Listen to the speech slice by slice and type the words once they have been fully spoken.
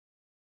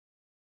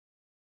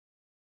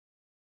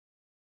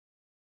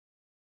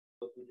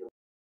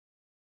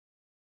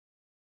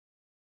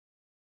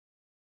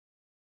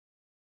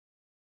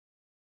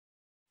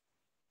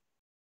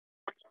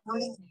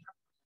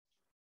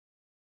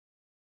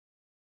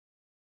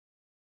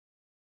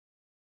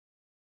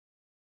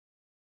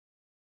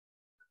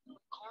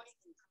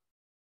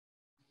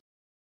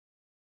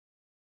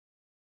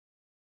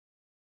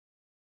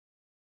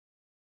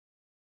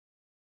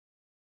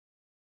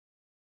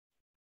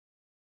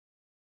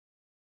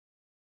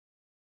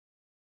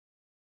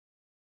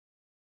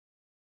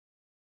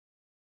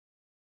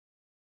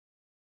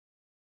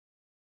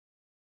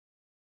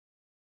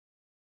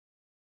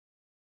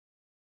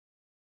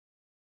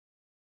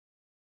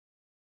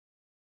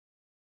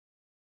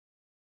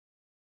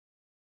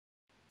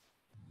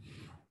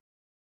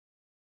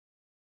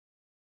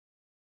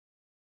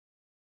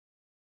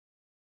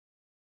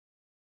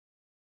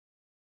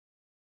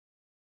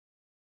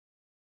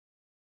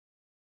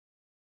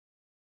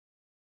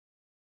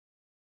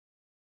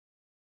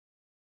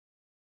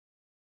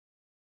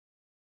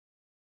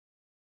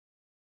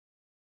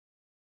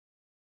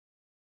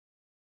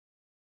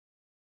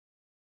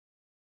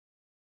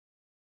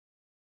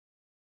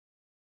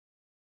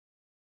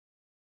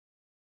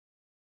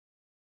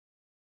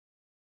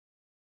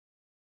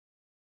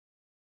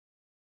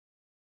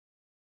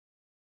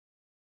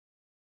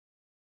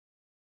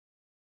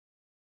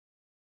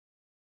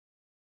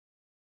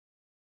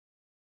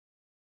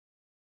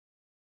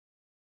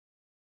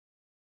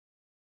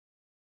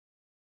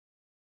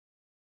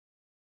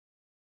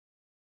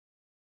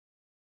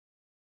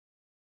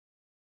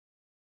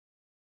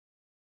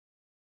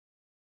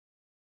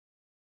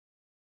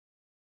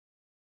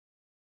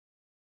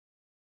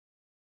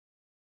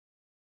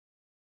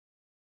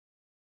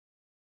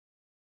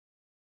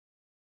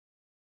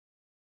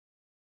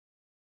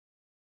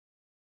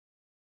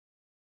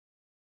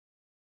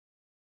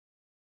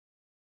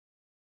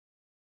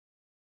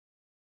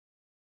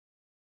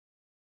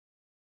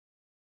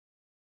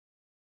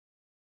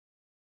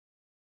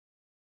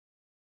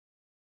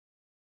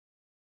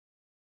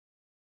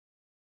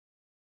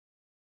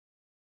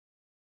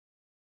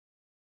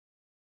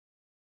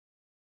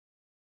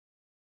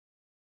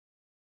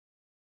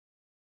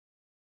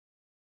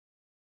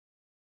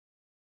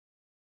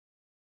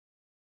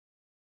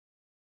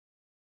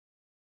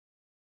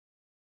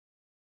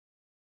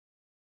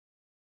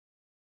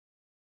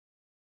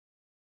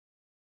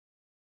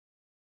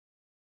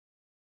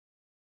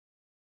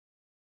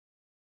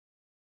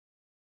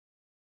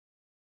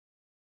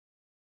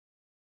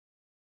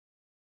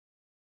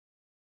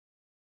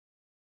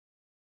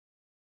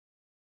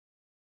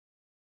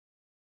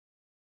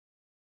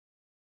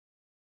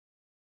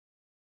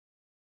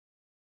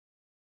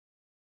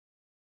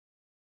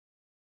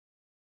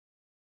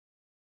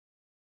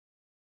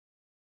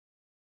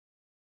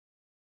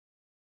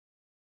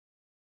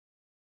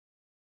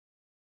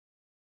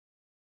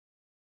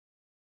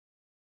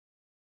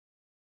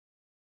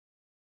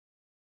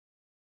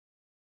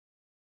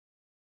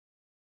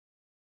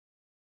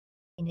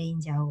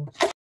Pindahin jauh.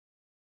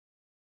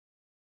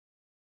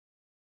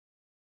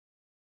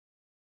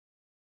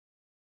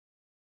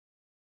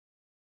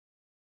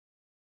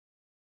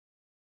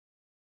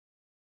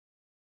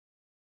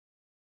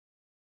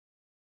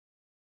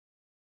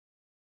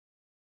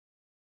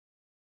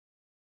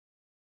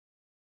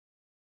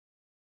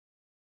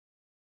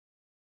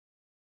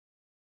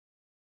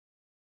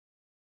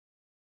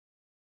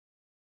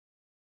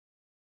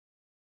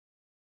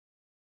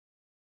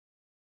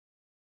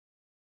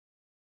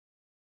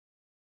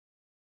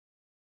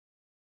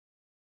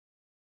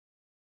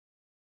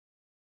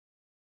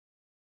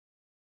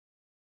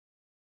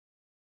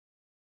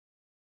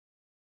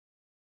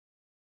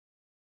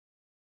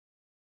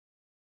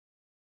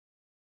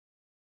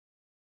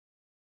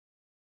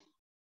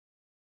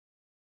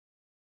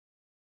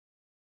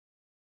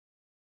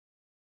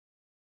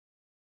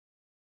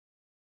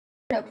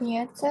 Tidak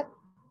punya headset.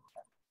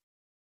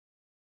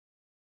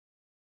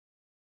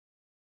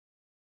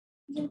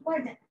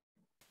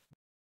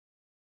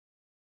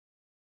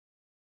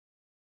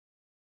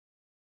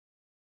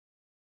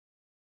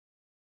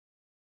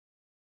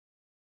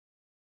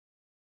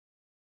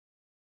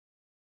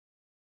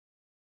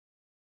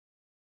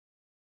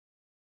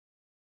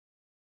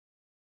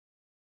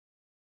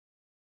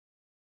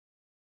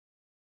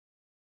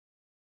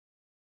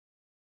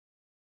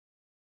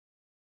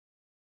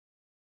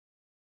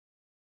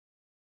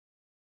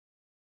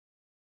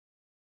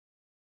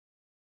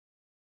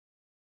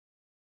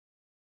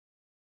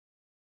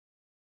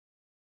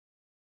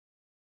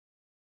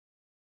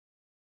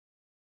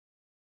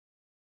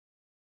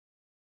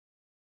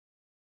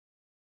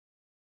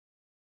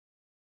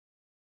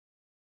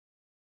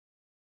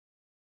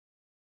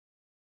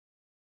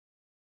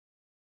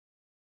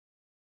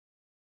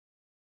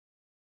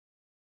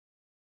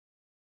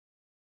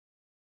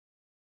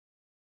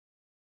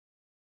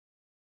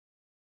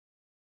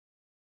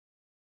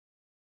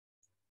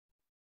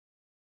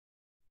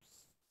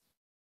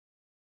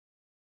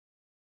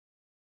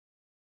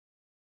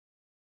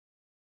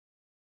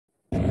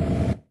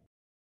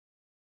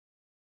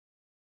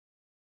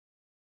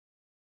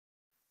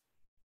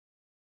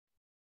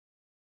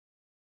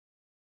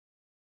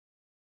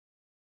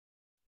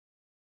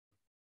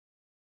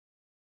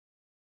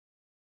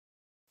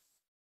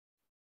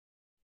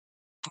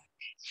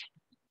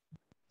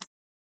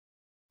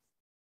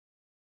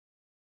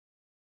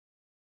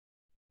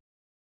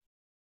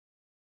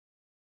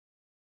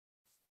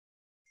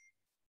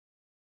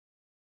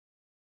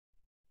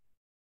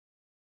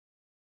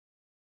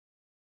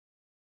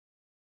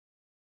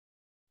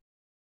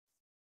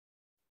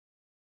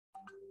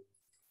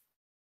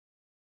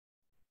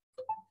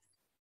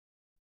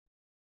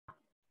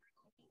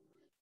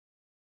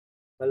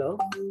 Hello.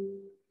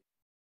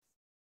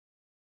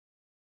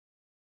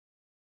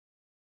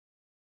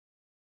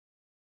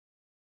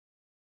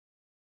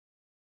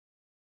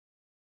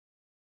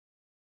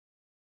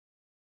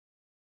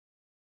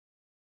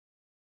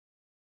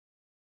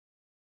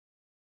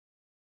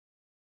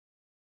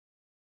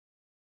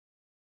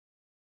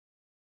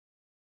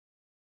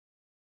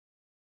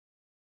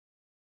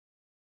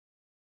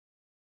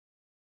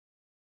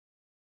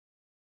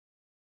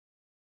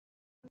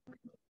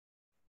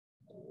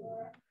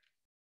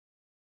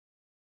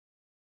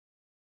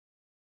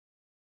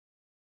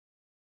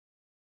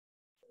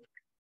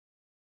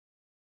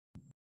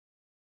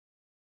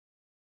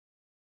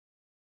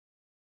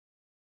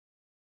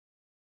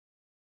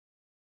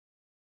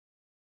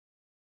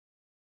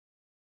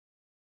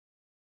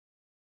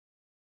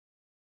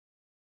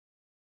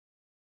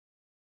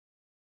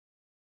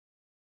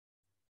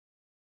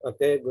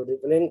 Okay, good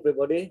evening,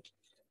 everybody.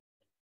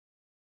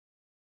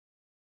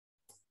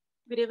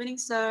 Good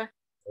evening, sir.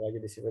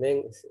 This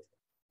evening,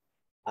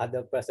 are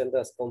the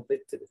presenters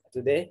complete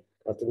today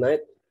or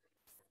tonight?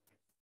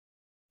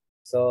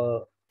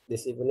 So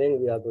this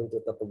evening we are going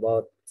to talk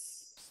about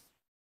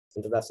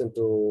introduction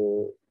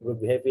to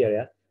group behavior.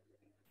 Yeah.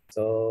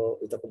 So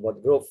we talk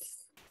about group.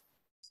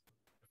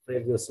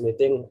 Previous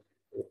meeting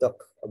we talk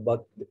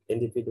about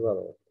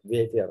individual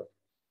behavior.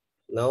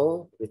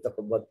 Now we talk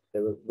about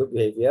the group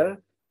behavior.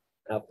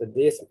 After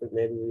this,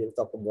 maybe we'll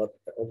talk about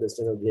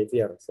organizational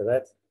behavior. So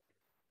right?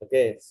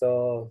 Okay.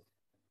 So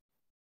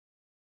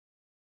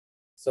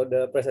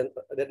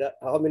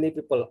how many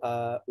people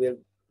will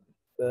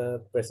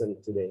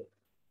present today?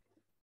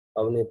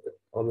 How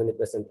many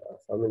present?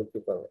 How many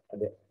people are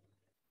there?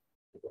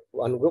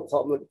 One group,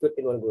 how many people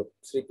in one group?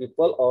 3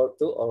 people or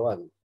 2 or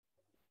 1?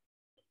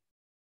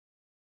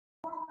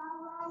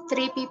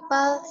 3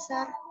 people,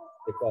 sir.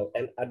 People.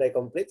 And are they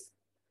complete?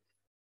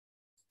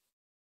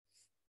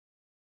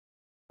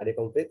 Are they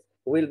complete?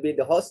 Who will be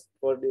the host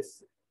for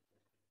this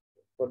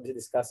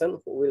discussion?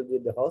 Who will be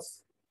the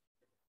host?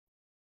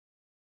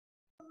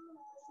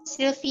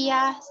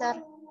 Sylvia,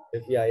 sir.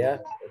 Sylvia, yeah.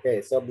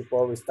 Okay, so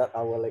before we start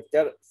our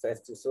lecture, so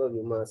as usual,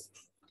 you must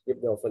give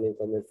the opening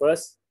comment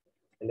first,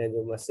 and then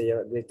you must say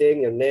your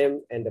greeting, your name,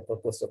 and the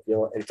purpose of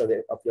your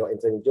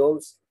entering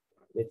Jones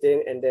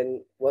meeting, and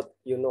then what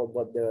you know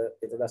about the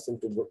introduction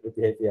to group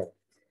behavior.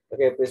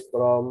 Okay, please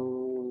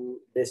from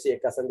Desi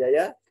Eka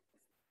Sanjaya.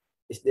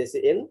 Is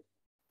Desi in?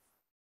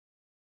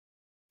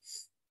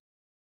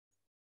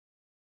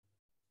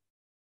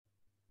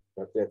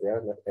 Not yet, yeah.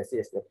 Not Desi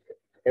is not.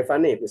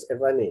 Evani, please,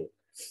 Evani.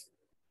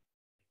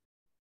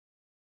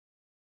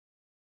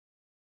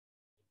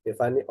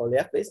 Evani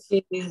Olia, please.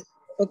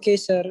 Okay,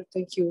 sir.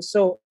 Thank you.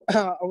 So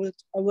I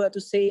would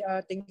to say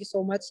thank you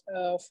so much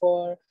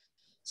for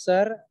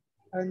sir,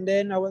 and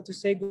then I want to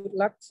say good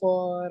luck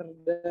for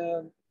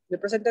the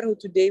presenter who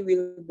today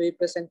will be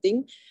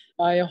presenting.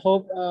 I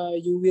hope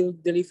you will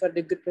deliver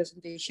the good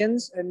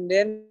presentations, and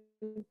then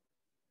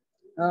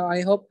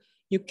I hope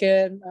you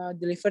can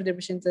deliver the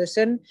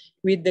presentation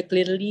with the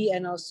clearly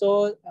and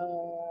also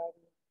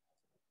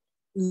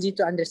easy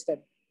to understand.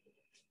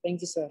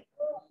 Thank you, sir.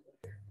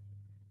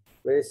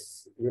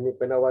 Please, Yuni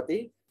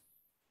Penawati.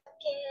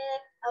 Okay,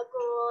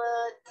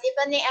 good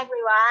evening,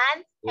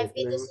 everyone.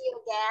 Happy to see you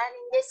again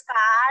in this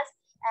class.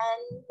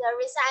 And the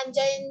reason I'm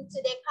joining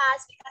today's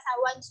class because I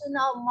want to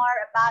know more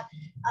about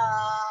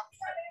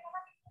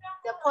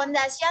the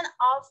foundation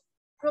of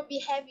group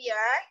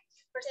behavior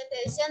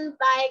presentation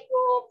by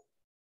group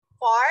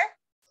 4.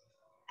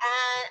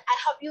 And I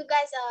hope you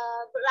guys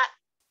good luck.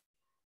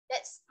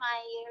 That's my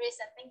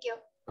reason. Thank you.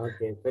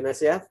 Okay,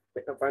 Vanessa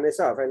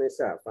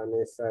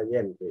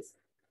Yen, please.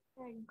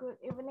 Good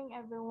evening,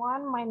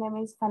 everyone. My name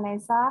is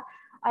Vanessa.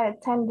 I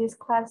attend this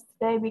class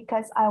today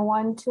because I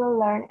want to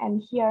learn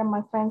and hear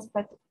my friend's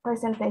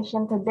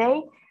presentation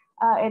today.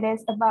 It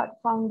is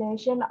about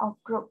foundation of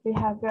group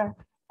behavior.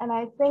 And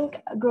I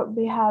think group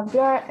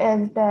behavior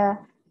is the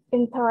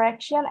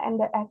interaction and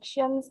the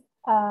actions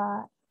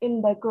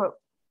in the group.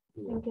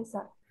 Thank you,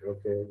 sir.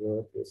 Okay,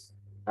 good. Yes.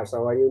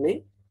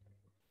 Asawayuni?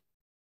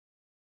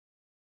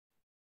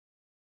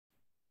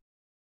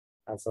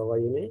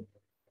 Asawayuni?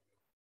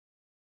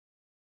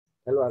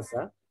 Hello,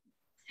 Asa.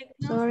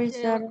 Sorry,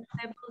 sir.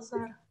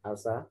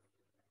 Asa?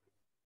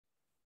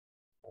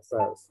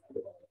 Asa.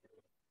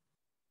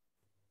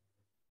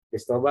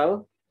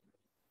 Cristobal?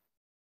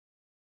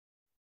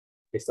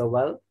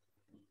 Cristobal?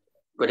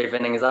 Good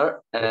evening,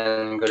 sir,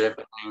 and good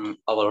evening,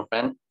 our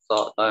friend.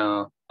 So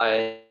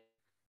I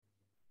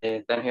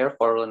stand here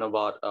for learn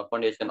about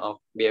foundation of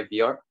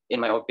behavior. In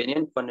my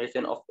opinion,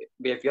 foundation of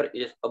behavior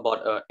is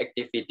about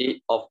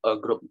activity of a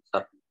group.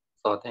 Sir.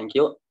 So thank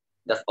you.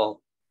 That's all.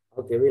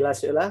 Okay, Wila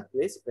Shola,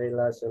 please.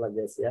 Wila Shola,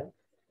 guys, yeah.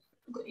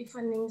 Good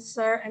evening,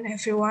 sir and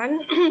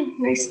everyone.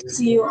 Nice to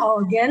see you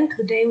all again.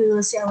 Today we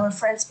will see our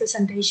friend's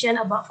presentation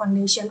about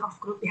foundation of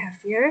group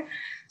behavior.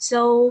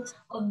 So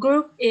a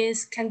group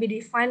can be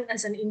defined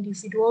as an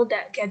individual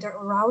that gather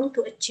around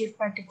to achieve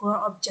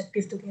particular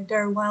objective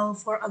together, while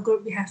for a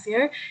group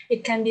behavior,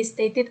 it can be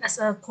stated as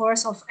a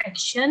course of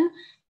action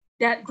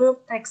that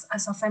group takes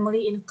as a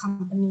family in a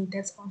company.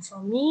 That's all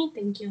from me.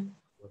 Thank you.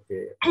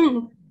 Okay.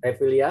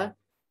 Evelia.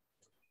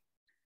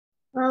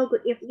 Well,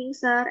 good evening,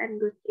 sir, and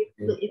good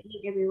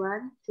evening,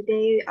 everyone.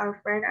 Today, our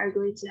friends are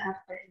going to have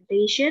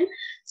presentation.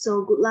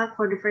 So good luck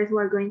for the friends who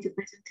are going to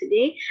present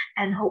today,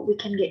 and hope we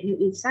can get new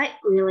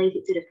insight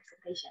related to the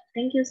presentation.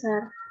 Thank you,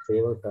 sir.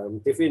 You're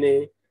welcome.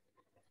 Tiffany.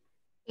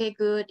 Okay,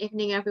 good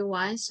evening,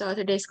 everyone. So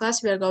today's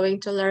class, we are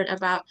going to learn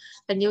about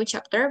a new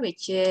chapter,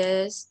 which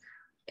is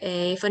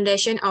a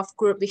foundation of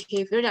group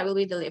behavior that will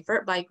be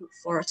delivered by group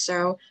 4.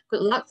 So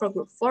good luck for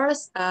group 4.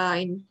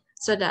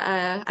 So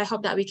that I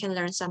hope that we can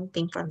learn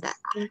something from that.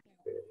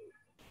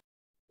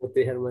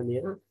 Putri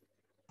Hermania.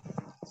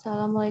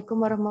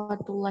 Assalamualaikum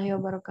warahmatullahi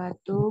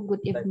wabarakatuh.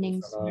 Good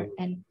evening, sir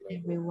and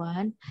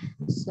everyone.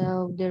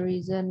 So the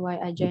reason why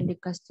I joined the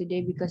class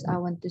today because I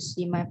want to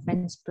see my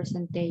friend's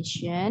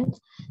presentation.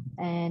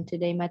 And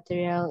today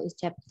material is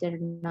chapter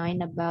 9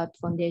 about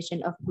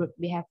foundation of group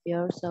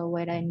behavior. So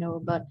what I know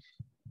about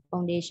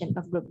foundation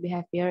of group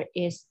behavior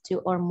is two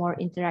or more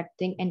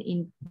interacting and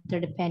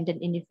interdependent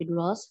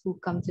individuals who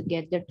come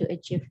together to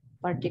achieve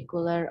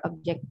particular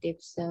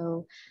objectives.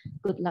 So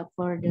good luck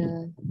for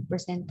the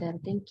presenter.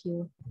 Thank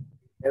you.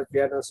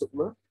 Elviana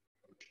Sukma.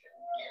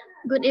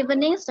 Good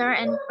evening, sir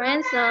and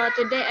friends.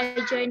 Today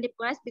I joined the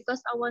class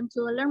because I want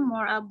to learn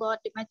more about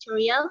the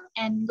material,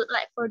 and good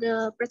luck for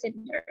the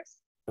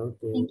presenters.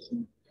 Okay. Thank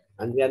you.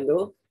 Andrian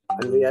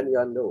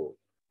Yondo.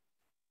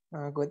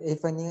 Good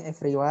evening,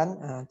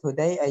 everyone.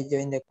 Today I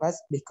joined the class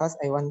because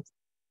I want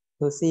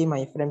to see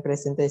my friend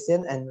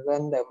presentation and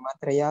learn the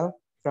material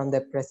from the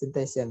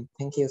presentation.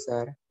 Thank you,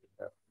 sir.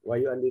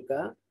 Wayu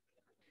Andika.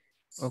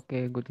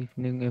 Okay, good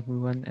evening,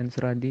 everyone. And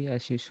Suradi,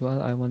 as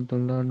usual, I want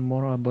to learn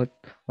more about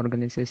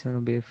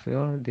organizational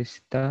behavior. This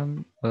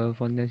time,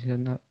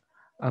 foundation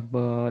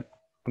about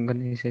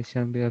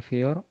organizational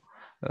behavior.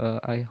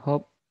 I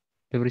hope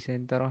the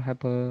presenter have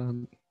a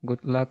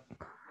good luck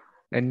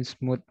and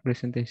smooth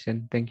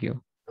presentation. Thank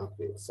you.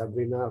 Okay,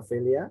 Sabrina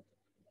Ophelia.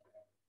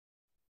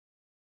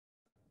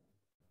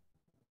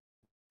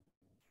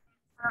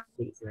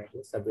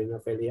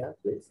 Sabrina Ophelia,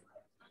 please.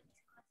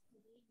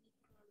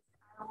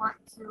 I want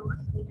to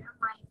hear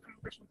my friend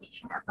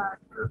presentation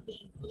about group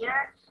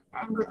behavior,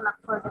 and good luck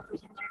for the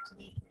presenter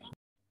today.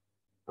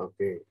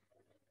 Okay.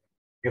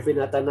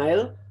 Kevin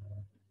Nathanael.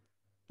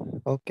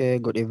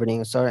 Okay, good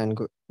evening, sir, and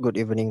good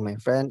evening,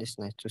 my friend. It's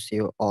nice to see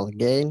you all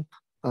again.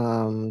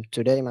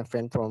 Today, my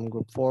friend from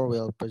Group 4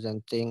 will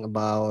presenting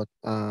about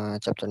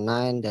Chapter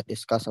 9 that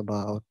discuss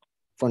about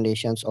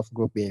foundations of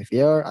group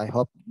behavior. I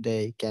hope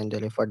they can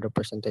deliver the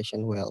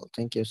presentation well.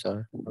 Thank you,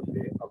 sir.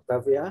 Okay,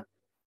 Octavia.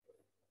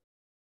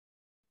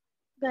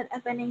 Good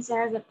evening,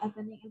 sir. Good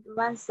evening,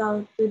 everyone.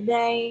 So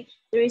today,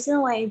 the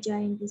reason why I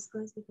joined this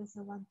course because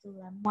I want to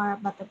learn more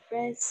about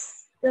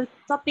the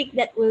topic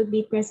that will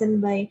be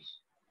present by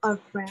our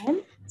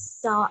friend.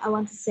 So I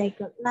want to say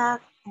good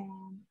luck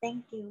and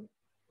thank you.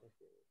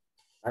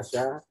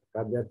 Asha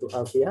Kabiatu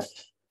Alfia.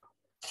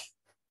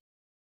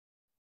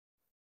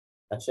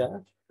 Asha,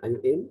 are you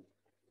in?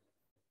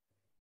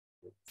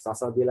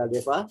 Sasabila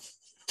Deva.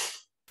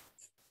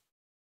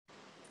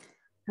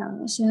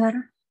 Hello,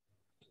 sir.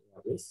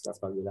 Yes,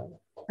 Sasabila.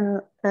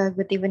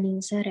 Good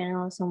evening, sir, and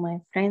also my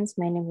friends.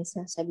 My name is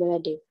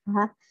Sabila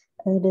Deva.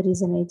 The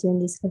reason I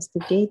joined this class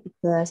today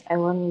because I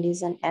want to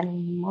listen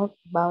and more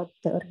about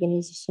the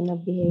organizational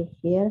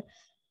behavior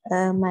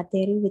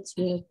material which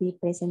will be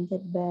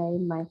presented by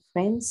my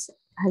friends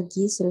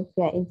Haji,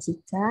 Sylvia, and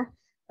Chika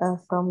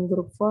from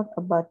Group 4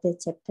 about the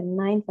Chapter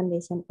 9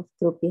 Foundation of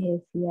Group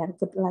Behavior.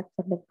 Good luck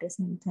for the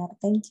presenter.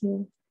 Thank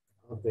you.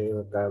 Okay,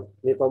 welcome.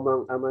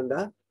 Nipomang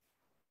Amanda.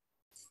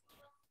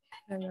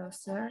 Hello,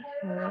 sir.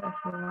 Hello,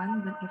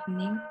 everyone. Good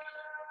evening.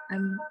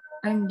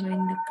 I'm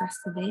joining the class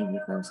today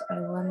because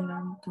I want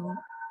to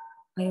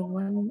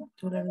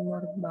learn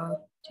more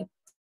about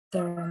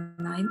chapter 9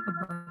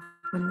 about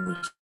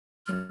foundation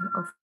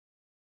of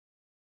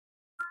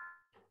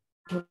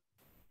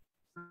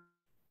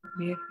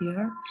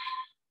behavior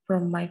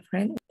from my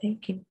friend.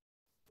 Thank you.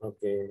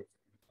 Okay.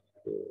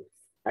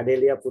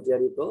 Adelia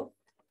Putiarito.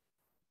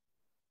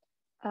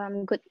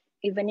 Good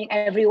evening,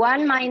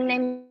 everyone. My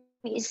name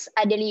is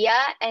Adelia,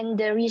 and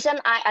the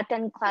reason I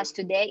attend class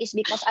today is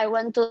because I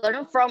want to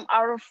learn from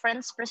our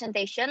friend's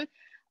presentation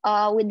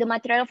with the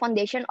material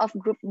foundation of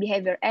group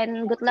behavior.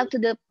 And good luck to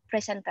the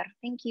presenter.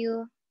 Thank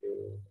you.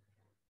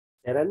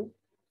 Sharon.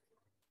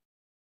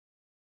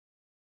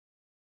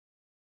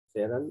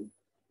 Sharon.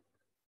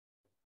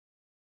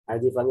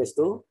 Haji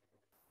Pangestu.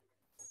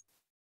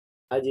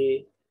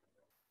 Haji.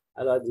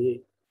 Halo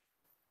Haji.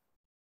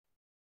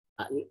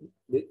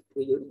 Do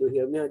you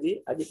hear me,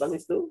 Haji? Haji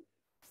Pangestu?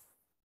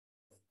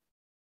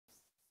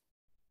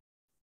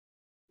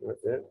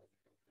 Okay.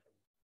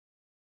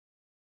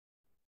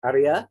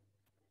 Arya?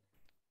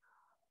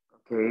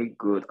 Okay,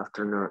 good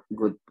afternoon,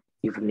 good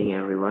evening,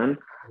 everyone.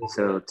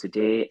 So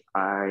today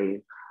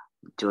I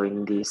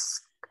joined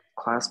this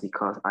class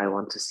because I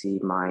want to see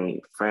my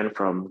friend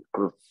from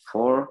group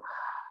 4.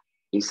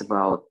 It's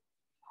about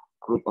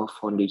group of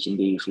foundation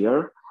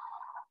behavior.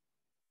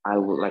 I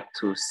would like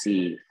to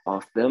see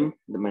all of them,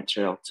 the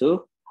material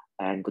too,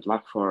 and good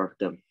luck for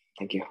them.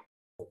 Thank you.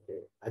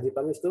 Okay. Adi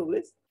Pangestu,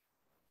 please.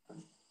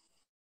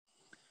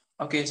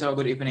 Okay, so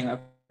good evening,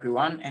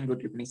 everyone, and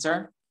good evening,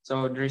 sir.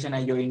 So the reason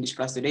I joined this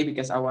class today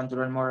because I want to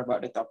learn more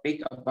about the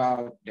topic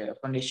about the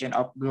foundation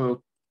of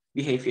group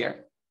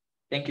behavior.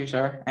 Thank you,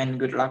 sir, and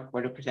good luck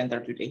for the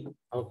presenter today.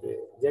 Okay.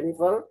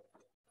 Jennifer?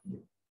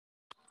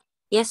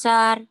 Yes,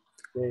 sir.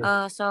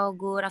 Okay. So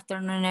good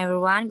afternoon,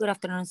 everyone. Good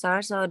afternoon,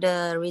 sir. So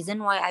the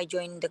reason why I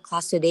joined the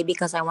class today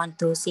because I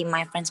want to see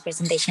my friend's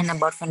presentation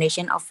about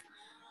foundation of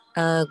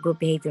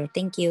group behavior.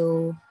 Thank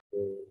you.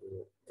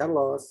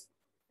 Carlos?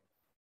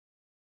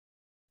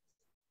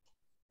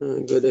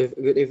 Good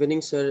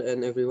evening, sir,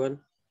 and everyone.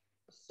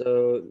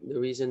 So the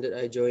reason that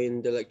I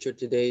joined the lecture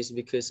today is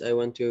because I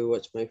want to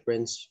watch my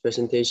friend's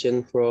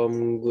presentation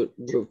from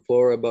group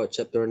 4 about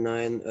chapter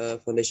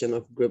 9, foundation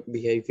of group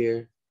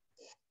behavior.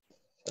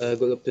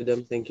 Good luck to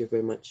them. Thank you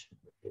very much.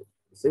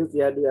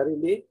 Sylvia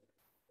Diarindi?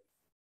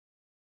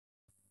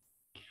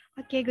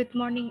 Okay, good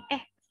morning.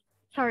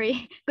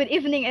 Sorry. Good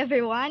evening,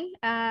 everyone.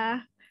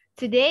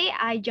 Today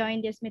I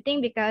joined this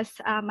meeting because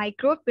my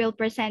group will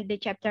present the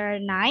chapter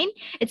 9.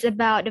 It's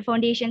about the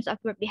foundations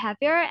of group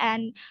behavior,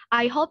 and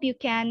I hope you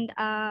can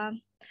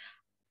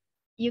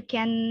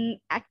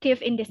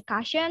active in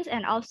discussions,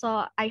 and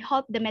also I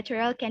hope the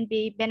material can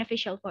be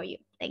beneficial for you.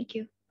 Thank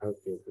you.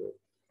 Okay, good.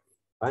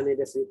 Pani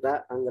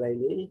Deswita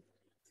Anggraini?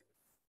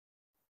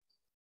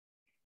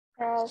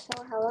 So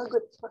hello,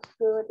 good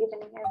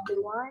evening,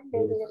 everyone.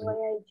 The reason why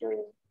I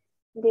joined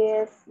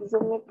this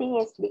Zoom meeting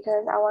is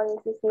because I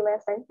want to see my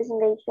friend's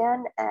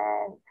presentation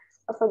and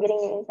also getting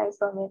an insight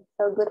from it.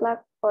 So good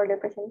luck for the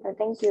presenter.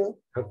 Thank you.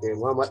 Okay,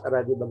 Muhammad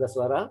Aradi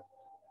Bagaswara?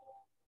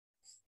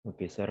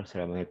 Okay, sir.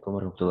 Assalamualaikum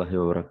warahmatullahi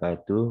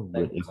wabarakatuh.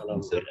 Good evening,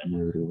 sir, and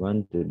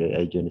everyone. Today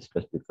I joined this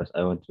class because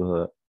I want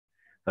to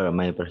hear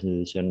my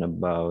presentation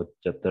about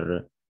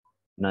chapter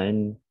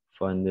 9,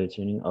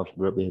 foundationing of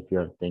group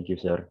behavior. Thank you,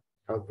 sir.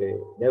 Okay,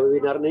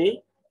 Dewi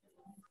Winarni?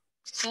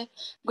 Okay.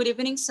 Good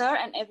evening, sir,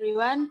 and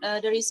everyone.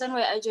 The reason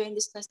why I joined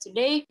this class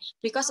today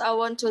because I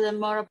want to learn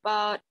more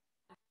about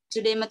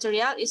today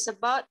material is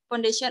about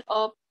foundation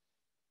of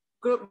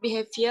group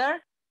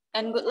behavior,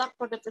 and good luck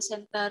for the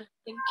presenter.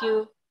 Thank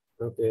you.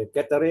 Okay,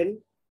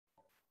 Catherine?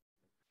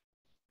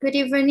 Good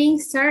evening,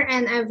 sir,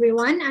 and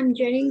everyone. I'm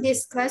joining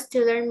this class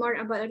to learn more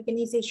about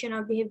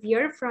organizational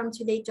behavior from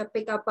today's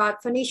topic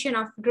about foundation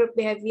of group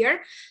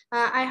behavior.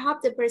 I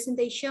hope the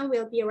presentation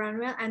will be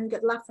run well, and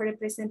good luck for the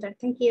presenter.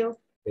 Thank you.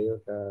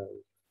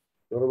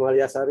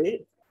 Nurmalia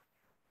Sari?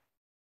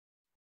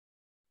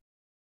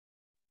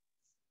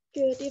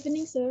 Good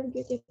evening, sir.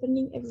 Good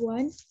evening,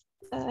 everyone.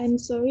 I'm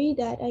sorry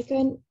that I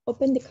can't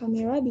open the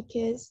camera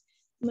because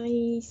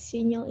my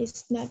signal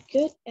is not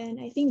good,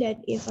 and I think that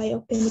if I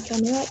open the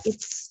camera,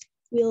 it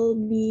will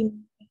be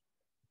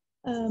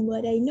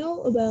what I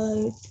know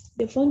about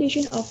the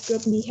foundation of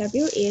group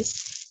behavior is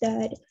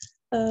that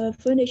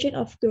foundation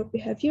of group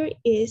behavior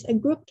is a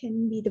group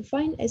can be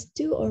defined as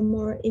two or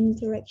more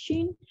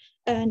interaction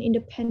and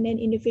independent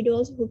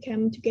individuals who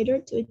come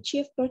together to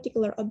achieve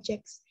particular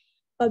objectives.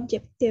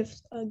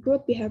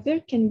 Group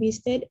behavior can be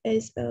stated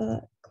as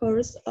a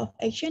course of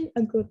action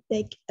a group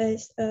take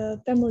as a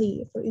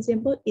family. For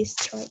example, is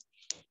tribe.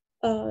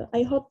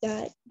 I hope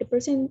that the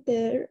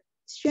presentation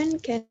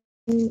can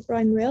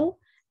run well,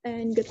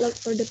 and good luck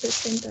for the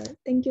presenter.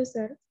 Thank you,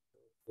 sir.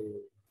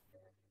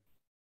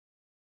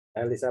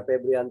 Elisa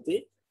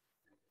Febrianti?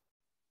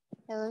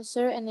 Hello,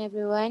 sir, and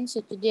everyone. So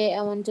today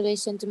I want to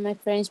listen to my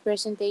friend's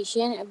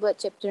presentation about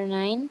chapter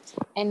 9,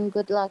 and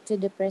good luck to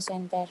the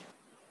presenter.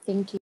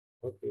 Thank you.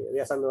 Okay,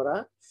 Ria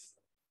Sandora?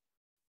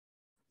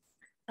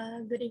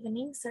 Good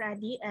evening, Sir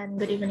Adi, and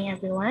good evening,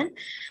 everyone.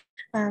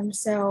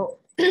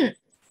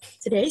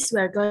 Today we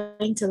are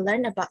going to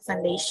learn about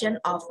foundation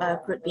of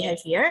group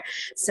behavior.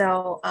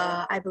 So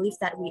I believe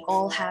that we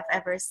all have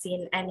ever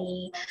seen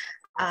any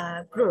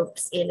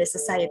groups in the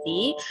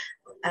society.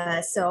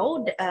 That's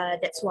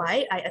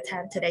why I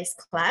attend today's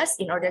class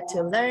in order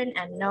to learn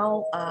and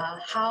know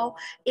how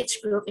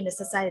each group in the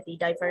society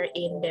differ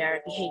in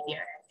their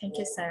behavior. Thank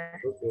you, sir.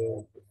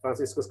 Okay,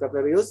 Franciscus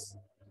Caperius?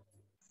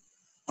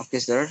 Okay,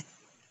 sir.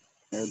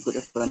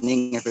 Good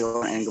evening,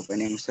 everyone, and good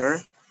evening,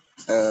 sir.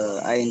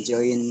 I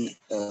enjoying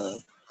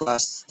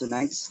class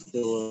tonight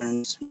to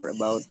learn more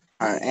about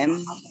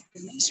RM,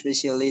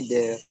 especially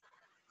the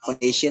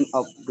foundation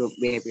of group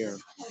behavior.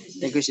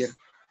 Thank you, sir.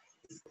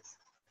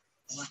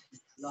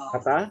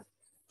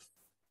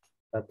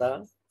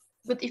 Tata?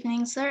 Good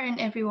evening, sir, and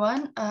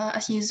everyone.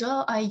 As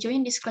usual, I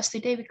joined this class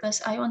today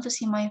because I want to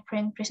see my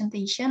friend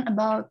presentation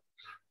about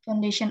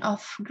foundation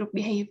of group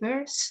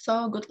behavior.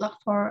 So good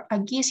luck for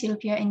Agi,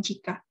 Sylvia, and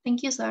Chika.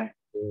 Thank you, sir.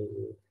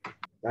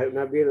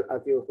 Nabil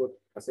Atiuhud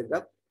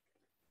Asegap.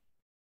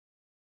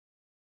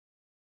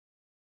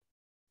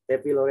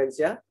 Tepi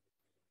Lorencia.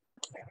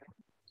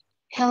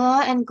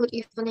 Hello and good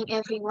evening,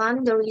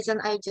 everyone. The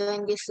reason I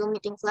joined this Zoom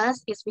meeting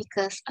class is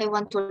because I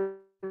want to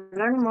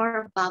learn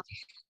more about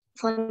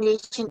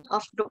foundation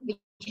of group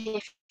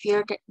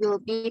behavior that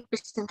will be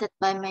presented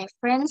by my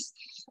friends.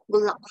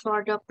 Good luck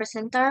for the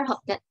presenter.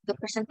 Hope that the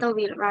presenter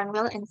will run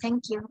well, and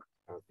thank you.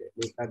 Okay.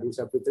 Nita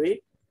Disa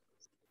Putri.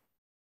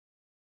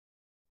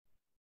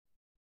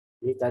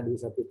 Nita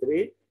Disa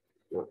Putri.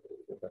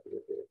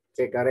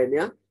 Cek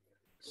Karenia.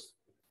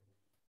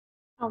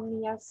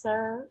 Yes,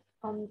 sir.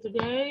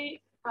 Today,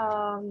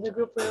 the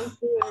group will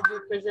be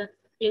present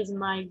is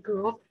my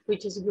group,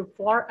 which is group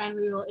 4, and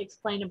we will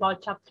explain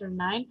about chapter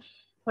 9,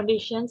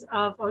 foundations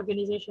of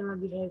organizational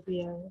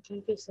behavior.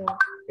 Thank you, sir.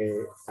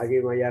 Okay. Agi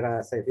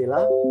Mayara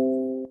Saifila.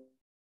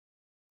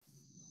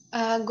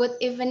 Good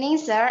evening,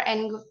 sir,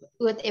 and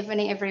good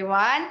evening,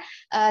 everyone.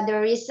 The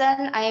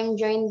reason I am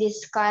joining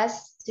this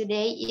class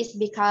today is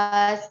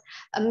because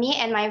me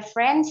and my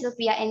friend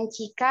Sylvia and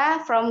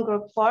Chika from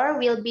Group 4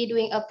 will be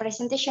doing a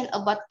presentation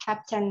about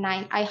Chapter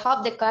 9. I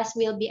hope the class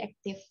will be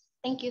active.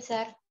 Thank you,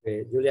 sir.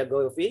 Okay. Julia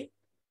Goyofi.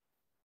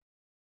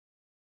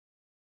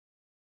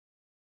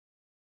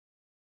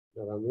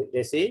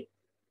 Desi.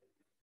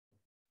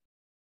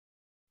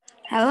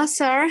 Hello,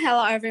 sir.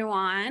 Hello,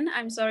 everyone.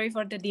 I'm sorry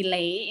for the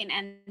delay in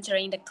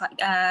entering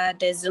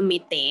the Zoom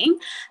meeting.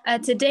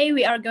 Today,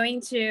 we are going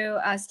to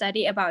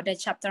study about the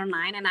chapter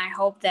 9, and I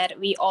hope that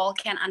we all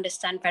can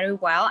understand very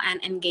well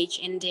and engage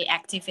in the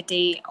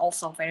activity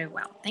also very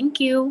well. Thank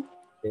you.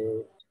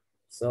 Okay.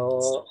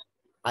 So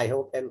I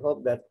hope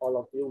that all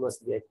of you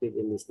must be active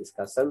in this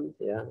discussion.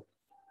 Yeah.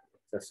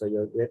 So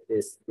your grade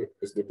is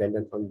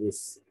dependent on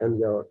this and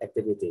your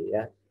activity.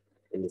 Yeah.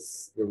 In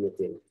this Zoom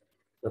meeting.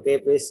 Okay,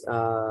 please.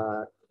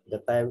 The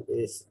time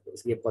is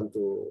given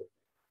to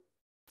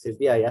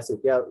Sylvia. Yeah,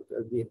 Sylvia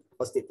will be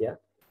hosted.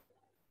 Yeah.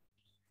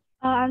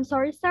 I'm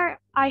sorry, sir.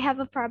 I have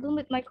a problem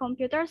with my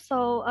computer,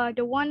 so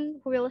the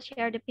one who will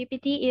share the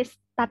PPT is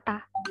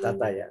Tata.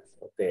 Tata, yeah.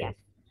 Okay. Yes.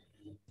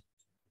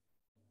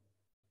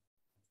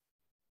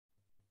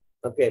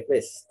 Okay,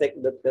 please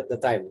take the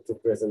time to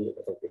present the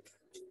topic.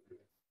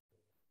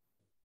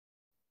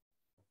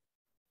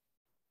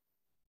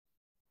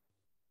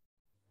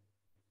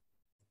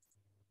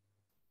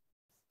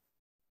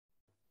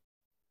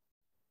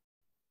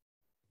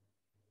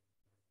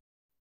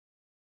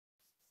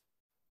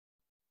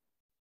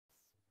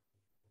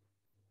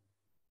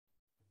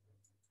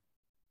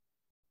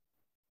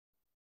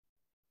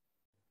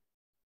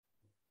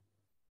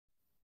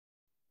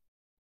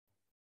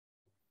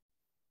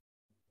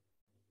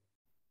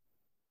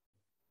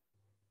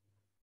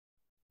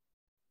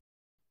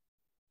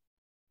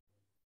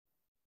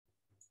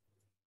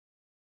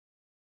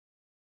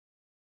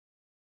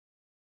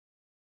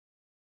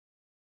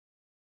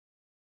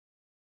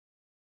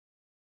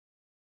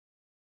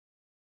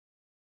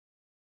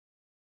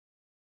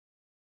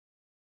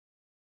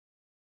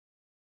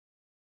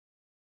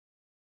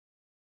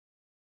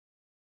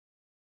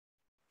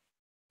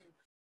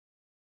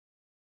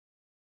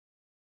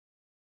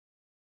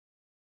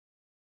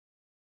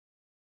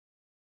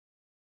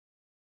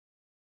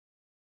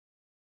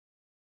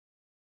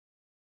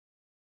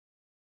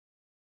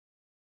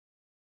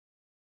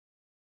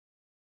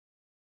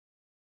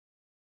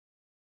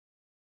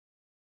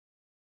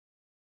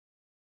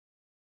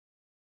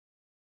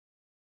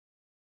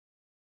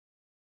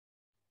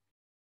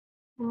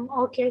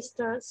 Okay,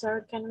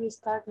 sir, can we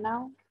start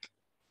now?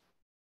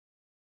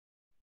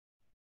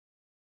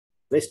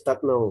 Please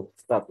start now.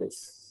 Start, please.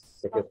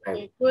 Take your time.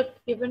 Okay, good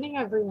evening,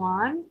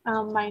 everyone.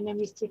 My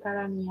name is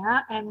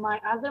Cikarania, and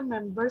my other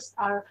members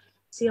are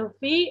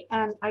Sylvie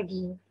and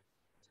Agi.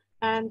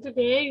 And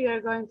today we are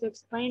going to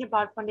explain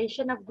about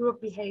foundation of group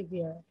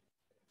behavior.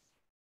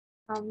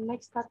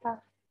 Next,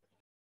 Tata.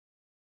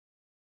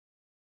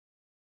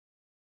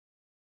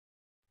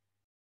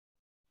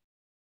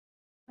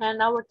 And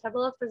our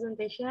table of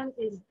presentation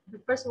is, the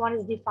first one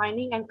is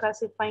defining and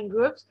classifying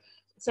groups.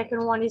 The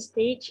second one is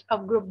stage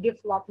of group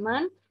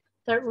development.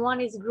 Third one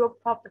is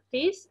group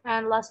properties.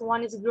 And last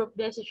one is group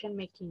decision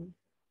making.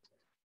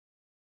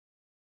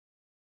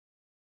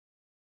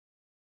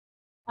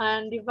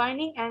 And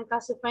defining and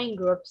classifying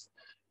groups.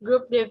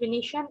 Group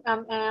definition,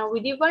 we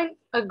define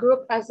a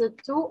group as a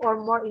two or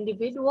more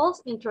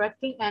individuals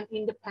interacting and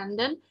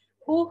independent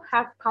who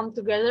have come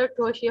together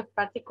to achieve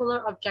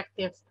particular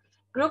objectives.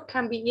 Group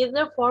can be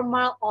either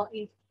formal or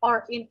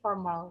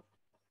informal.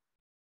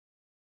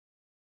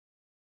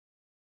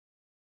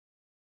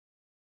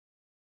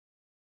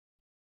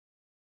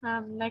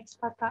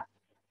 Next, Pata.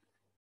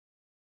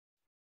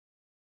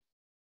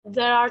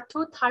 There are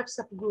two types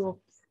of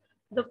groups.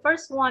 The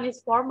first one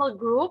is formal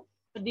group,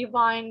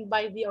 defined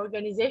by the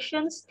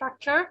organization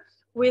structure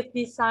with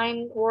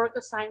design work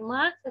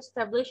assignment,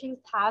 establishing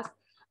tasks.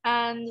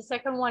 And the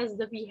second one is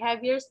the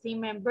behaviors team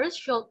members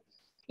should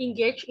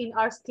engage in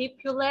are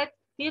stipulated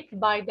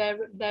by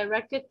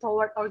directed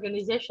toward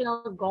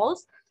organizational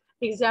goals.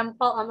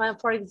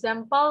 For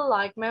example,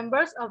 like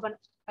members of an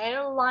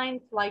airline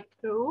flight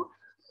crew,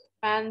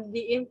 and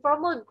the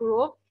informal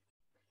group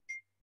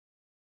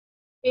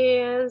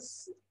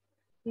is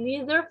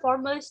neither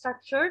formally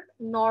structured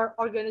nor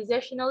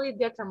organizationally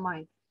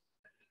determined.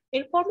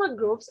 Informal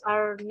groups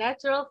are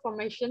natural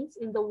formations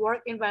in the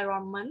work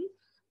environment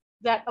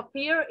that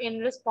appear in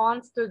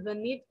response to the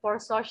need for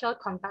social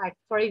contact.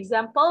 For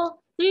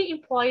example, three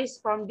employees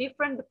from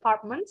different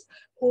departments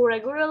who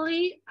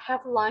regularly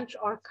have lunch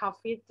or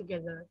coffee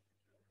together.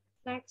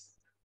 Next.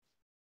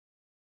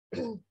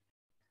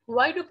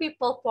 Why do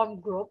people form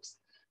groups?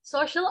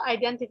 Social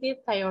identity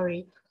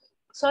theory.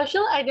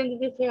 Social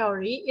identity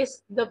theory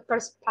is the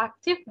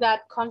perspective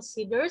that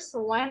considers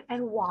when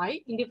and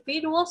why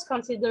individuals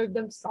consider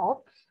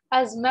themselves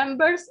as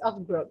members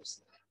of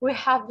groups. We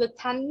have the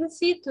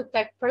tendency to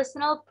take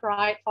personal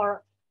pride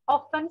or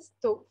offense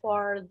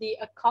for the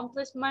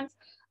accomplishments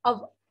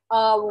of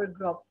our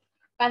group.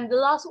 And the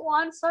last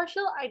one,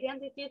 social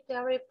identity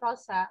theory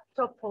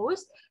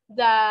proposed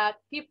that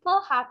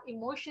people have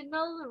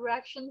emotional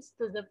reactions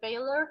to the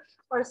failure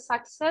or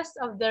success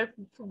of their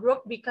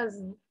group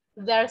because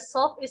their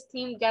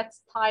self-esteem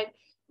gets tied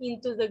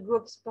into the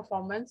group's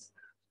performance.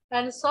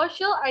 And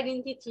social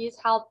identities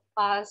help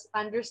us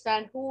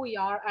understand who we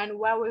are and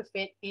where we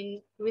fit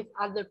in with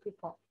other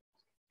people.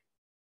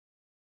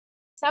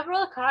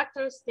 Several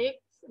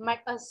characteristics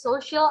make a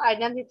social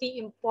identity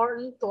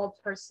important to a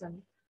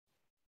person.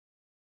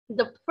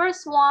 The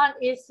first one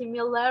is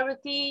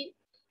similarity,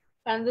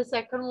 and the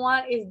second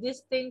one is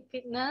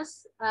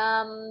distinctiveness.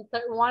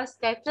 Third one,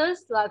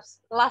 status.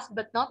 Last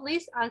but not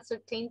least,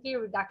 uncertainty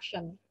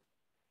reduction.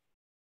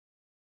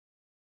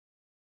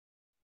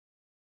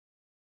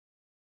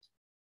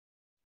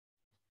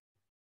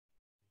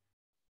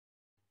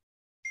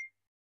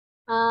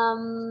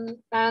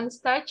 And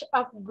stage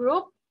of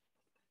group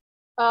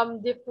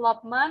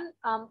development.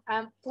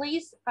 And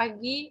please,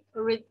 Agi,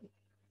 read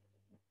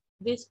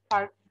this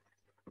part.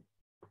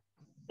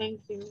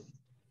 Thank you.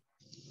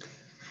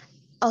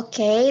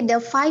 Okay, the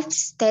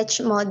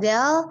five-stage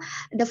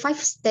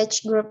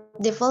group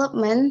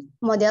development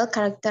model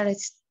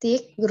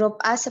characteristic group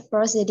as a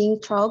proceeding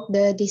through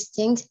the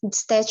distinct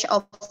stage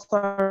of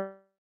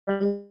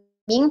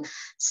forming,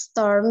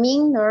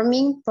 storming,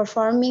 norming,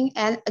 performing,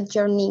 and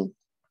adjourning.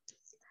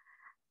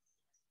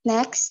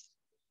 Next.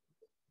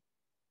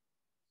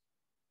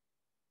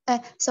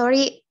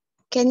 Sorry,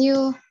 can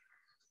you?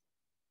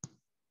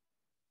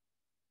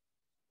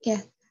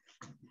 Yeah.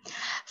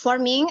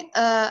 Forming,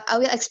 I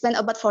will explain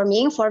about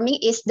forming. Forming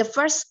is the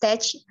first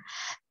stage,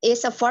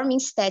 is a forming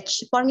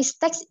stage. Forming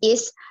stage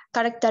is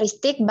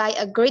characteristic by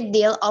a great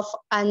deal of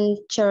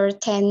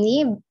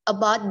uncertainty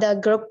about the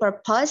group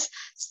purpose,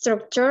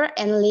 structure,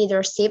 and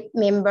leadership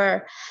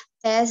member.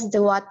 Test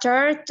the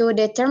water to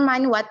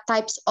determine what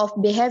types of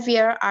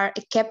behavior are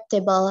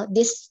acceptable.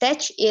 This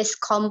stage is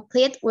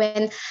complete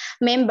when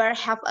members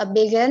have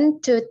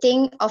begun to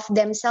think of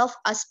themselves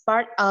as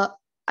part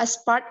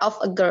of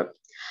a group.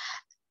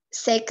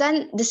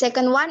 The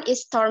second one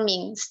is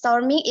storming.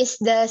 Storming is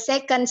the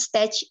second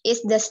stage,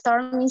 is the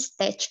storming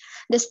stage.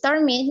 The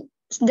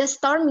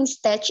storming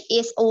stage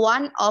is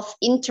one of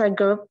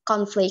intergroup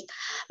conflict.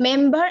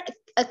 Members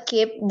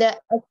keep the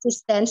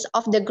existence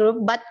of the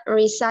group but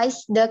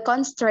resist the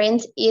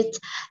constraints it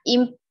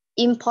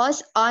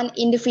imposed on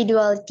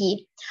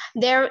individuality.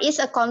 There is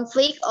a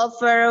conflict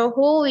over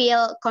who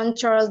will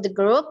control the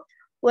group.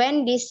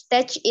 When this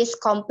stage is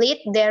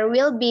complete, there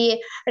will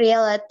be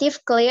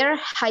relative clear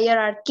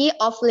hierarchy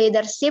of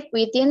leadership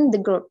within the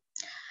group.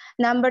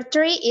 Number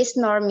 3 is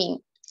norming.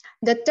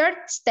 The third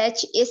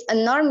stage is a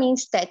norming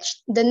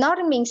stage. The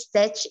norming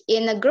stage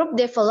in a group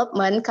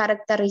development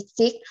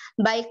characteristic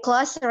by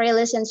close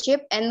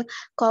relationship and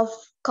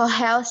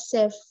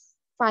cohesiveness.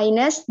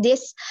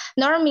 This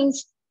norming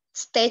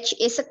stage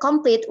is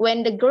complete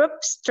when the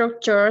group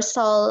structure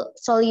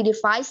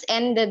solidifies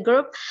and the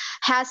group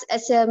has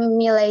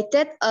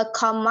assimilated a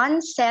common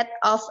set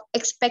of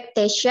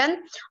expectations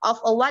of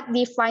what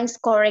defines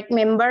correct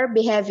member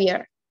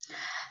behavior.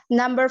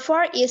 Number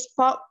 4 is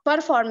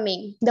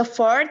performing. The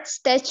fourth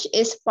stage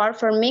is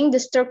performing. The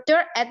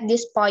structure at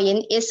this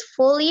point is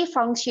fully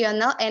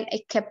functional and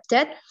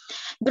accepted.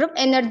 Group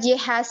energy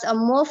has a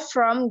move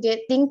from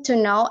getting to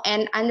know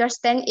and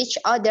understand each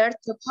other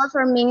to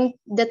performing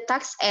the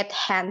task at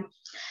hand.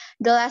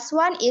 The last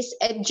one is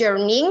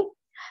adjourning.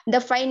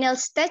 The final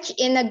stage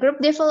in a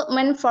group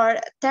development for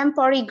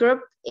temporary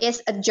group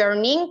is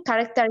adjourning,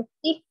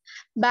 characteristic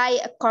by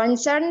a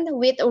concern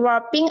with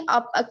wrapping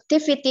up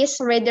activities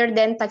rather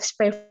than task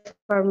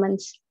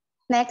performance.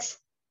 Next.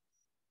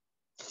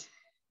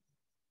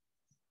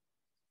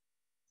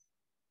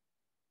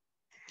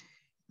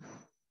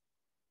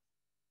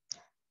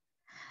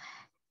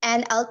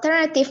 An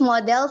alternative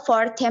model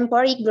for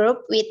temporary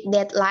group with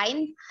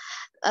deadline.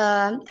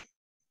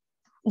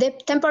 The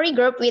temporary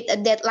group with a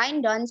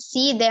deadline don't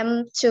see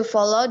them to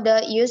follow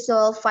the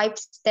usual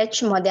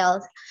five-stage model.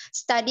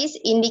 Studies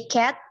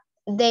indicate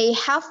they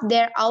have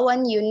their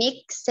own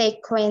unique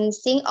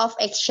sequencing of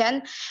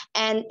action,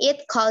 and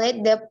it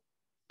called the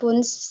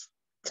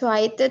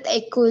punctuated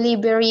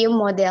equilibrium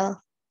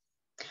model.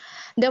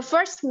 The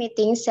first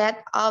meeting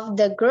set of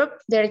the group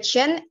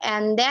direction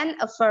and then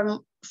a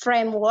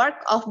framework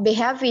of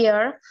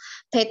behavior,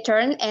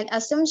 pattern, and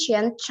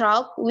assumption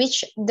through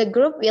which the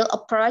group will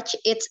approach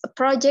its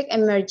project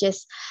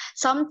emerges.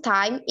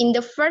 Sometime in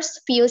the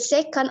first few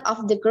seconds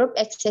of the group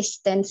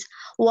existence,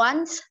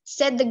 once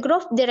said the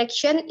group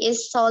direction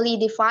is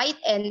solidified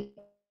and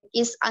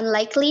is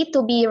unlikely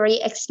to be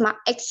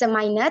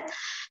re-examined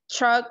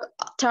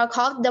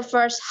throughout the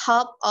first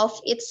half of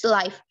its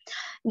life.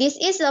 This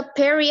is a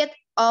period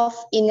of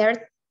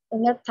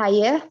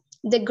inertia.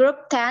 The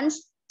group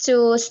tends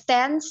to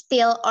stand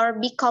still or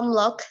become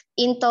locked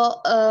into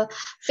a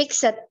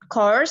fixed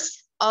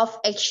course of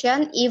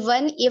action,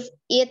 even if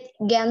it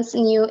gains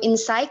new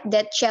insight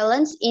that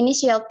challenge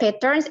initial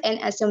patterns and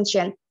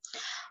assumptions.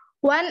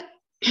 One,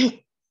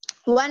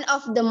 one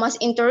of the most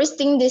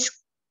interesting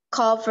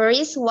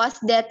discoveries was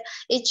that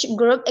each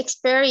group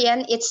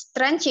experienced its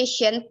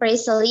transition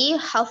precisely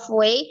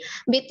halfway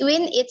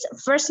between its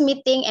first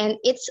meeting and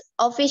its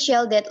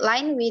official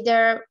deadline,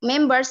 whether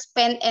members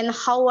spend an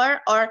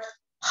hour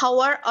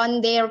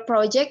on their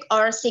project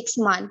or 6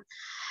 months.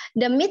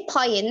 The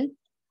midpoint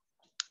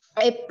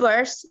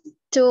appears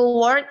to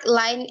work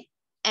line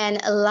an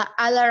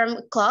alarm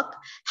clock,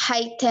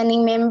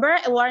 heightening member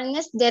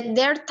awareness that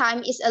their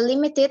time is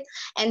limited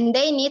and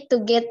they need to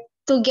get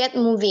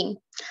moving.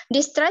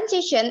 This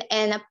transition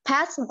and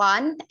pass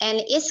one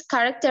and is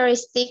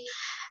characteristic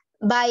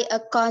by a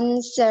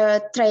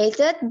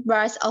concentrated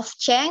burst of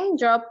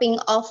change, dropping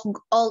off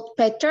old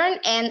pattern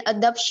and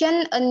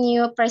adoption a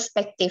new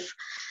perspective.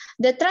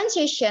 The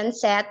transition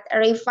set a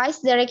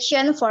revised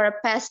direction for a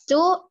path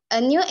to a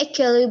new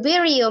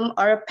equilibrium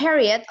or a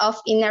period of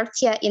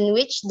inertia in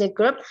which the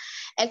group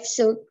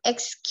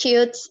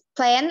executes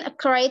plan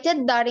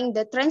created during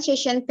the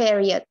transition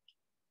period.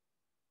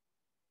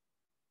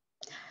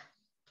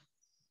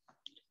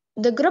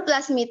 The group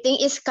last meeting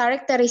is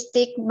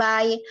characteristic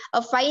by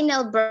a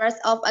final burst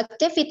of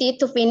activity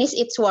to finish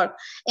its work.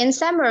 In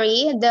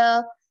summary,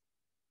 the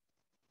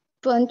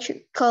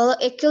punctual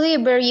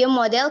equilibrium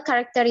model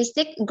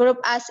characteristic group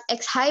as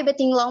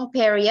exhibiting long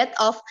period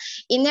of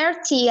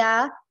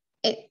inertia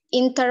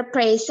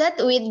interpreted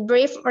with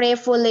brief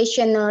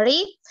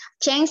revolutionary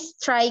change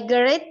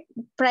triggered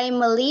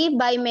primarily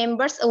by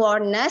members'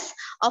 awareness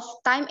of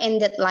time and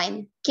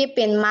deadline. Keep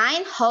in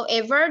mind,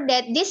 however,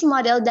 that this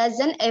model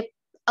doesn't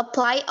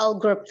apply all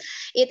group.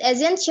 It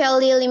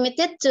essentially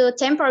limited to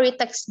temporary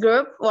task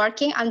group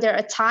working under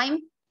a time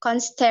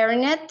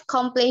constrained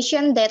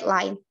completion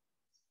deadline.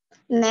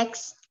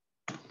 Next.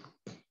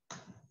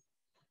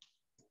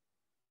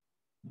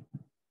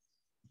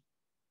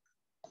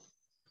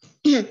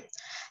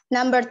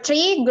 Number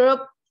 3,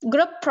 group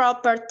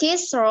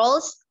properties,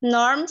 roles,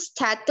 norms,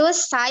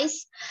 status,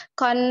 size,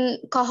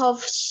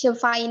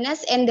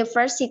 cohesiveness, and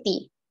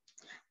diversity.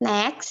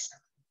 Next.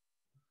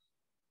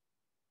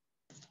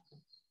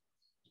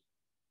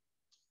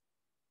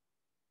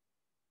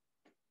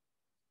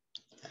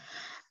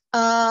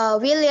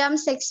 William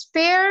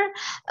Shakespeare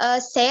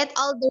said,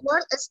 "All the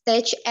world a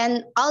stage,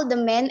 and all the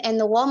men and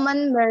the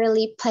women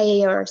merely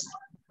players."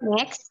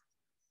 Next.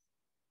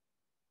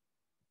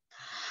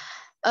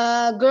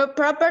 Group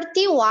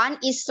property 1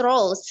 is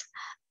roles.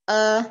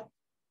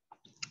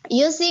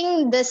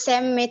 Using the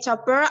same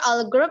metaphor,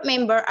 all group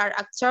members are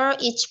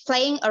actors, each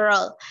playing a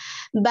role.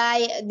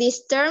 By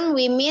this term,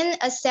 we mean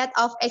a set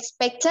of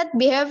expected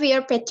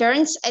behavior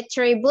patterns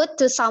attributed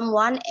to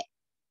someone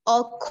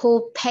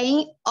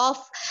occupying of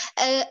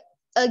a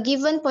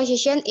given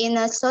position in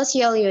a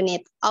social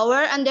unit.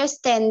 Our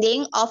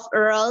understanding of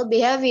role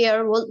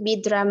behavior would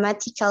be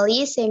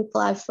dramatically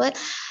simplified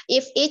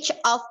if each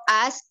of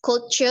us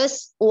could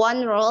choose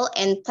one role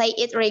and play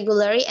it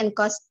regularly and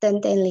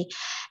constantly.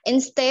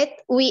 Instead,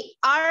 we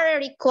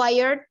are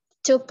required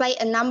to play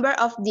a number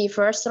of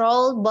diverse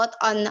roles both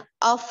on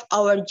of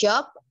our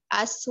job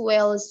as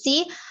well.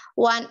 See,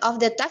 one of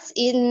the tasks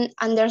in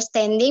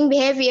understanding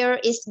behavior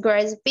is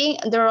grasping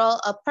the role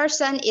a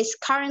person is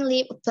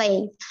currently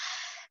playing.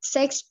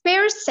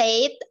 Shakespeare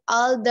said,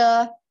 all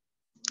the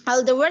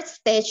world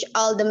stage,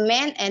 all the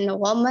men and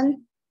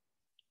women.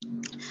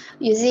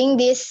 Using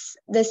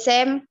the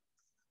same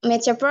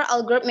metaphor,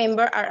 all group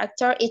members are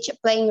actors, each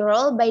playing a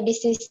role. By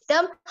this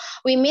system,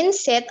 we mean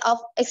set of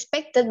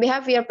expected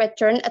behavior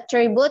pattern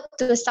attribute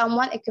to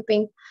someone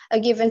occupying a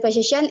given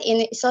position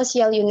in a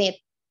social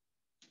unit.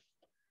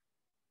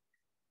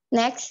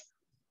 Next.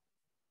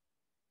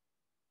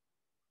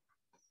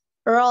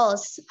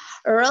 Roles.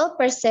 Role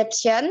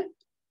perception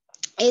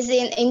is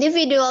an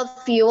individual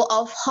view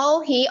of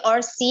how he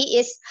or she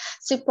is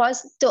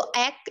supposed to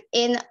act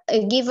in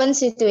a given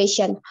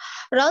situation.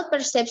 Role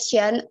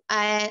perception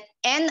and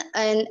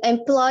an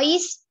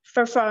employee's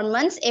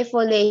performance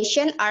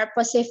evaluation are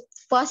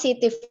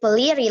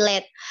positively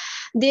related.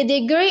 The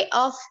degree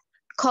of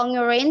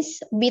congruence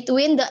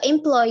between the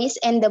employees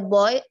and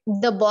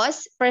the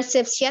boss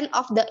perception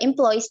of the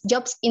employee's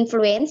job's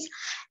influence,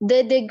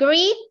 the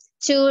degree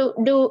to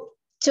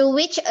to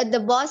which the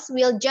boss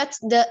will judge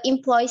the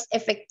employee's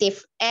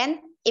effective, and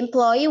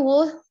employee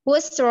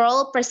whose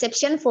role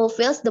perception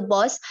fulfills the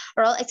boss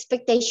role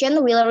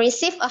expectation will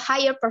receive a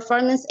higher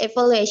performance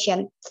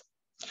evaluation.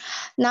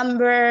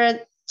 Number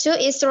two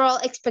is role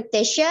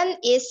expectation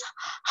is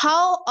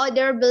how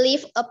other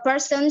believe a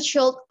person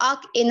should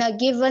act in a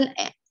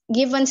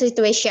given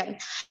situation.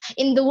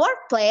 In the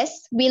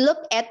workplace, we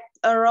look at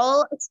a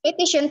role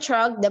expectation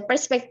through the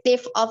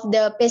perspective of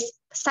the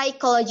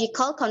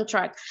psychological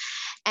contract,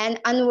 an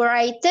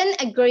unwritten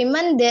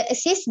agreement that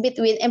exists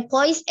between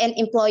employees and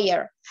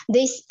employer.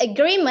 This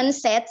agreement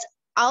sets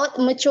out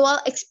mutual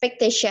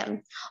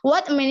expectation.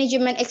 What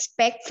management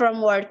expect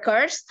from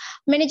workers?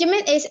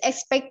 Management is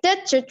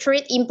expected to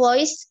treat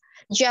employees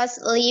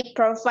justly,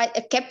 provide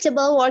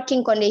acceptable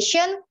working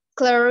condition,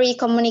 clearly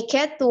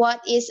communicate what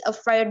is a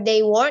fair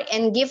day work,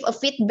 and give a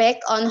feedback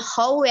on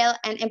how well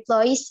an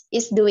employee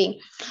is doing.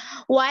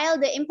 While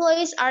the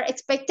employees are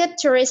expected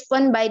to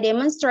respond by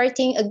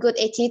demonstrating a good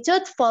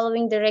attitude,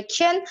 following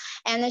direction,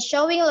 and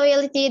showing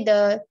loyalty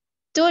to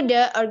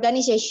the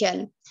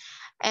organization.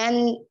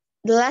 And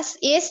the last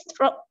is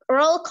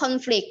role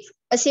conflict,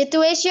 a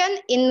situation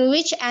in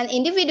which an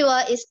individual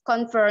is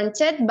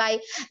confronted by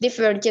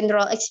divergent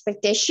role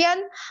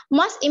expectation.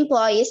 Most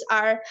employees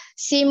are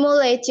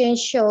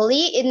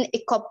simultaneously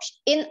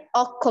in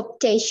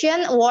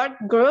occupation, work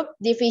group,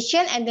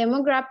 division, and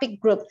demographic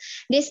group.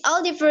 These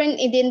all different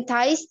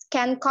identities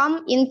can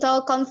come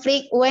into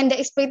conflict when the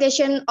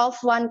expectation of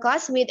one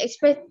class with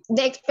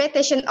the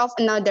expectation of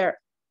another.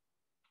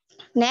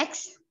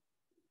 Next.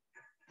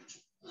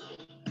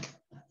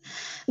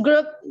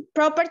 Group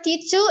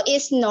property 2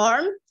 is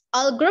norm.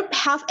 All groups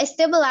have a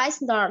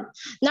stabilized norm.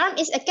 Norm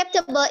is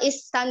acceptable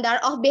is standard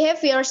of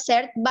behavior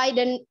set by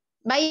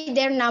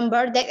their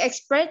number that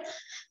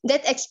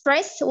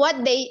express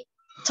what they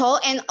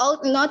thought and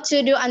ought not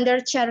to do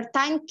under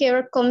certain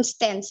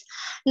circumstances.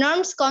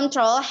 Norms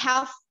control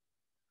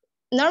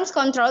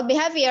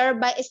behavior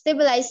by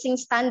stabilizing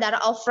standard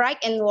of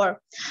right and wrong.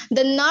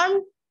 The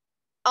norm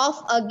of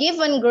a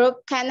given group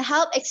can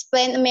help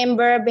explain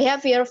member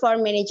behavior for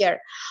manager.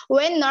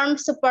 When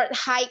norms support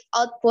high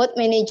output,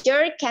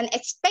 manager can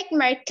expect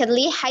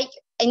markedly high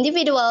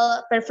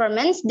individual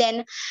performance.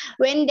 Then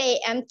when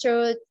they aim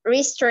to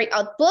restrict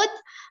output,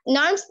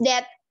 norms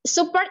that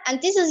support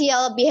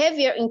antisocial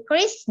behavior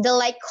increase the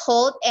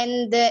likelihood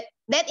and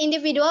that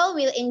individual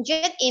will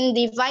engage in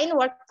divine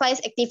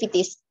workplace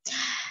activities.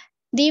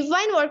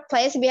 Divine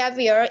workplace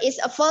behavior is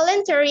a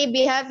voluntary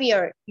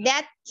behavior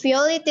that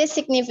violates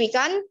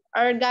significant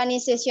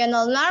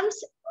organizational norms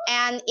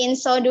and in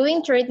so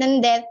doing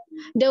threaten that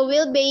the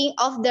well-being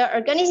of the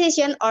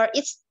organization or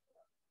its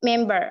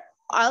member.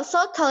 Also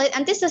call it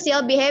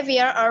antisocial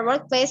behavior or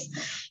workplace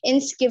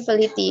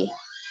incivility.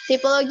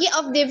 Typology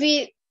of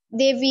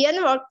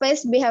deviant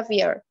workplace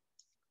behavior.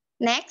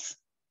 Next.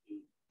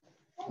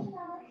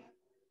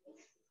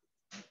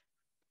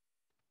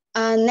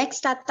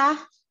 Next, Tata.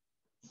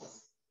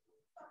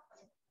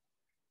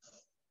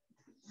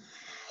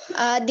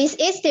 This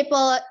is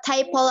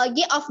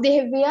typology of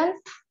deviant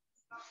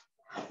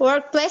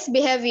workplace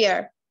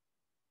behavior.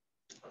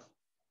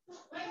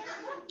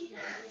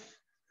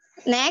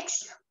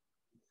 Next.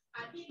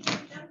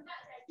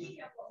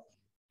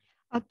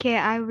 Okay,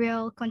 I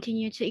will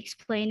continue to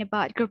explain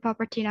about group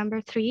property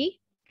number 3.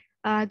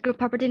 Group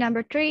property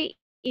number 3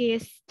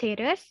 is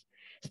status.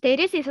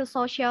 Status is a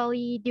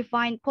socially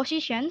defined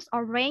positions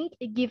or rank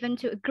given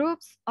to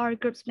groups or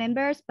groups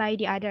members by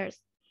the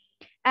others.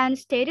 And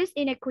status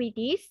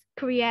inequities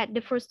create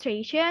the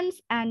frustrations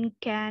and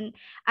can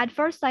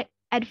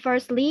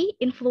adversely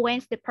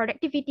influence the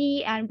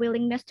productivity and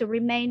willingness to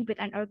remain with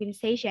an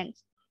organization.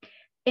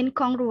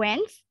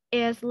 Incongruence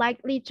is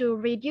likely to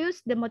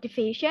reduce the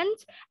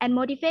motivations and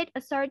motivate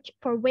a search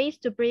for ways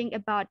to bring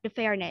about the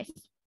fairness.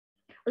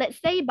 Let's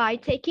say by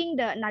taking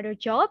another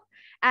job,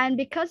 and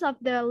because of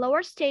the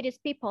lower status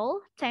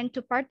people tend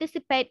to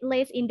participate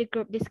less in the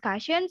group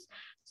discussions,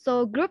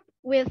 so group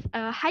with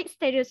high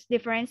status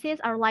differences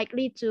are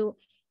likely to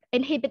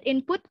inhibit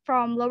input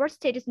from lower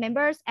status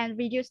members and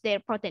reduce their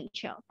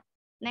potential.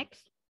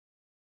 Next.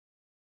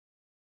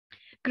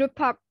 Group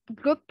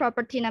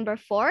property number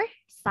 4,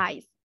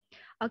 size.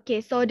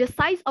 Okay, so the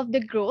size of the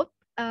group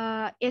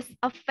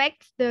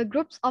affects the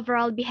group's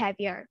overall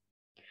behavior.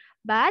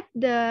 But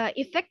the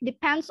effect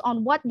depends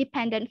on what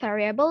dependent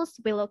variables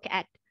we look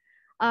at.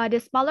 The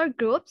smaller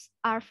groups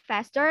are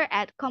faster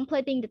at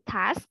completing the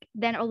task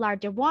than a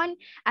larger one,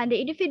 and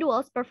the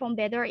individuals perform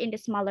better in the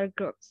smaller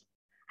groups.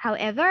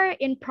 However,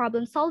 in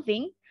problem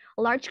solving,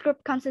 a large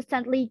group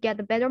consistently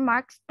get better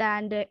marks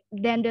than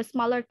the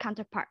smaller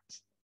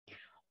counterparts.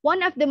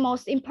 One of the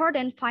most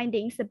important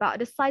findings about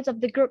the size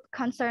of the group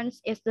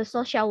concerns is the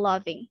social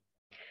loving.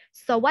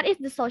 So what is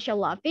the social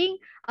loving?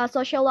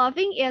 Social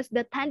loving is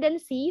the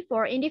tendency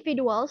for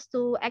individuals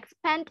to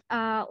expend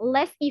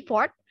less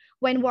effort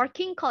when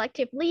working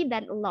collectively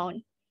than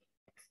alone.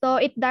 So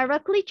it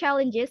directly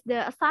challenges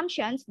the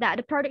assumptions that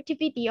the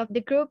productivity of the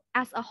group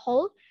as a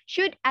whole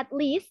should at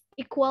least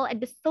equal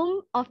at the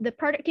sum of the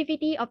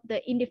productivity of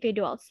the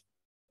individuals.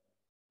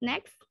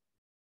 Next.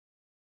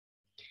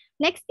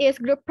 Next is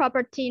group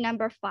property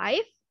number 5,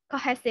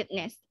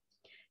 cohesiveness.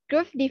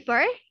 Groups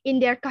differ in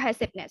their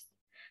cohesiveness.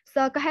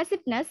 So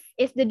cohesiveness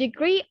is the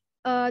degree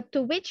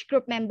to which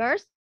group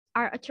members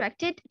are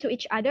attracted to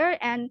each other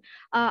and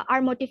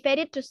are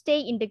motivated to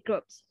stay in the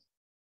groups.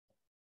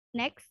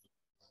 Next.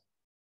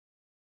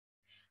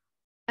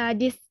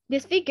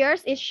 These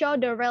figures show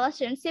the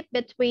relationship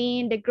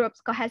between the group's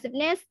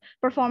cohesiveness,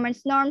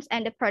 performance norms,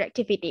 and the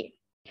productivity.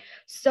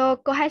 So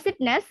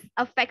cohesiveness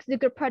affects the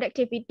group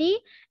productivity,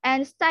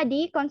 and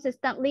study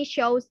consistently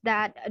shows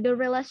that the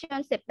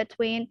relationship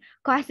between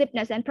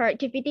cohesiveness and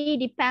productivity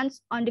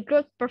depends on the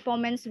group's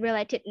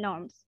performance-related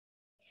norms.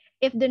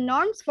 If the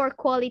norms for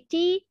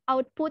quality,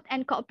 output,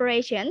 and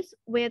cooperations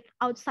with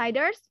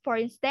outsiders, for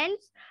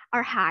instance,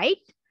 are high,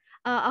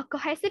 a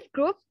cohesive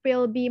group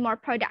will be more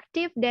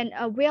productive than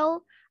a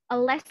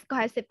less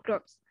cohesive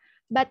groups.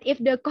 But if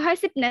the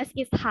cohesiveness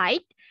is high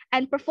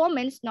and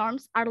performance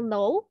norms are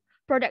low,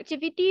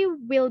 productivity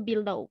will be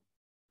low.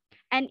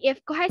 And if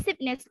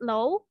cohesiveness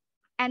low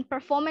and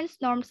performance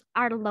norms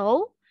are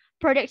low,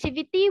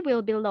 productivity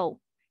will be low.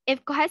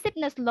 If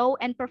cohesiveness low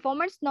and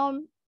performance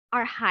norms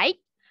are high,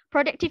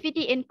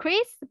 productivity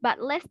increase,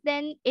 but less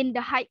than in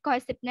the high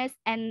cohesiveness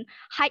and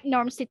high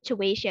norm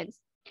situations.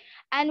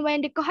 And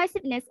when the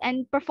cohesiveness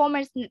and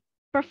performance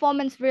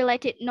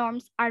related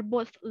norms are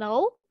both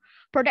low,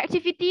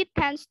 productivity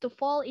tends to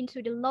fall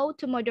into the low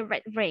to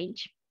moderate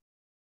range.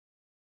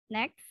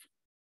 Next.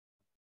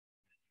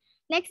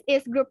 Next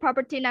is group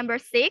property number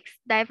 6,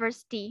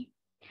 diversity.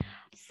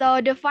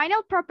 So the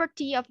final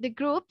property of the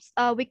groups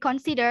we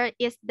consider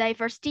is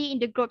diversity in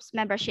the group's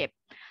membership.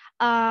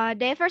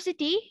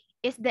 Diversity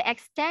is the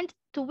extent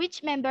to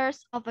which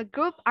members of a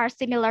group are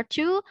similar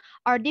to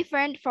or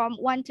different from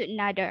one to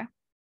another.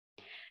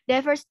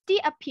 Diversity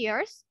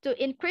appears to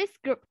increase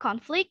group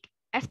conflict,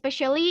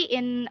 especially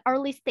in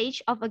early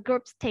stage of a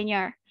group's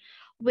tenure,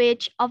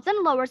 which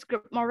often lowers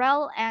group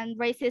morale and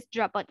raises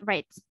dropout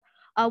rates.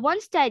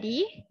 One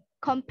study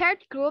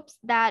compared groups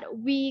that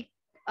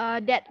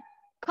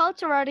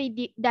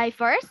culturally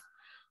diverse,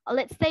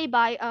 let's say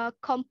by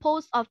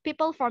composed of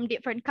people from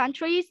different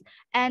countries,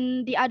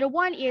 and the other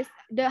one is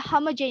the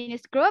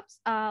homogeneous groups,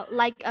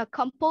 like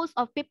composed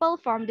of people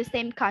from the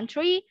same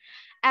country,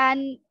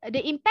 and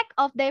the impact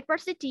of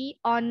diversity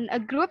on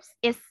groups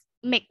is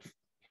mixed.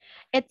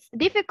 It's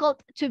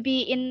difficult to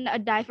be in a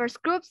diverse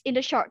groups in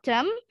the short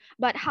term,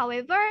 but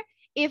however,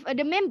 if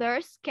the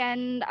members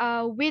can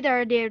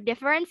weather their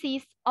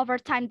differences over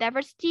time,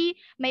 diversity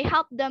may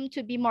help them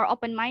to be more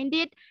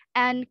open-minded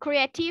and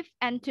creative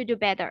and to do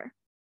better.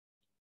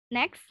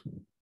 Next.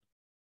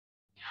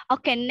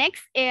 Okay,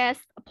 next is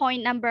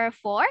point number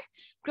 4,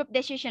 group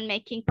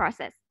decision-making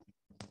process.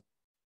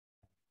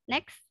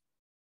 Next.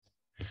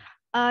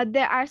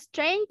 There are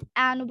strengths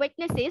and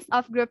weaknesses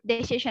of group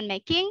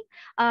decision-making.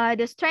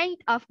 The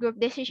strength of group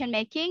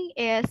decision-making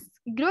is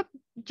group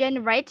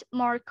generate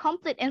more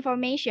complete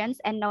information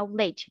and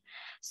knowledge.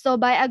 So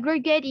by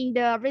aggregating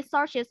the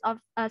resources of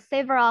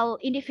several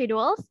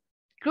individuals,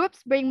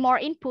 groups bring more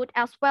input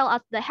as well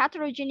as the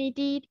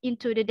heterogeneity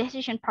into the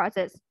decision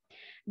process.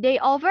 They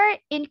offer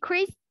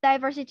increased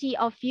diversity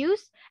of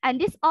views, and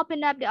this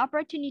opens up the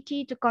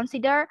opportunity to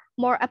consider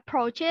more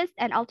approaches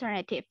and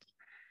alternatives.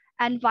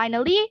 And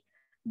finally,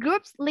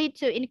 groups lead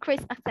to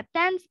increased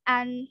acceptance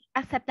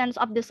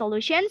of the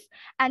solutions,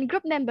 and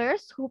group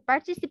members who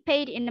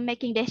participate in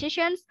making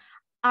decisions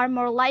are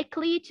more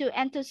likely to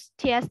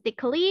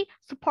enthusiastically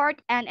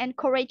support and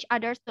encourage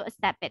others to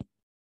accept it.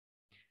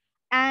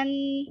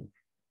 And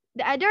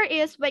the other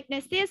is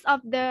weaknesses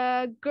of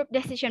the group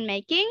decision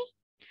making.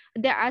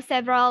 There are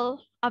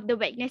several of the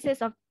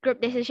weaknesses of group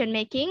decision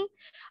making.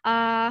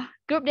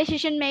 Group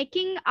decision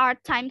making are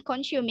time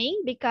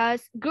consuming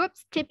because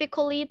groups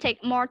typically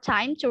take more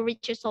time to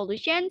reach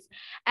solutions,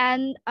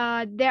 and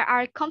there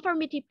are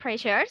conformity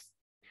pressures.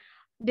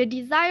 The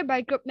desire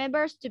by group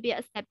members to be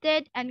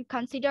accepted and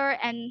consider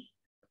an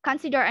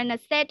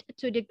asset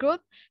to the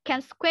group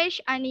can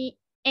squash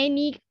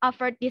any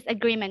offered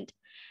disagreement.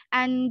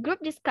 And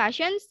group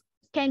discussions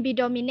can be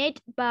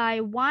dominated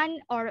by one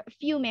or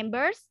few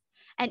members.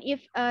 And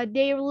if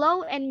they're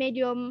low and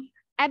medium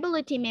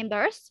ability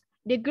members,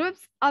 the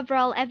group's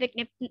overall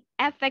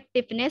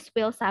effectiveness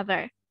will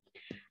suffer.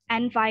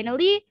 And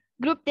finally,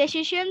 group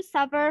decisions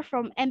suffer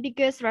from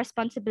ambiguous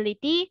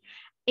responsibility.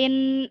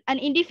 In an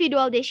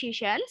individual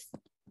decisions,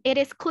 it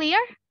is clear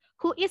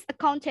who is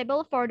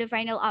accountable for the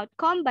final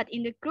outcome, but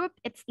in the group,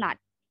 it's not.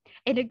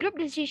 In the group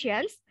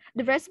decisions,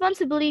 the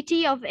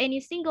responsibility of any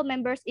single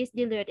members is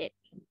diluted.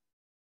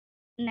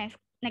 Next.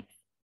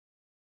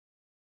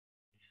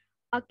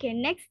 Okay,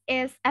 next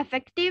is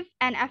effective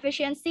and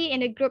efficiency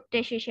in a group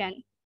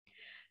decision.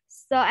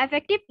 So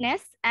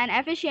effectiveness and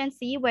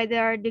efficiency,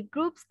 whether the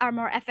groups are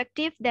more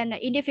effective than the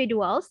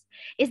individuals,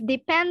 it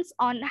depends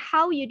on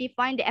how you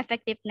define the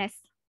effectiveness.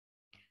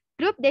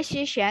 Group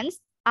decisions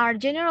are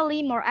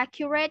generally more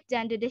accurate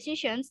than the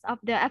decisions of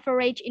the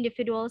average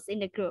individuals in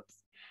the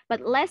groups, but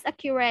less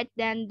accurate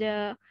than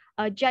the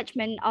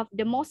judgment of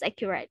the most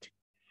accurate.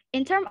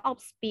 In terms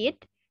of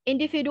speed,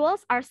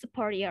 Individuals are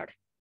superior.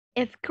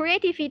 If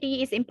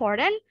creativity is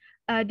important,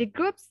 the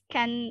groups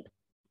tend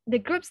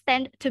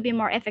to be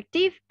more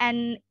effective,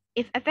 and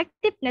if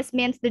effectiveness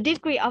means the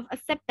degree of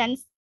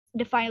acceptance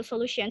the final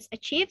solutions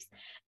achieves,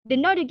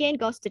 then no the gain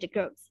goes to the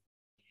groups.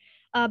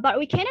 But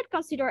we cannot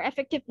consider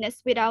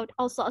effectiveness without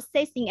also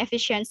assessing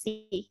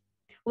efficiency.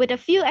 With a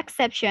few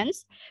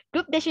exceptions,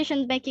 group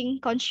decision making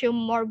consume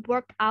more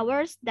work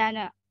hours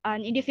than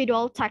an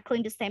individual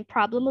tackling the same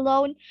problem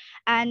alone,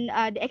 and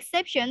the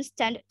exceptions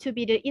tend to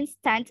be the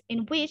instant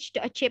in which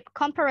to achieve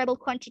comparable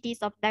quantities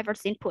of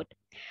diverse input.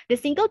 The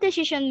single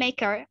decision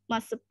maker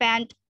must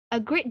spend a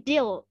great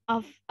deal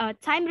of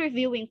time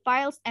reviewing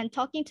files and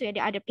talking to the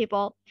other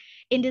people.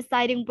 In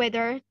deciding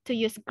whether to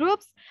use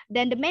groups,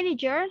 then the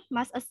manager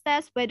must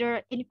assess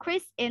whether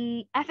increase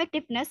in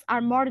effectiveness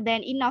are more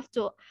than enough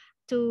to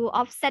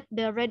offset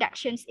the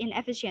reductions in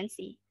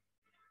efficiency.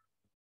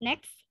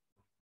 Next.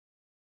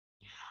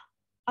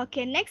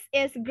 Okay, next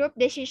is group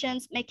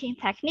decisions making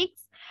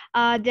techniques.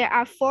 There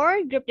are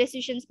 4 group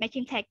decisions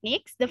making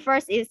techniques. The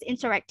first is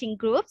interacting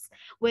groups,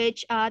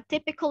 which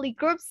typically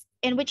groups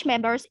in which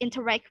members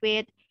interact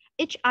with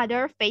each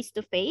other face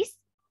to face.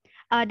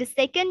 The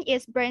second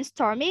is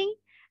brainstorming.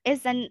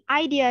 It's an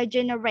idea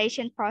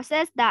generation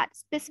process that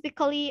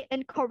specifically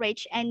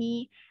encourage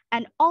any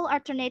and all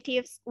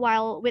alternatives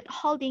while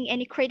withholding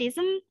any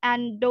criticism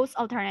and those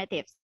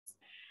alternatives.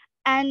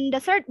 And the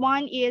third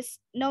one is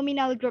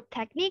nominal group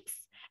techniques.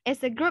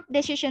 It's a group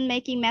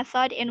decision-making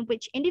method in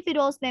which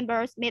individuals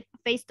members meet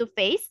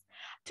face-to-face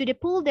to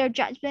pool their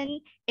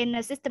judgment in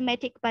a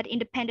systematic but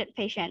independent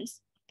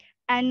fashions.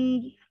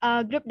 And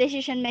group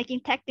decision-making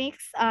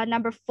techniques,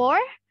 number 4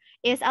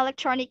 is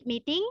electronic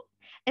meeting.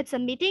 It's a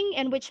meeting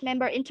in which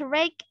members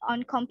interact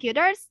on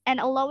computers and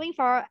allowing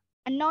for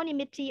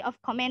anonymity of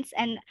comments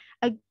and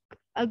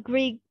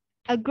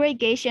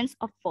aggregations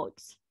of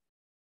votes.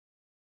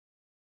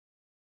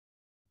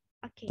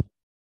 Okay.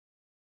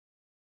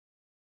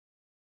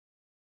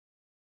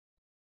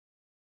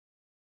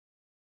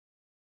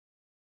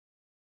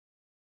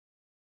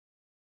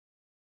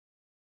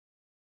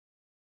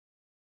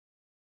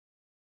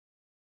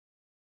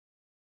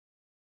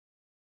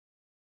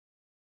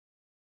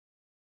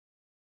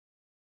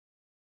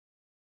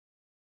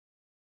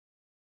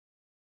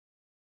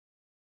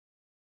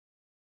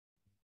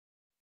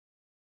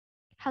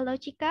 Hello,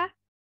 Chika.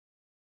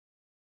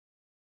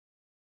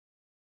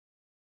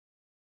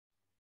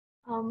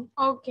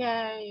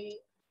 Okay.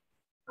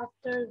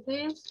 After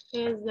this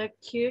is the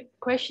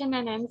question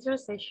and answer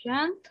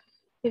session.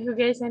 If you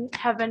guys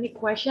have any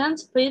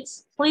questions,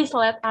 please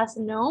let us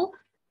know.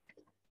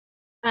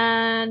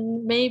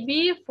 And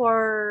maybe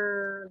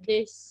for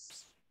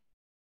this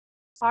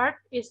part,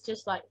 it's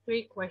just like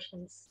 3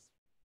 questions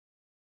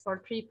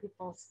for 3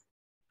 people.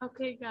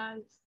 Okay,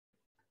 guys.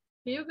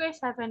 Do you guys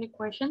have any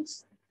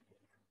questions?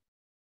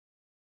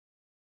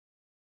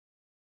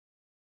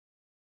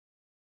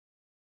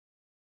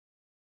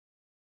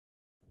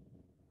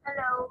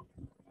 Hello.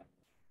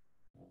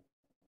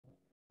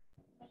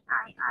 May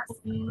I ask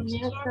a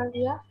Yes, question?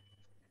 yeah.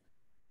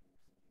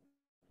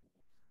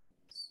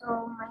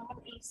 So my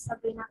name is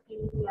Sabrina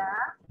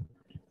Pilia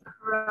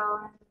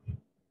from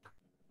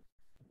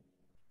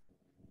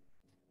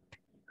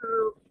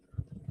group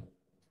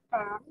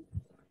 10.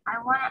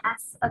 I want to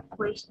ask a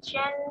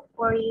question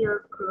for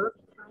your group.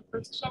 My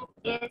question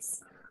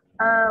is,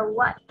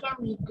 what can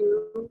we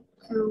do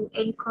to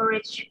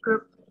encourage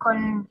group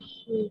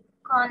cohesiveness?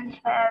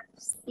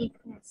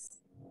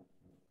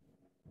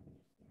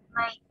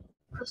 My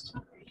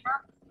question is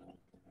enough.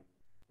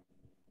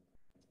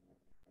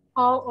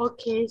 Oh,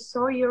 okay.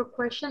 So your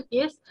question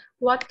is,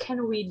 what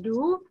can we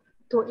do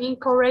to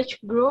encourage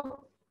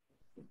group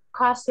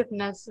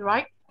cohesiveness,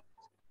 right?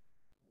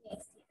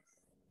 Yes.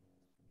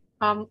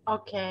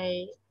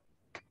 Okay.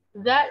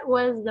 That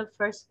was the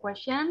first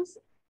questions.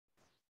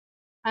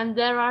 And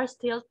there are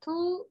still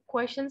 2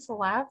 questions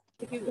left.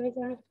 If you guys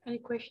have any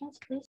questions,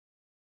 please.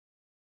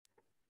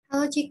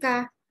 Hello,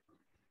 Chika.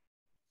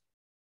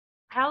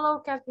 Hello,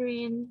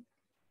 Catherine.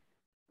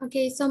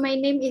 Okay, so my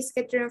name is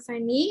Katrina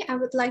Fani. I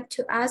would like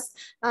to ask,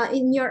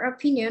 in your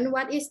opinion,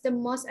 what is the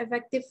most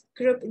effective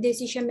group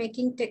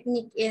decision-making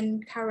technique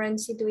in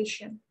current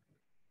situation?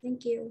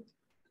 Thank you.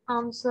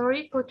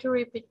 Sorry, could you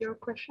repeat your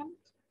question?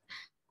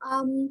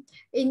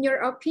 In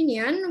your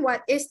opinion,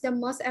 what is the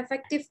most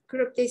effective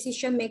group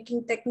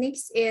decision-making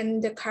techniques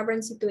in the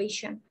current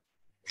situation?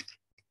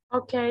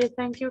 Okay,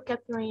 thank you,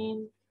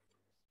 Catherine.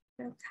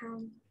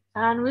 Welcome.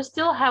 And we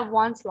still have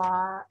one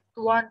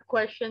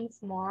questions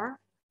more.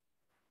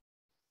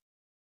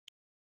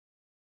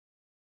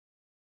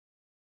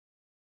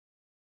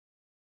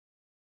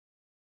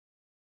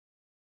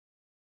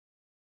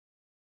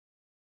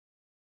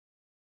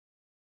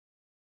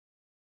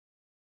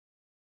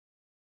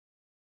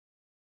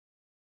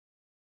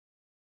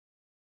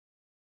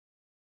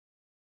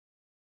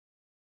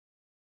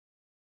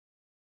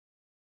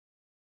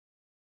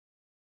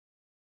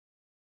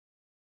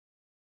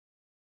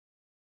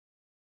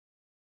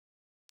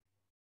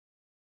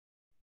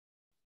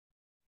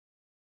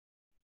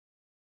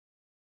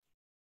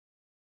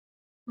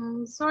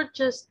 So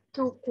just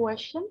 2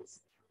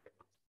 questions.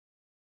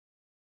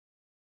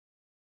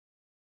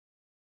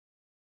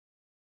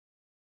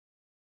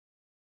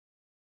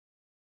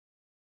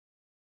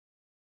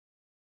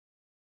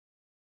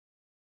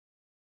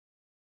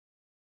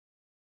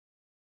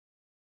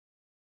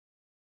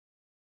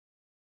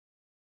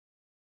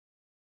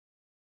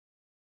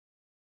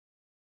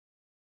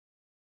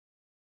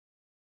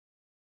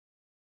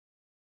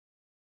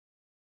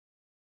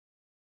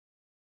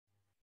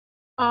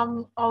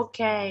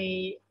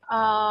 Okay.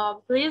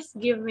 Please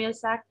give me a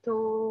sec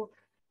to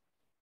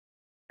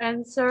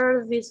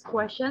answer these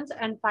questions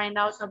and find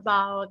out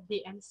about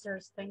the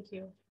answers. Thank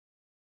you.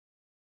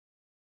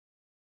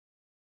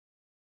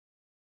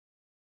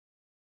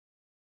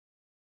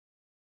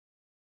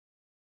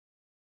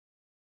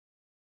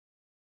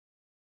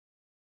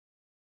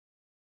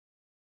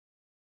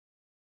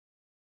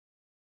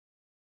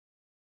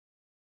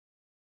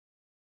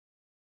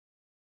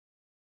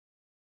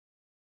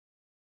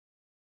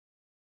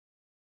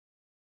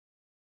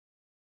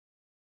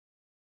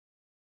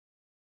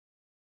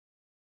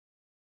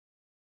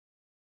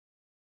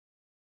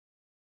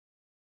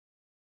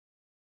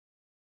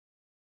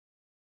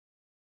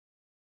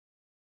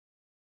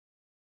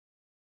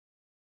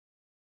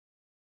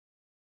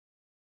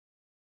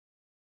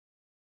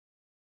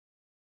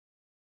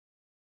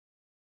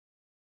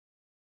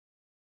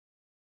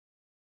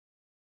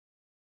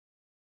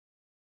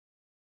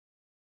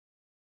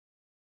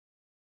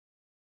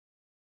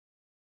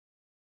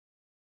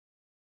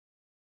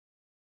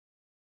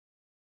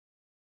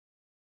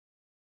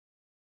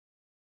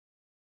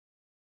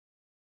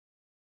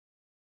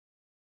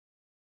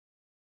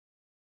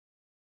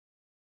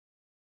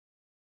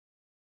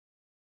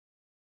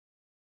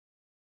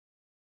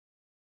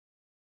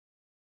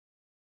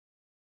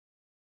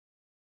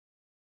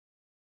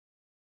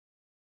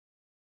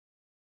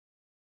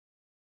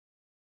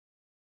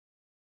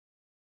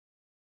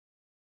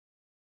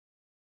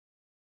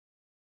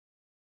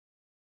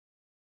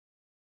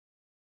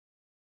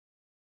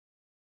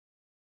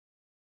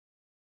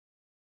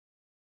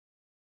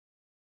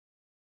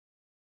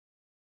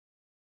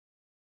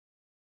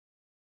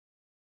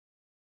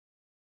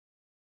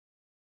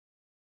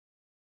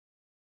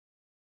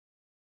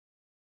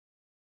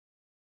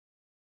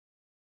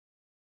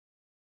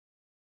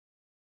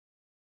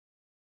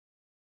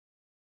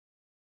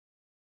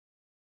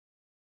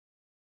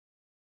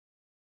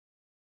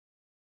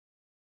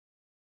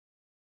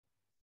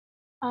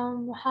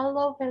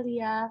 Hello,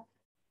 Velia.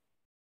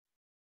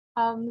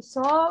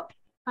 The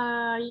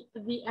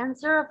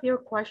answer of your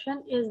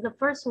question is the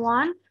first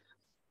one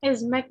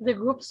is make the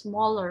group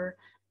smaller.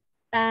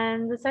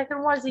 And the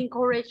second one is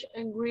encourage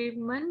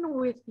agreement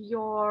with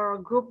your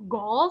group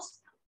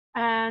goals.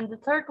 And the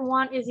third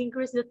one is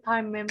increase the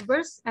time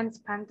members and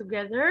spend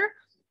together.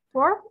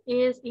 Fourth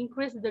is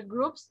increase the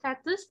group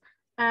status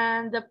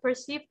and the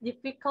perceived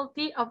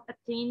difficulty of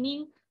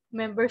attaining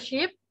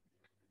membership.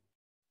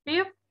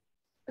 Fifth,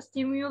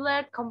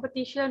 stimulate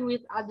competition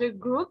with other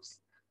groups.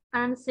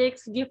 And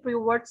six, give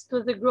rewards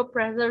to the group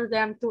rather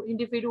than to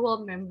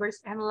individual members.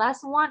 And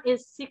last one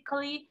is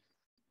sickly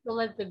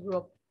let the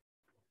group.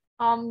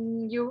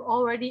 You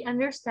already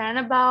understand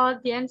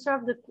about the answer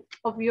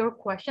of your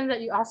question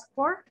that you asked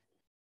for?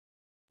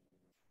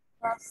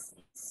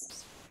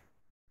 Yes.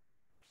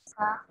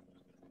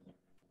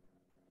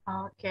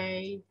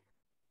 Okay.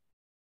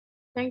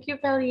 Thank you,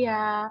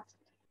 Felia.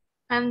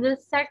 And the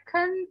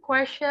second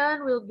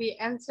question will be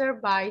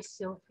answered by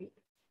Sylvie.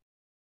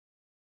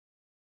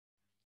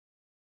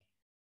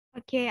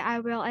 Okay, I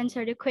will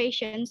answer the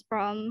questions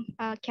from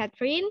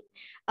Catherine.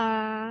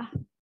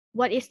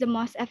 What is the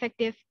most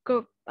effective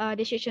group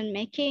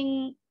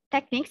decision-making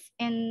techniques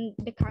in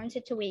the current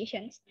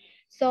situations?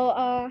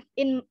 So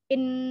in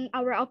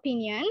our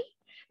opinion,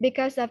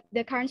 because of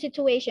the current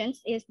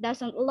situations, it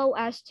doesn't allow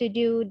us to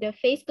do the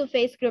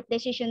face-to-face group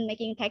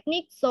decision-making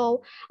technique.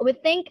 So we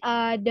think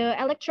the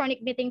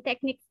electronic meeting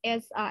technique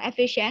is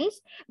efficient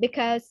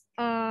because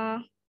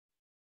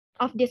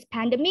of this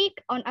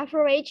pandemic, on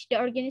average,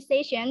 the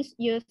organizations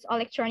use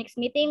electronics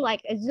meeting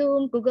like a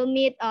Zoom, Google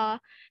Meet,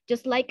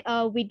 just like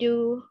we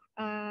do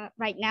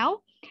right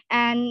now.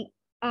 And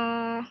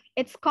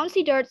it's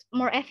considered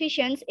more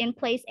efficient in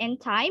place and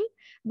time,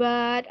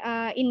 but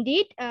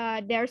indeed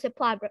there's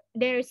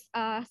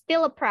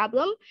still a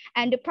problem,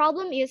 and the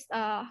problem is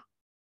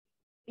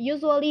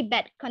usually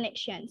bad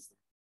connections.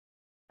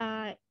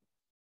 Does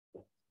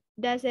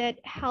it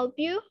help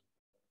you?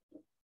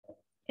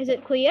 Is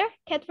it clear,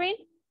 Catherine?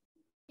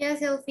 Yes,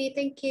 Sylvie,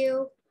 thank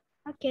you.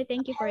 Okay,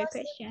 thank you for your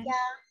question.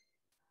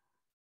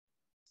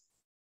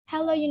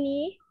 Hello,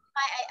 Uni.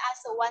 May I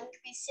ask one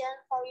question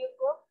for your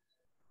group?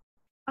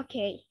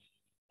 Okay.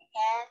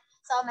 Okay.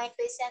 So my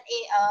question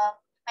is,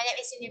 my name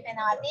is Uni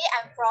Penalty.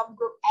 I'm from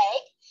group 8.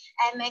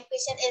 And my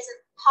question is,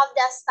 how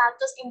does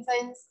status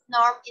influence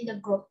norm in the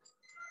group?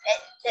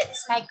 That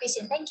is my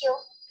question. Thank you.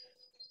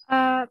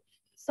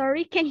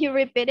 Sorry, can you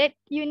repeat it,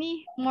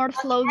 Uni, more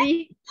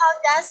slowly?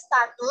 How does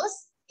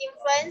status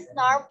influence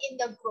norm in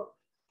the group?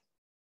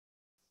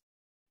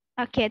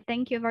 Okay,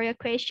 thank you for your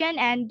question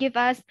and give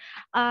us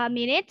a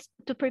minute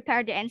to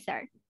prepare the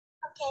answer.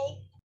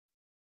 Okay.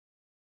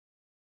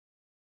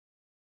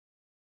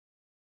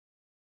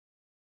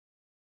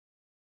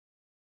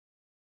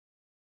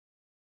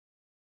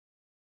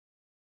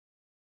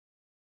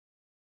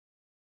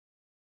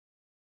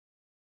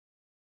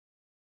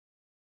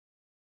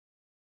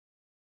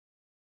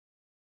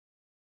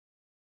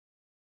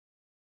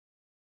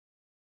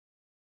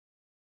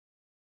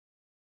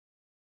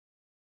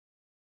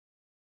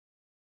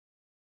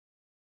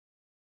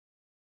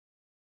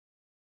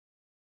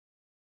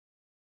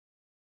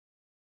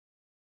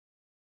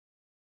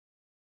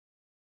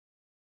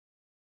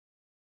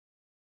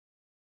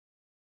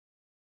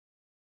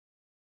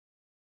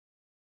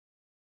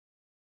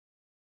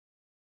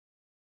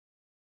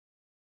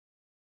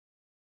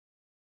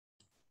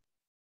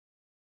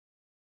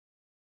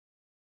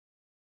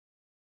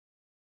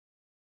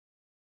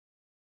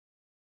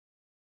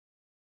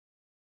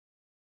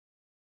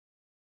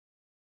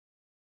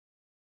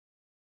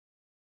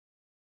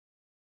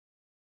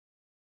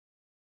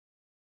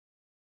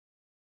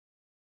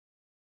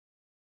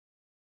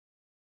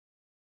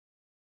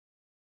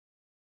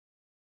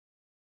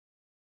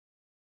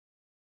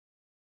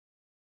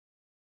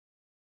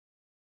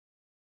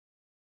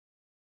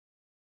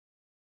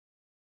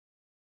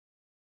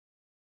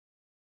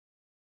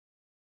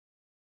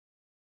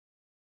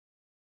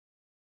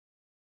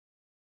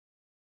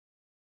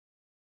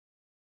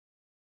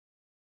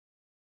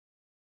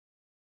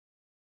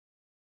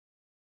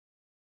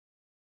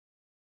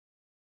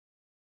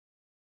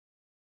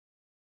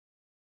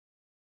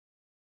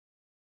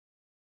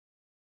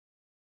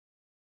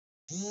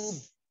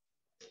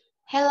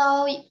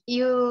 Hello,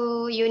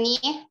 Uni.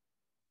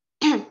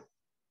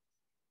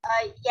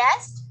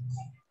 Yes.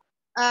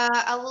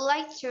 I would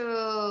like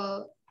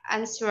to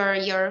answer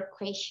your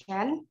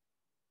question.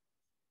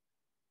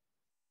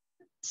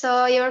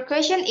 So your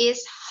question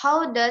is,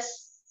 how does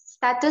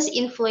status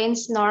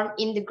influence norm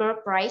in the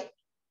group, right?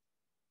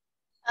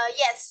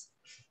 Yes.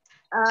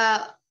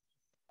 Uh,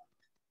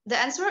 the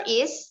answer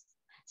is,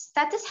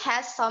 status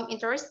has some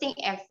interesting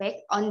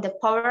effect on the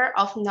power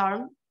of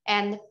norm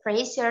and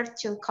pressure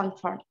to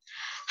conform.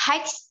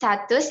 High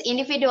status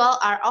individuals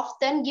are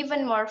often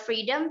given more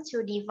freedom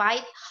to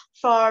divide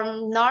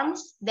from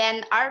norms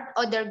than our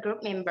other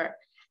group members.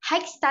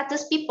 High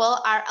status people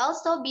are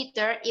also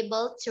better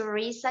able to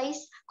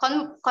resist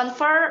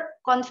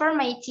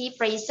conformity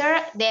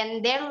pressure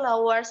than their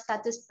lower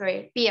status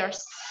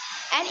peers.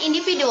 An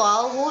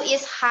individual who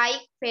is high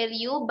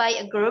value by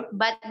a group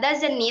but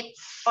doesn't need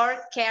or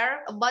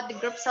care about the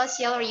group's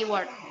social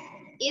reward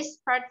is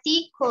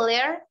particularly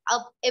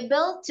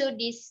able to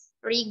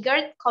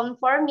disregard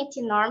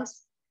conformity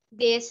norms.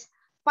 This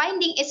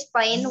finding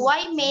explains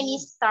why many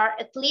star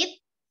athletes,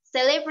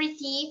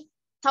 celebrity,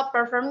 top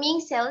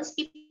performing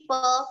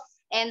salespeople,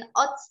 and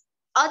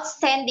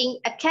outstanding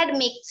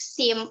academics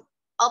seem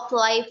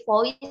apply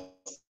voice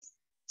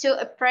to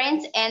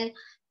appearance and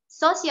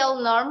social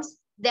norms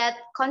that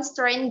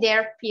constrain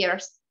their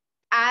peers.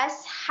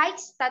 As high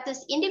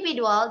status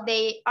individuals,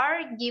 they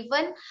are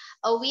given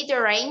a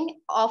wider range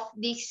of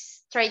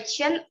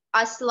distraction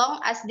as long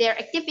as their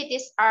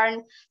activities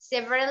are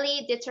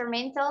severely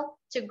detrimental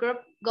to group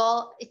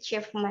goal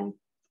achievement.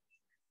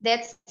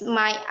 That's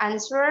my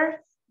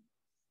answer.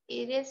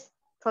 It is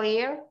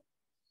clear.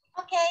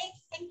 Okay.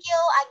 Thank you,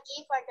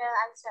 Aki, for the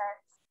answer.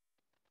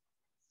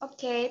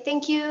 Okay,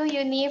 thank you,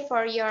 Uni,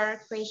 for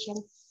your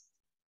question.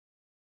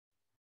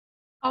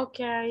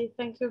 Okay,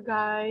 thank you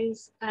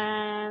guys.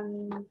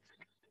 And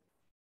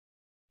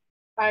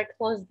I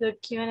close the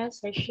Q&A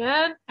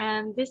session,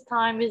 and this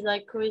time is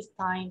like quiz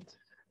time.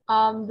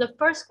 The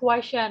first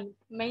question,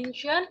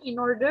 mention in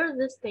order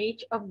the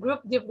stage of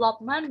group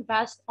development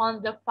based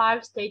on the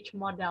 5-stage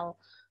model.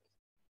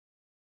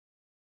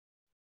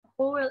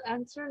 Who will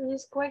answer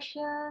these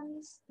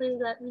questions? Please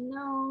let me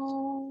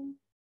know.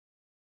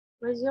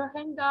 Raise your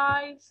hand,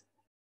 guys.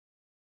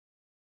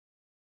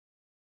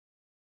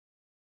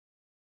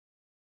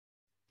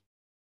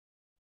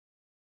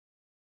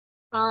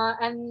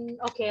 And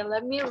okay,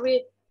 let me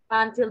read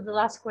until the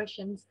last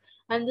questions.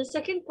 And the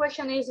second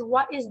question is,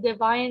 what is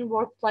divine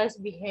workplace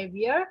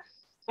behavior?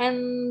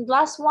 And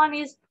last one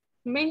is,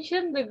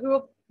 mention the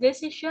group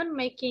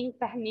decision-making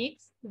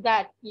techniques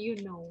that you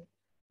know.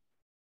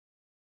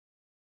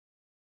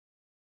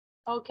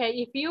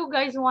 Okay, if you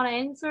guys want to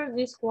answer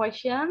these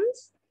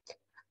questions,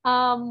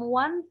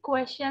 one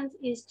question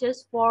is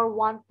just for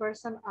one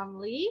person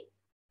only.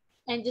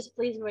 And just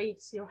please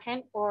raise your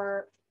hand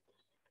or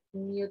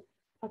mute.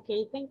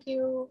 Okay, thank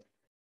you.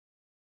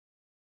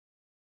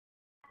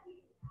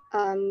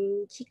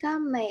 Chika,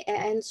 may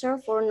I answer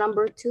for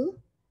number 2?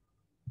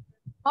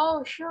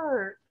 Oh,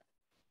 sure.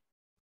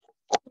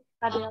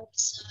 Adele.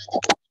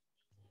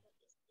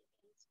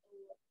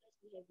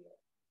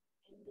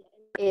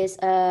 Is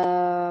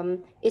a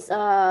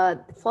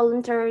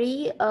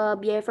voluntary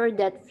behavior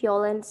that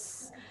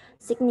violates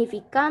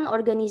significant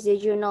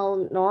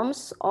organizational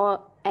norms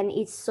and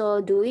its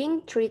so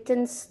doing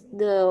threatens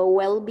the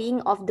well-being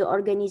of the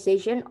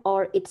organization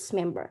or its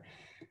member.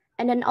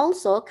 And then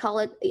also call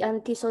it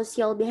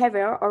antisocial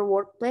behavior or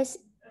workplace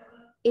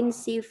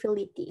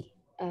incivility.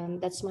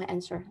 And that's my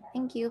answer.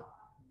 Thank you.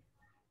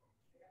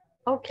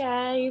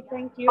 Okay,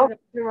 thank you.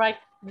 That's the right.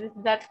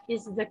 That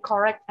is the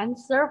correct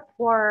answer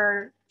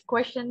for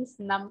question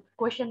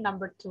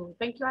number 2.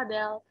 Thank you,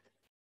 Adele.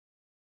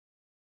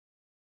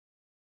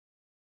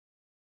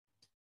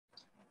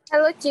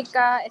 Hello,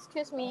 Chica.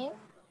 Excuse me.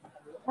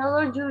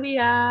 Hello,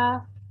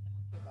 Julia.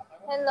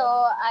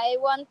 Hello. I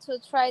want to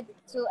try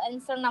to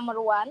answer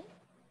number 1.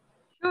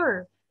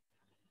 Sure.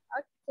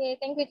 Okay,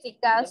 thank you,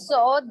 Chica.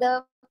 So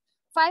the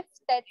 5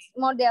 stage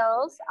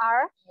models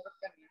are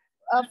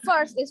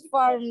first is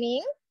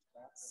forming,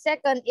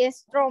 second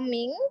is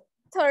storming,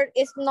 third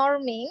is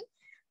norming,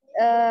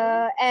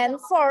 and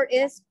fourth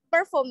is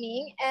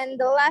performing, and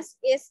the last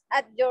is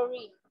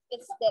adjuring.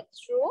 Is that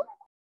true?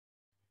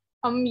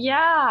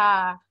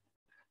 Yeah.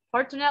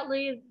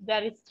 Fortunately,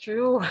 that is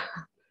true.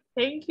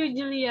 Thank you,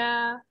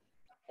 Julia.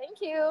 Thank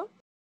you.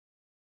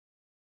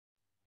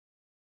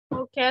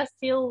 Okay,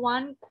 still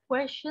one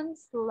question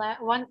left.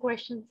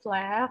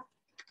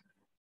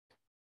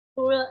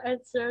 Who will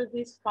answer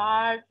this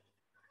part?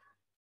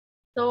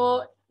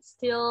 So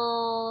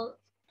still,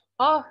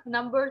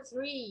 number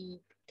 3.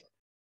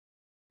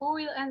 Who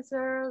will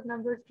answer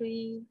number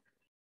 3?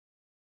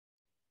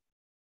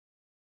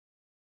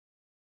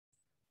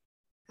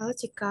 Hello,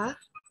 Chika.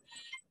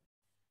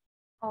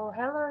 Oh,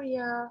 hello,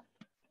 Ria.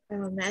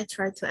 May I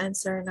try to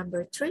answer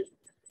number 3?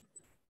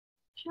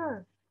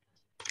 Sure.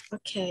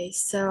 Okay,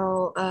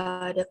 so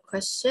the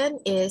question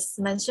is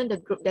mention the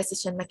group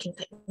decision making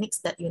techniques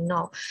that you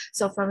know.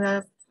 So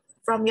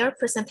from your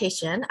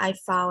presentation, I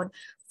found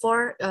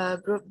 4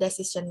 group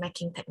decision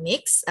making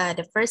techniques.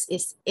 The first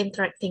is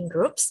interacting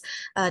groups.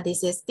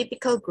 This is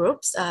typical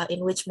groups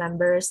in which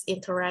members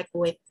interact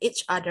with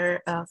each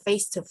other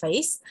face to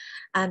face.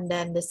 And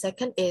then the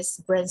second is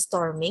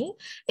brainstorming.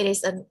 It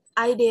is an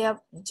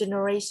idea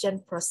generation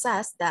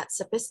process that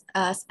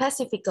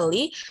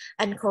specifically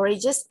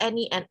encourages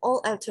any and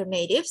all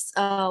alternatives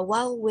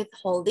while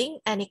withholding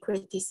any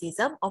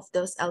criticism of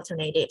those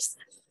alternatives.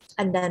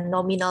 And then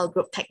nominal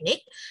group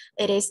technique.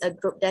 It is a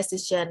group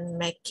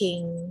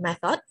decision-making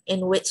method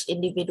in which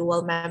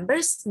individual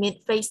members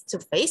meet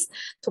face-to-face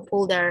to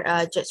pull their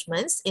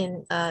judgments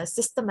in a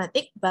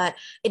systematic but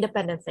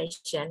independent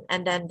fashion.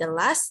 And then the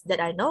last that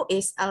I know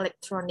is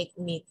electronic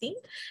meeting.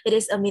 It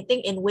is a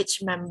meeting in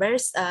which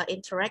members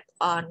interact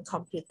on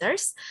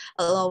computers,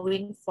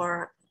 allowing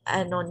for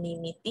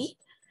anonymity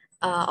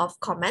of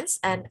comments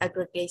and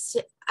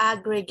aggregation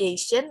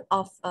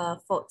of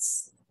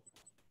votes.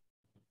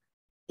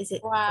 Is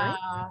it wow?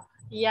 Correct?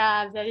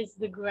 Yeah, that is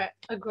a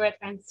great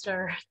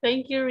answer.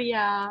 Thank you,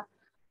 Ria.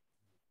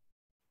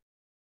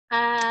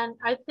 And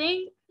I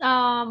think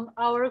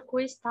our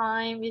quiz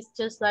time is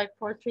just like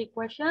for 3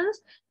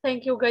 questions.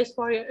 Thank you guys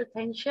for your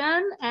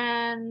attention.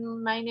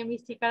 And my name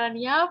is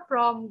Tikarania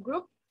from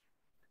Group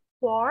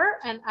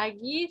 4, and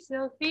Agi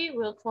Sylvie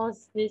will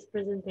close these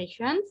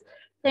presentations.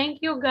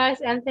 Thank you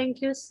guys, and thank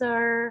you,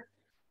 sir.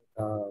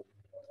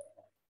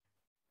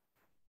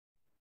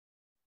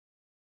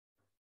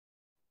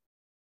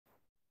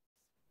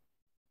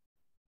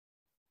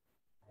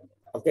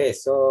 Okay,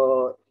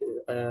 so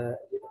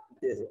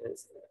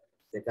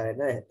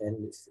Karina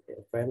and his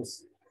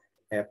friends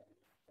have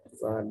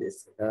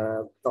this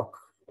talk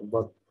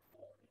about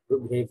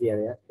group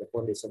behavior, yeah, the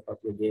foundation of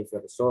group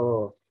behavior.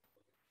 So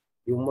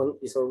we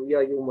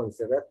are humans,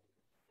 right?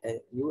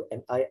 And you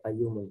and I are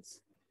humans.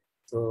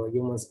 So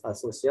humans are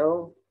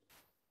social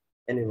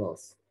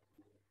animals.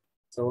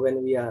 So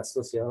when we are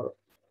social,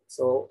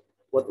 so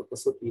what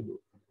should we do?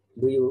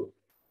 Do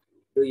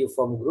you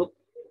form group?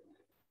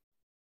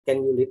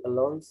 Can you live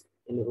alone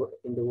in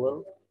the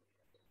world?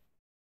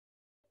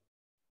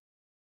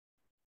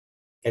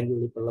 Can you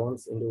live alone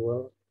in the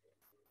world?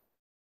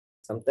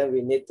 Sometimes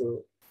we need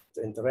to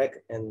interact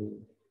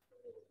and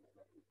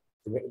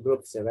to make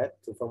groups, right?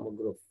 To form a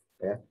group.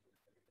 Yeah.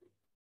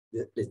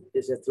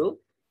 Is that true?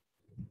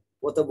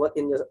 What about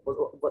in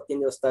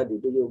your study?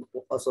 Do you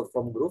also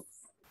form group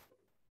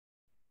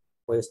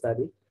for your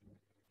study?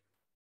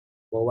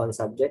 For one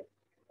subject?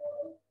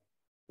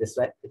 That's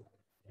right.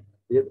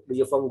 Do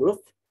you form group?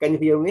 Can you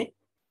hear me?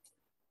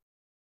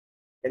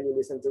 Can you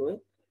listen to me?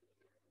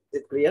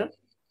 Is it clear?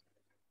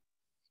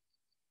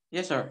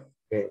 Yes, sir.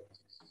 Okay.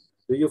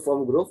 Do you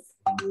form group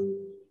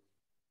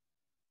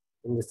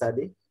in the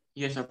study?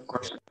 Yes, of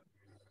course.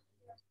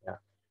 Yeah.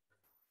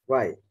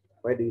 Why?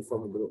 Why do you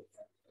form a group?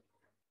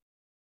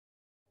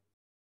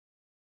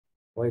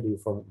 Why do you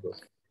form a group?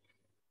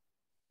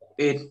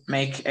 It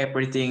makes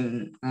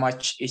everything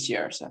much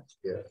easier, sir.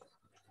 Yeah.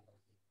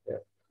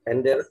 Yeah.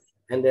 And there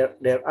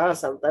are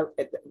sometimes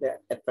the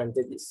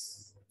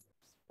advantages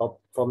of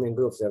forming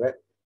groups, right?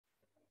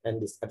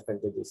 And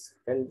disadvantages.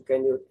 Can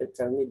you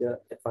tell me the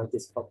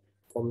advantage of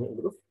forming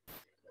a group?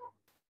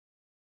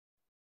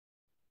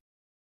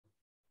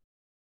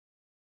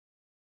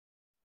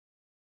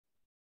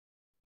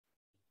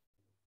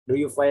 Do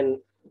you find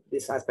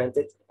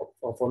disadvantage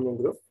of forming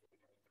group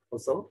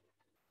also?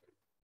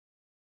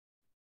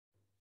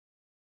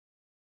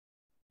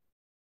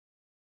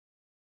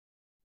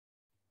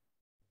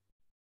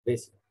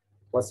 Please,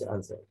 what's your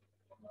answer?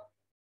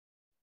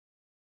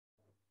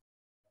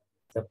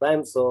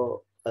 Sometimes,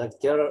 so a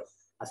lecturer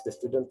asks the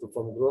student to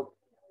form group,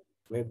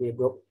 maybe a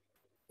group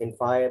in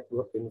 5,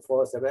 group in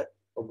 4, 7,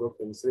 or group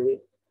in 3.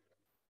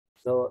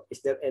 So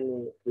is there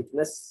any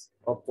weakness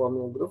of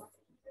forming a group?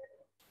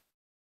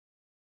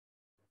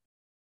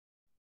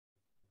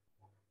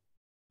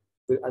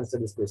 Will answer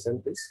this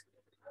question, please.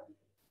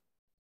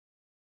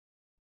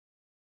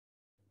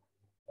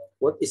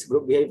 What is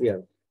group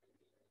behavior?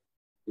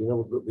 You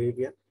know group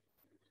behavior?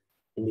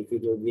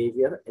 Individual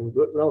behavior and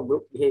group, no,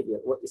 group behavior.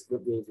 What is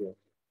group behavior?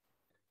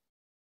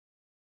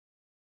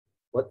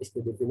 What is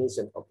the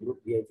definition of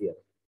group behavior?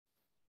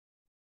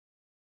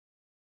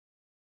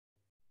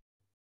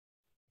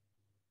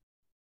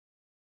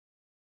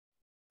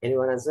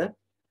 Anyone answer?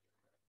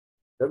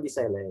 Don't be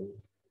silent.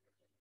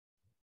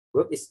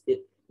 Group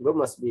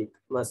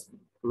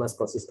must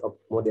consist of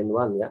more than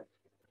one, yeah,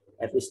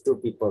 at least 2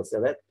 people,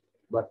 so that.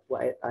 But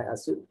what I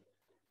assume,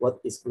 what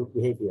is group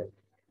behavior?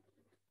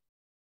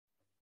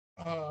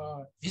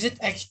 Is it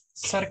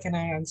sir? Can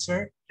I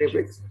answer?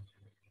 Please.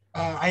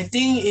 I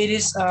think it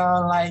is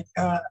like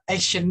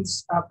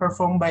actions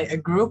performed by a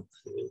group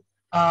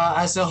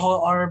as a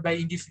whole or by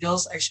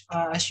individuals.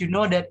 As you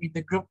know that in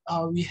the group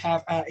we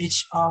have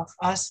each of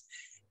us,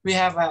 we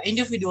have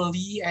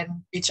individually,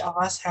 and each of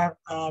us have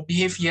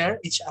behavior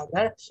each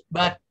other.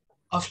 But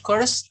of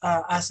course,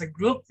 as a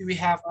group, we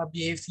have a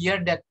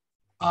behavior that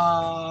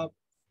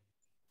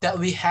that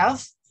we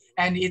have,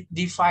 and it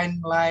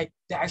define like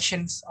the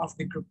actions of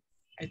the group.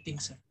 I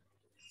think so.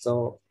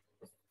 So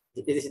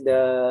it is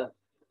the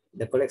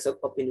collection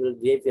of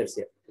individual behaviors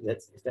here.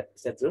 Is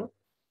that true?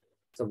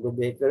 So group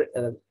behavior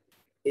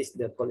is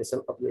the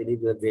collection of the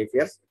individual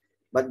behaviors,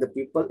 but the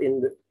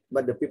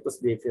people's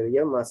behavior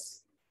here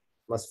must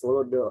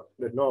follow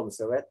the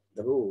norms, right?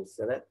 The rules,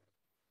 right?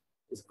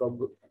 It's called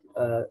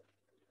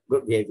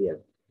group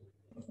behavior.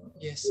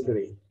 Yes.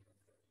 Agree.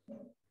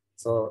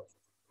 So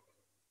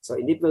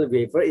individual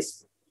behavior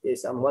is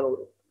someone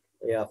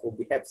who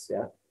behaves,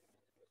 yeah.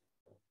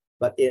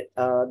 But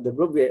the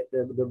group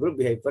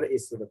behavior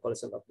is the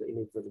collection of the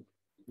individual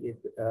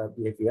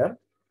behavior,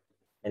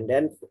 and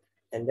then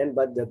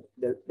but the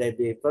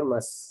behavior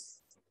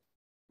must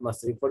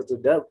refer to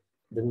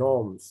the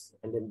norms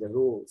and then the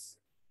rules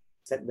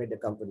set by the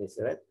companies,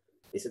 right?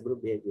 It's a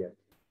group behavior.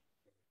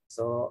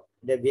 So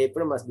the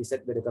behavior must be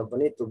set by the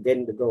company to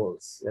gain the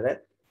goals,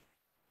 right?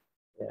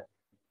 Yeah.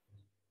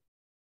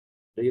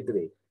 Do you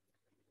agree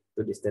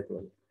to this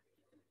statement?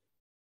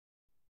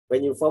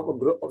 When you form a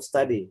group of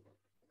study,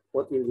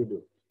 what will you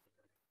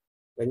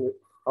do?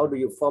 How do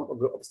you form a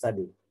group of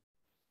study?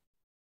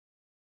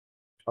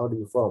 How do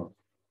you form?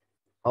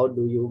 How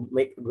do you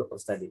make a group of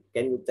study?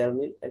 Can you tell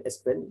me and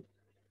explain?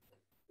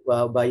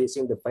 Well, by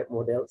using the 5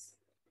 models.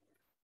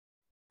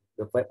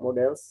 The 5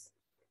 models.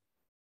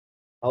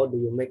 How do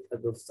you make a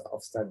group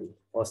of study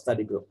or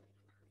study group?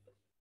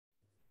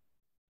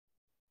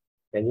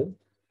 Can you?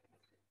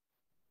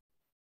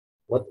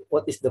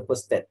 What is the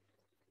first step?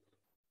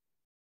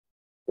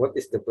 What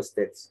is the first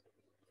step?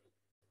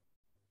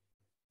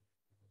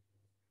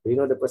 Do you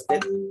know the first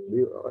step? Do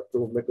you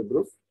to make a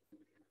group?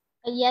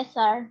 Yes,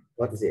 sir.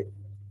 What is it?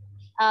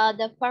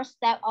 The first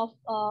step of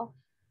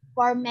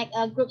for make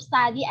a group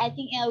study, I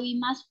think we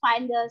must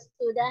find the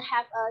student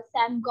have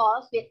same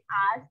goals with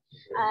us,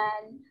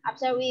 and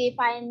after we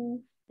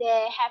find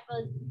they have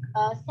a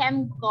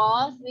same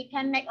goals, we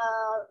can make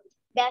a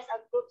best a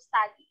group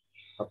study.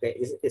 Okay,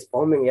 it's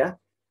forming, yeah.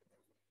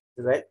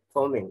 Right,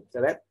 forming,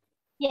 correct?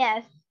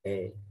 Yes.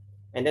 Okay,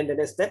 and then the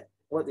next step,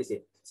 what is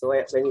it? So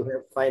when you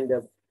have find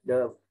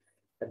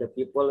the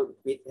people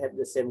have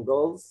the same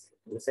goals,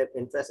 the same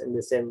interest, and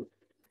the same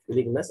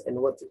willingness,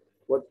 and what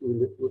will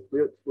you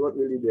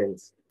do?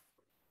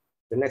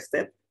 The next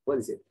step, what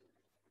is it?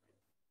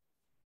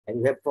 And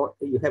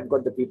you have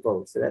got the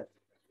people, so that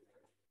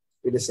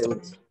with the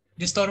same.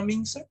 The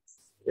storming, sir.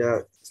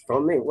 Yeah,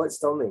 storming. What's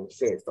storming?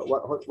 Okay, so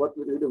what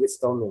will you do with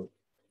storming?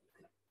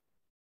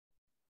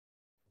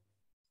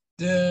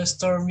 The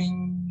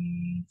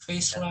storming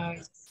phase,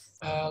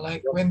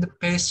 like when the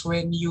phase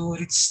when you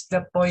reach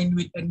the point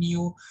with a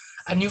new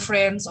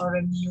friends or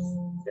a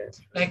new,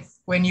 like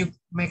when you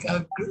make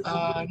a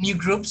new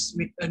groups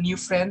with a new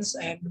friends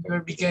and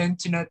you begin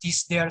to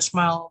notice their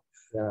small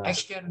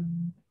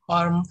action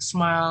or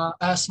small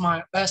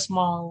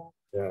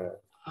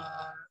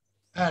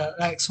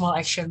like small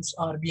actions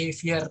or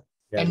behavior,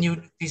 and you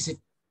notice it.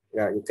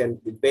 Yeah, you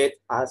can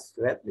debate, ask,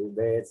 right?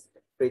 Debate,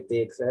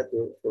 critics, right?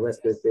 To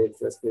rest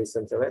critics, rest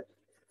questions, right?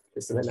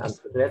 Listen and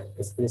answer, right?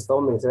 It's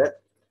brainstorming, right?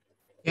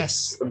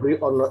 Yes. Agree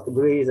or not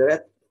agree,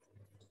 right?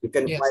 You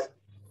can yes. fight.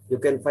 You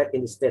can fight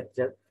in the state,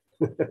 right?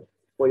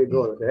 For your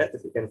goal, right?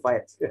 You can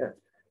fight.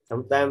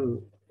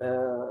 Sometimes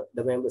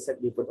the members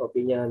have different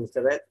opinions,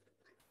 right?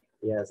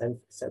 Yeah,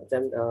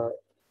 sometimes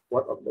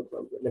what of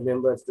the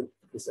members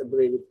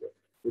disagree with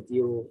with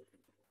you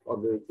or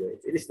with you.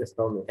 It is the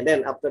storming. And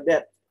then after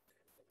that,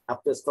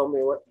 after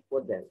storming,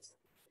 what then?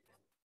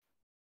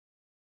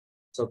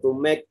 So to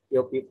make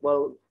your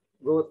people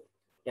good,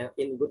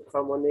 in good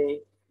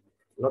harmony,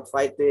 not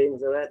fighting,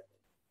 so that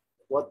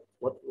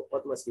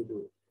what must you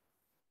do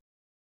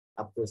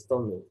after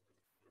storming?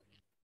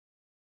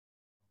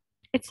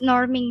 It's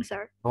norming,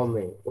 sir.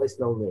 Norming. What is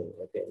norming?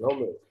 Okay,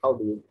 norming. How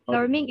do you?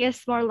 Norming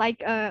is more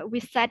like we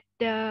set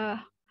the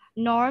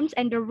norms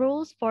and the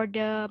rules for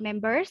the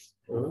members.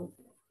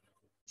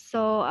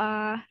 So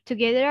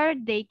together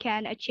they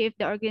can achieve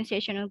the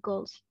organizational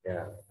goals.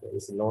 Yeah,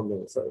 it's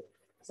norming.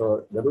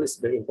 So the rule is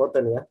very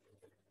important, yeah.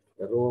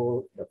 The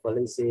rule, the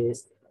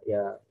policies,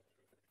 yeah,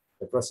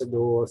 the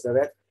procedures,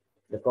 right?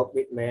 The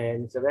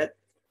commitment, right?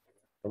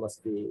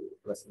 Must be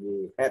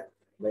had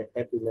by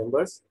every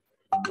members,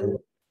 and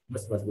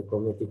must be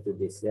committed to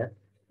this, yeah.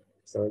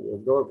 So the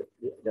goal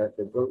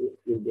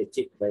will be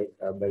achieved by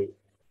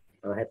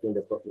having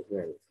the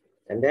commitment.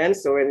 And then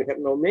so when we have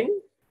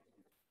norming,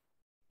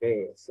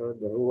 okay, so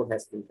the rule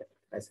has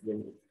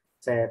been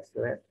set,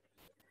 right?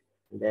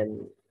 And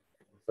then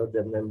so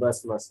the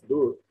members must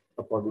do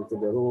according to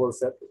the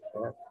rules,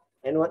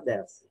 and what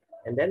else?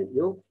 And then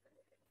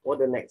what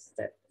the next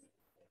step?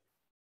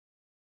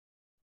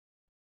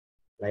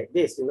 Like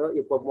this,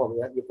 you perform,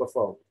 yeah, you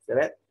perform,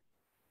 correct?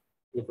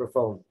 You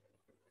perform.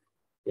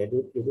 Yeah,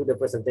 you do the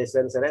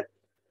presentation, correct?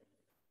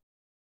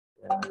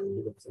 You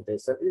do the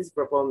presentation. It is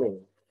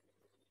performing.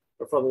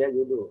 Perform, yeah,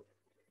 you do.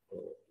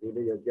 You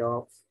do your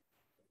jobs.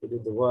 You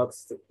do the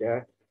works,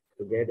 yeah,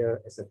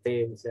 together as a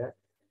team, yeah.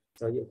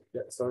 So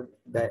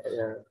that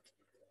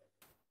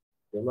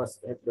you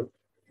must have the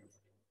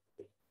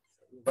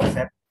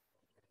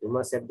you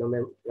must have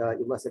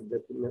the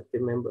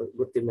team member,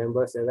 good team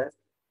members, right?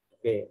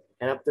 Okay,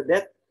 and after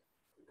that,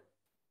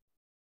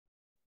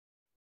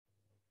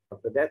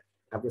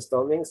 after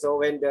storming, so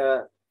when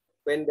the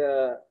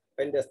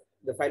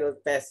final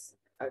test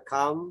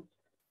come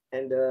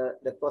and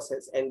the course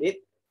has ended,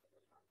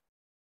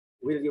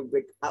 will you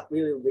break up?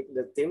 Will you break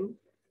the team?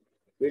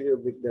 Will you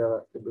break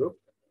the group?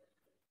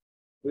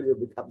 Will you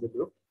break up the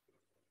group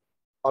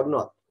or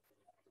not?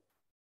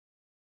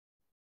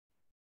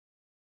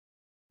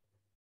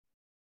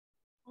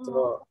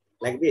 So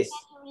like this.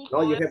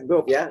 Now you have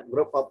group, yeah,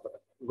 group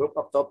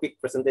of topic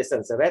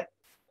presentations, right?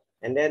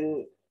 And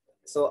then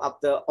so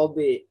after OB,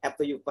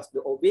 after you pass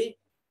the OB,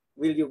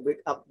 will you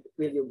break up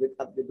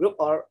the group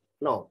or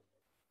no?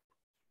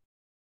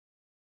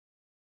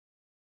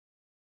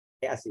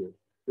 I ask you,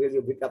 will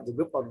you break up the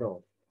group or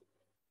no?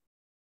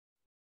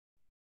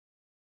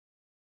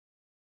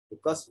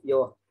 Because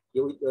your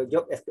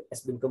job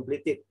has been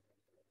completed.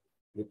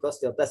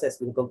 Because your task has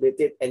been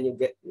completed and you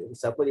get,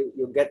 example,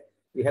 you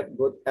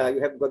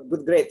have got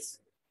good grades.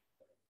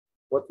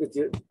 What will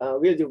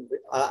you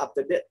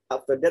after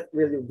that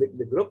will you break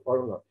the group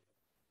or not?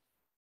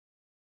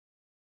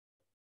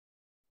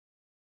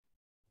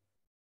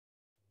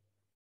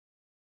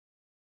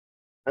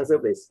 Answer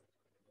please.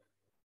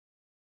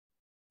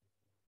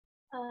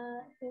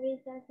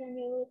 Sorry, sir, can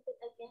you repeat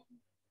again?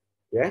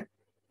 Yeah.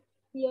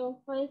 Your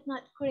voice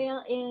not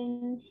clear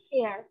in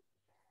here.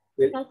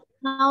 Will, because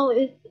now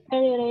it's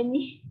very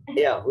rainy.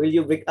 yeah. Will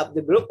you break up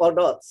the group or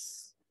not?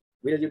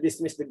 Will you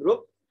dismiss the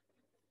group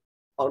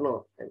or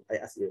no? I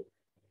ask you.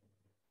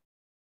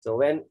 So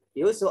when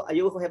you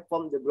have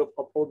formed the group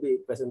of OB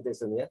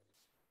presentation, yeah,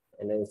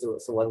 and then so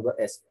one got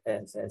as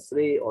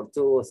 3 or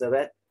 2, so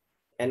that,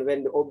 and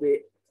when the OB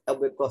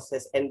course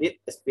has ended,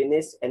 is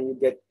finished, and you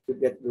get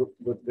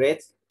good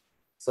grades,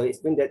 so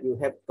it means that you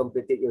have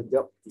completed your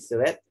job, is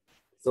right?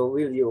 So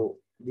will you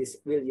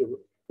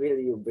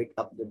break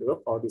up the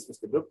group or dismiss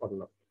the group or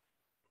not?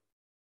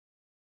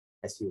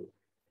 As you.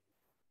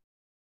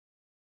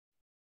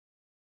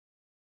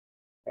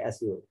 I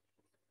ask you.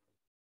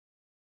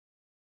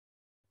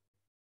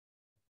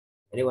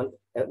 Anyone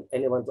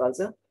to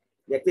answer?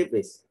 Yeah,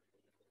 please.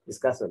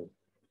 Discussion.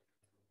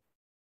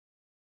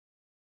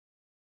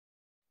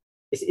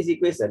 It's easy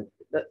question.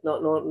 No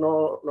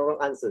wrong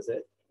answers. Eh?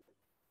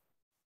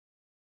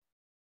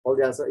 All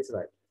the answer is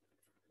right.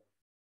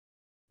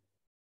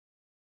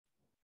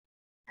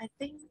 I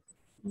think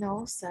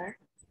no, sir.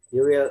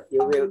 You will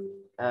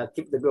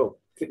keep the group.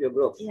 Keep your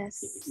group.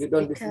 Yes. You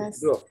don't dismiss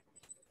the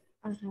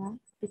group.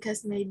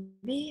 Because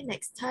maybe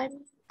next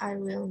time I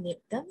will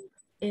need them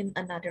in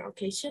another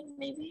occasion,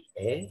 maybe.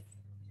 Okay.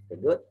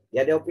 Good.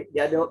 The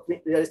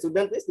other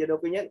student is the other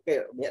opinion. Okay,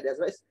 that's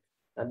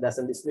right.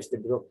 Doesn't dismiss the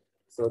group.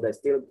 So they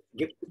still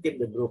keep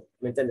the group,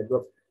 maintain the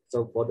group.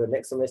 So for the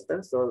next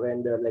semester, so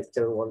when the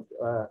lecturer want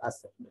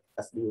ask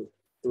you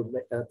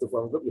to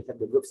form group, you have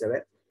the group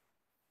select.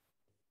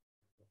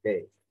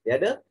 Okay. The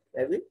other,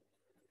 Evan?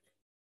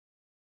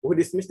 Who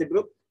dismiss the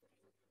group?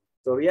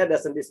 So Ria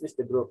doesn't dismiss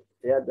the group.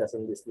 Ria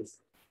doesn't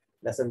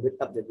break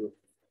up the group.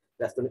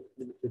 Doesn't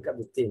break up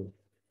the team.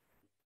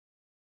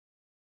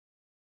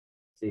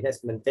 She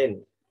has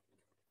maintained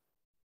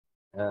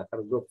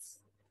her groups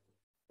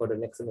for the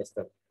next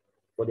semester,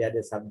 for the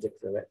other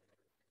subjects, right?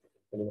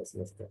 For the next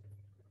semester.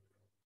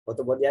 What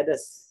about the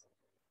others?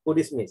 Who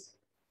dismiss?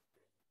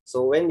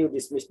 So when you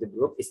dismiss the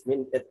group, it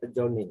means that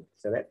adjourning,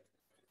 correct?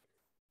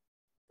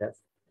 Yes.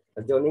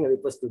 Adjourning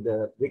refers to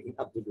the breaking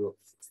up the group.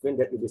 It means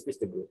that you dismiss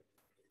the group.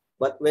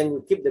 But when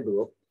you keep the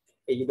group,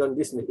 you don't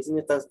dismiss. It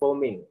means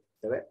transforming,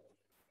 correct?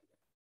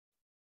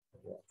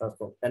 Yeah,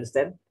 transform.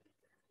 Understand?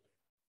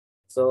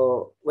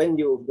 So when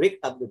you break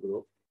up the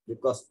group,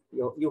 because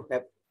you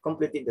have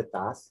completed the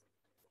task,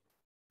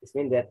 it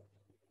means that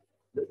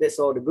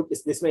so the group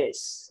is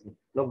dismissed.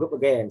 No group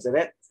again,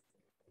 correct?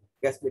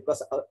 Yes,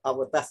 because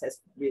our task has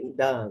been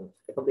done,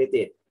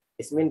 completed.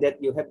 It means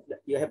that you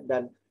have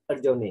done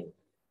adjourning.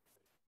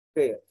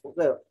 Okay.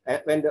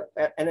 And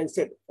then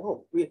said,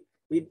 oh, we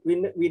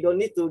don't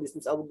need to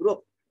dismiss our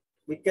group.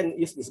 We can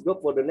use this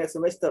group for the next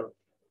semester.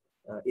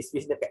 It's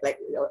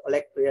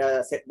like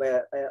said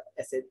by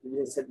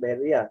said by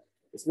Ria.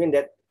 It means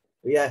that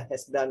Ria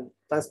has done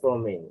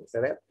transforming.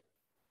 Correct?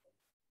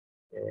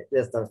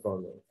 That's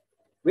transforming.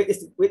 Which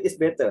is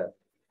better,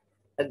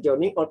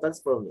 adjourning or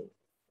transforming,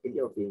 in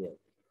your opinion?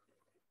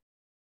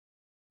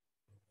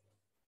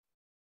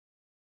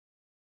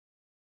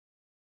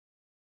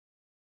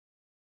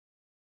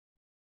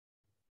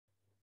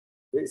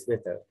 Which is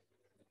better,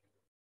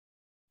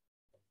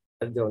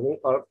 adjourning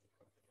or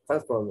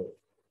transforming?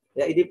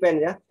 Yeah, it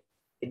depends. Yeah,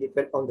 it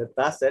depends on the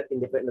task. It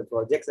depends on the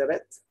project.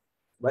 Right?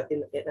 But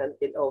in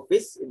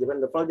office, it depends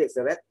on the project.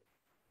 Right?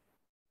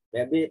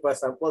 Maybe, for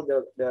example,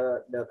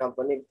 the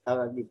company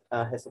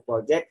has a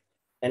project,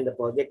 and the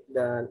project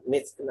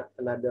needs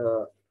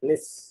another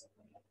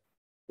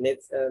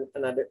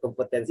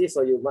competency.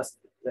 So you must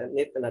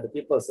need another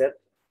people set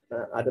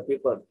other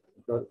people.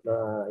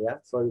 Yeah.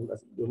 So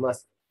you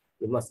must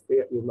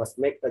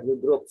make a new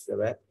group.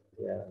 Right?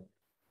 Yeah.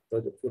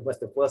 So you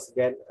must first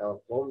get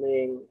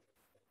forming,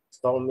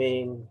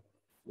 storming,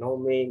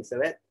 norming,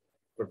 correct?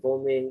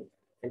 Performing,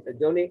 and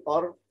adjourning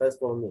or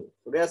transforming.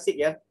 So there are six,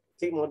 yeah,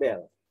 six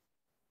model.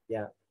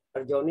 Yeah,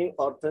 adjourning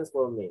or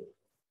transforming.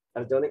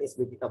 Adjourning is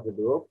breaking up the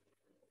group,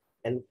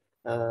 and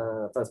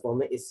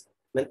transforming is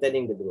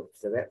maintaining the group.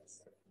 Correct?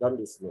 Don't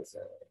dismiss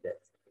that.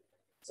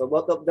 So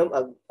both of them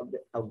are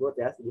good,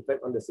 yeah.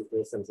 Depend on the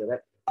situation,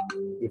 correct?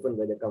 Given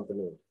by the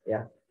company,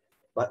 yeah.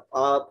 But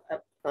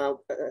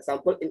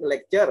example in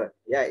lecture,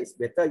 yeah, it's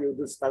better you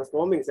do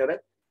transforming,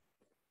 correct?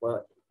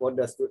 For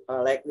the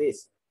like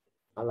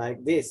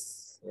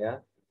this,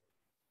 yeah.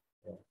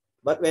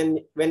 But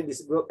when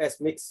this group has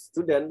mixed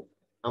student,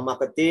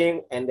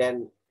 marketing and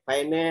then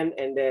finance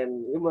and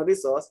then human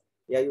resource,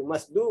 yeah, you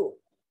must do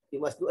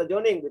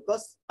adjourning,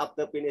 because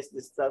after finish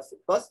this stuff,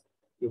 because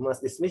you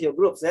must dismiss your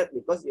group, set,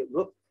 because your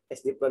group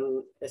has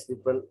different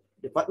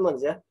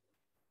departments, yeah.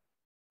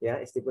 Yeah,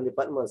 it's different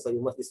departments, so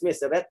you must dismiss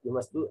that. You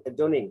must do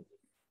adjourning.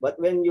 But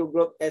when you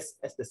group as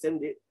the same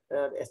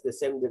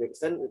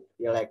direction,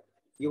 you're like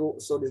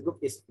so this group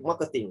is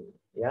marketing,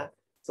 yeah.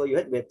 So you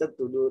had better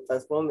to do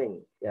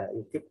transforming, yeah.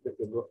 You keep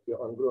your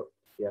own group,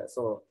 yeah.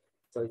 So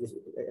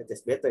it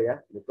is better, yeah,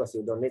 because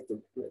you don't need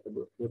to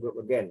new group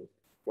again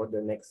for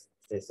the next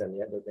session,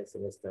 yeah, the next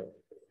semester.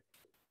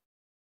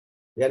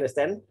 You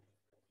understand?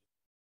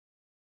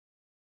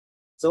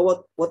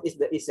 So what is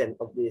the essence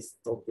of this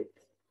topic?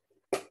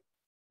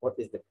 What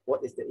is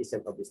the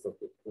essence of this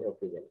topic, in your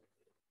opinion?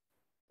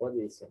 What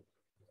is it?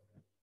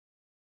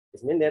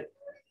 It means that,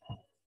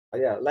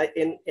 yeah, like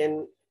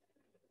in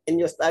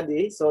your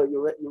study, so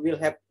you will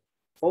have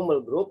formal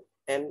group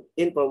and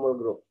informal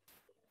group,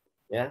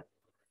 yeah.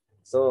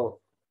 So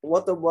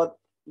what about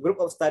group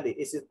of study?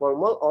 Is it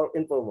formal or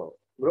informal?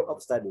 Group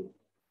of study,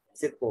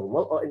 is it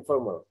formal or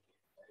informal?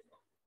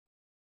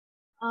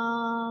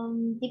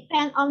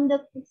 Depend on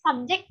the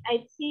subject,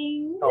 I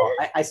think. Oh,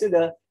 I see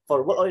the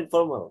formal or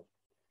informal.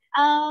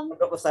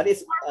 Group of study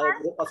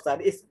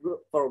is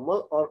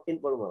formal or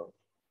informal?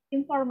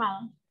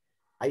 Informal.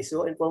 I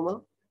saw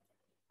informal.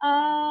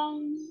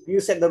 Um, You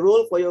set the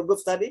rule for your group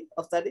study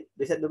of study.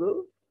 You set the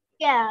rule.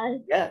 Yeah.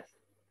 Yeah.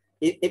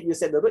 If you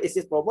set the rule, is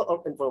it formal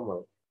or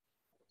informal?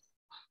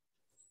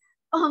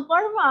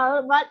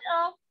 Formal, but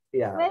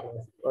yeah.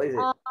 What is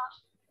it?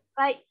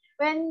 Like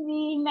when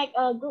we make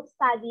a group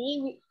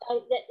study,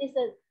 that is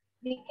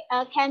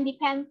can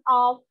depend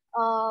of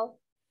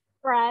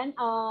friend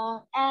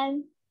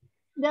and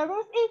the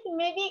rules is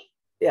maybe.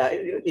 Yeah,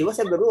 you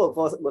must have the rule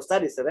for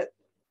studies, right?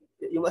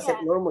 You must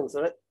have normings,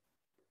 right?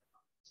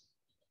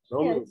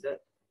 Normings, right?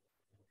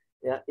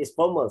 Yeah, it's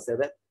formal,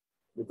 right?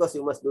 Because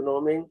you must do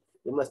norming,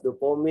 you must do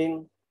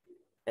forming,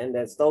 and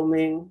then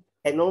storming,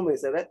 and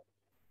normings, right?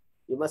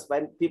 You must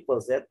find people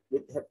that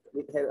who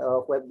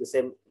have the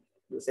same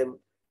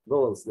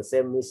goals, the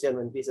same mission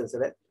and visions,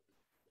 right?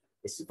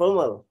 It's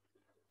formal.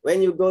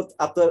 When you go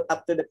after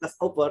the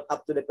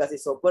class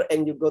is over,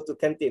 and you go to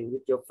canteen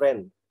with your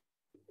friend,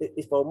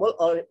 it's formal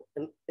or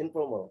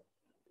informal?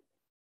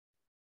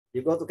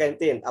 You go to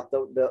canteen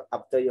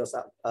after your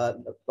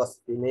class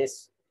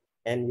finish,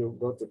 and you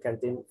go to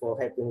canteen for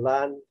having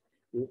lunch.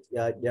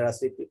 There are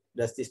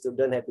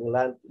students having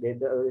lunch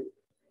together.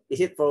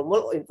 Is it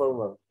formal or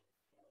informal?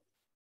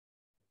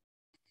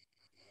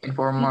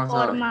 Informal,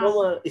 sir.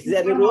 Informal. Is there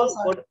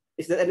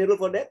any rule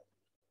for that?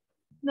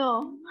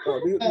 No.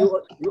 No, you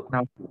No.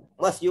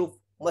 must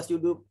you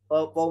do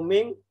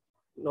forming,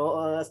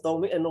 no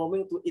storming and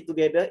norming to eat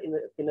together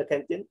in a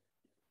canteen?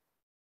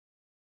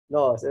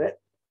 No, is that?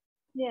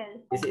 Yes.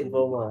 It's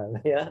informal,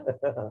 yeah.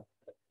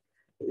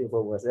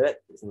 Informal, is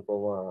that? It's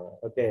informal.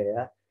 Okay,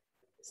 yeah.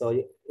 So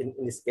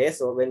in this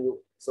case, when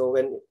you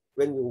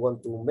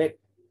want to make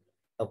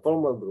a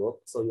formal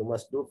group, so you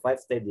must do 5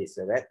 stages,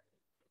 right?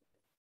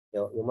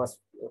 You must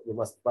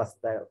pass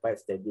 5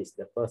 stages.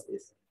 The first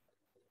is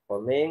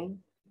forming,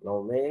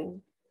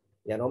 norming.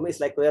 Yeah, norming is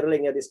like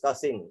quarreling, yeah,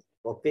 discussing,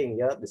 talking,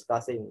 yeah,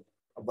 discussing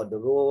about the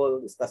rule,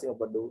 discussing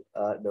about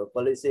the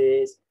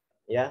policies.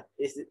 Yeah,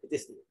 it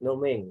is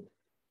norming.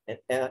 And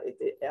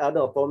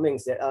other forming,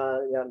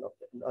 yeah,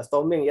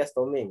 storming, yes,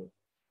 storming.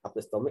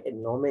 After storming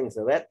and norming,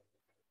 so that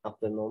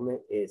after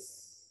norming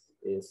is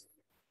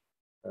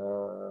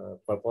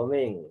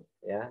performing.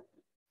 Yeah.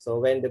 So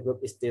when the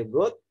group is still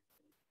good,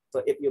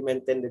 so if you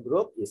maintain the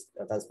group, is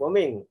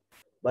transforming.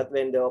 But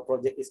when the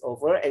project is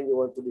over and you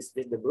want to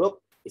dismiss the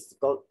group, it's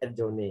called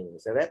adjourning.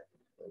 Is that right?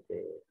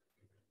 Okay.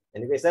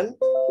 Any question?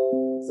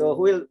 So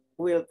who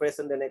will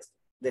present the next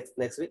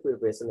week? Who will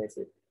present next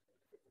week?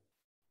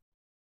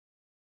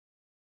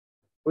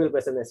 Who will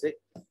present next week?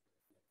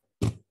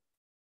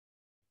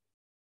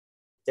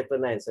 Chapter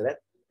 9, so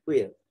that who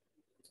will?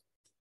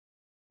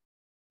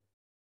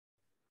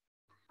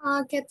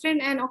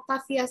 Catherine and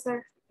Octavia,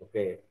 sir.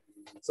 Okay.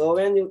 So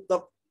when you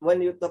talk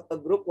a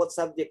group, what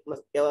subject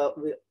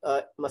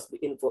must be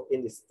involved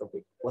in this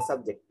topic? What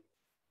subject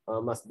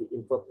must be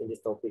involved in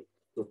this topic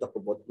to talk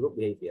about group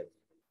behavior?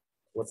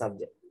 What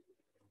subject?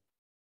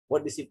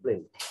 What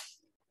discipline?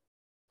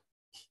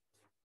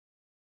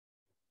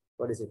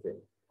 What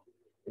discipline?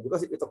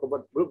 Because if we talk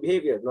about group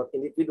behavior, not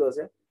individuals,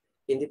 yeah?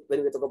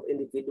 When we talk about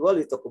individual,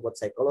 we talk about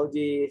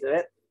psychology,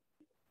 right?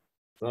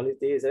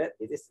 Qualities, right?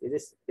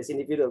 It's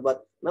individual,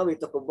 but now we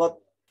talk about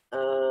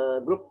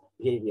group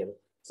behavior.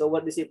 So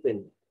what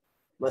discipline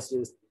must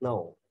you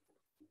know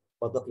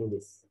for talking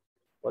this?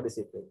 What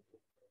discipline?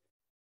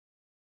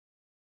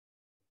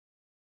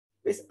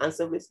 Please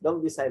answer, please.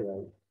 Don't be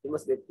silent. You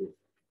must be active.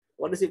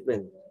 What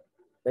discipline?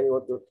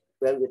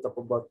 When we talk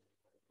about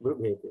group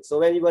behavior. So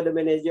when you are the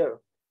manager,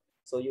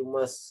 so you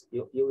will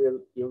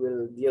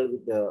deal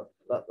with a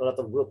lot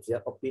of groups,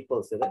 yeah, of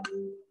people, so that,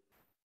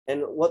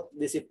 and what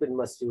discipline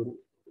must you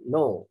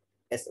know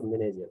as a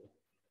manager?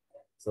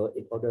 So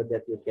in order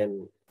that you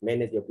can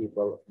manage your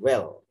people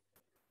well,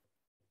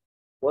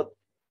 what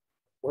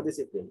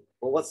discipline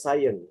or what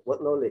science,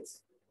 what knowledge,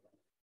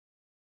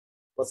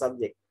 what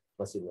subject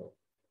must you know?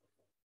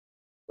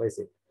 What is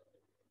it?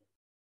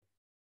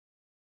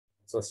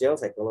 Social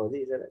psychology,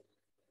 is that it?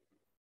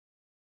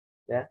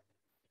 Yeah,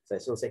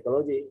 social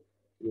psychology.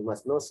 You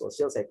must know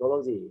social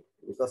psychology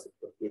because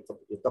you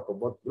talk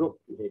about group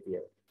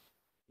behavior.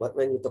 But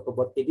when you talk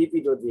about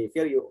individual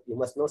behavior, you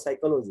must know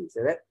psychology, is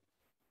that it?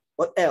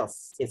 What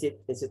else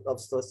instead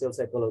of social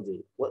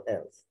psychology? What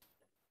else?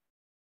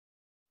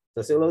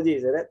 Sociology,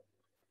 is that it?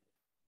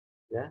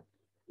 Yeah,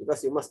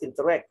 because you must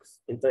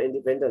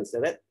interdependence, is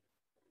that it?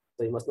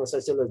 So you must know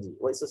sociology.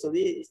 What is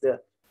sociology? Is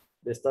the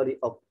study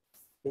of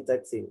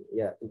interaction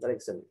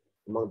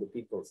among the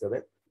people. So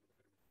that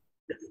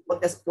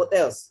what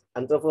else?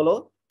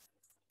 Anthropology,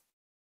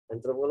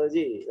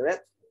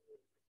 right?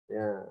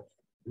 Yeah.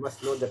 You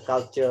must know the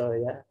culture,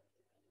 yeah.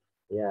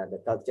 Yeah, the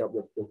culture of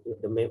the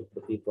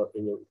people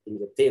in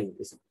your team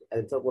is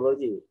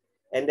anthropology.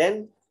 And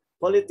then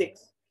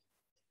politics.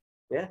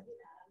 Yeah.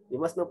 You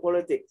must know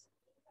politics.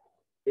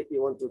 If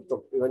you want to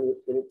talk when you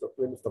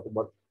talk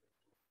about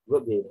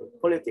group behavior.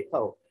 Politics,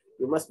 how?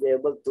 You must be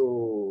able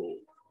to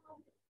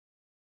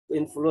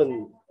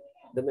influence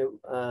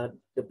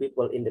the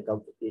people in the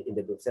company, in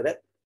the group. So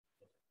that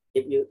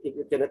if you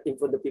cannot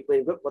influence the people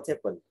in the group, what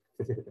happens?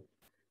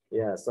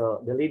 Yeah,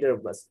 so the leader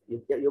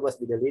you must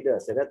be the leader.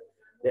 So that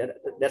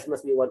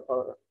must be one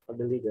of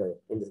the leader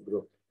in this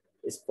group.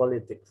 It's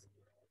politics.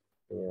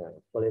 Yeah,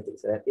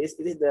 politics. Right? It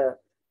is the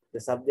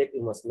subject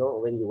you must know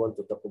when you want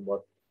to talk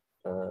about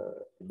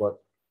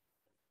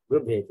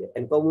group behavior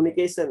and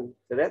communication.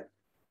 So that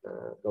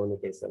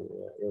communication,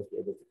 yeah, you must be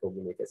able to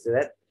communicate. So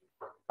that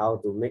how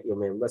to make your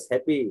members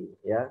happy.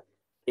 Yeah,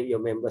 if your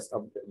members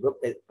of the group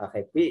are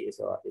happy,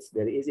 so it's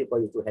very easy for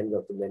you to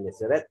handle to manage.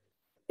 So that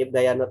if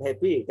they are not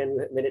happy, can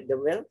you manage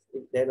them well?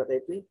 If they are not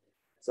happy,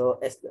 so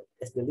as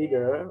the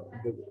leader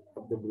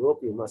of the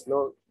group, you must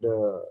know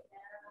the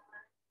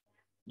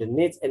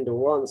needs and the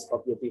wants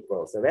of your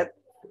people. So that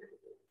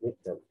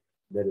meet them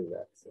very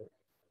well. So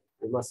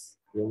you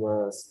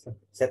must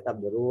set up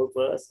the rule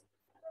first,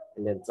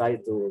 and then try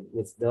to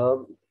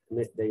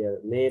meet their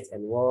needs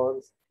and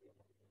wants,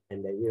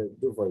 and they will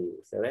do for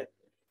you. So that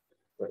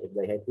so if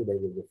they're happy, they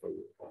will do for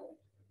you.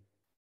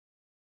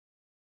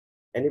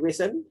 Any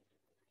question?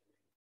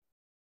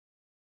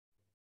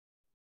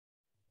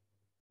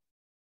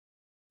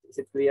 Is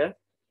it clear?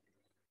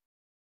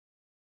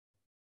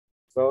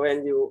 So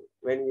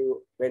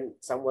when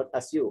someone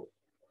asks you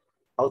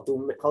how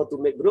to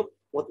make group,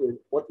 what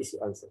is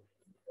your answer?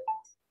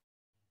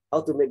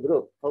 How to make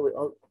group? How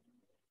will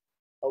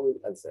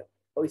answer?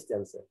 How is the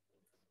answer?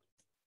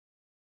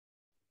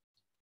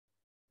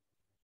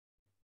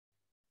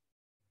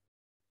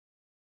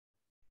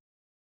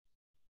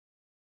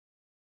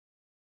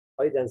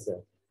 How is the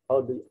answer?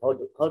 How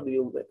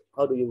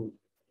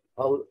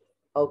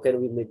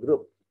can we make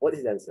group? What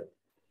is the answer?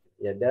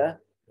 Yeah,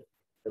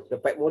 the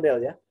pack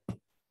model, yeah,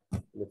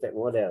 the pack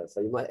model.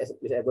 So you must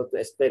be able to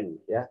explain,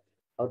 yeah,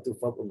 how to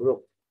form a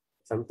group.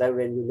 Sometimes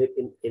when you live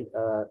in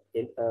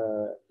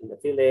a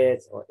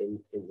village or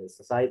in the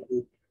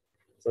society,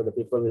 so the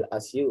people will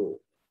ask you,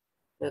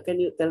 now, can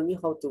you tell me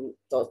how to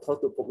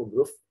form a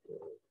group?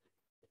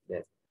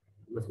 Yes,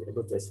 you must be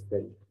able to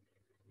explain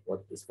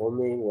what is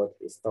forming, what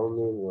is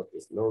storming, what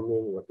is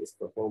norming, what is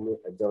performing,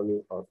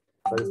 adjourning, or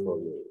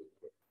transforming.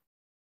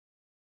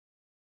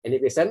 Any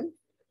question?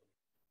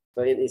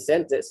 So in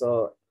essence,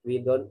 so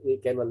we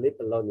cannot live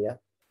alone, yeah.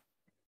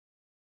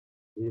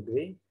 You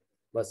agree?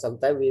 But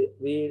sometimes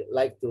we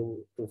like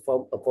to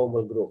form a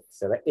formal group,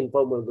 correct?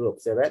 Informal group,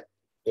 correct?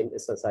 In a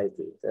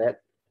society,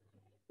 correct?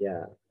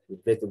 Yeah, we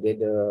play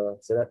together,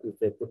 correct? We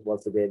play football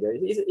together.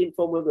 It's an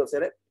informal group,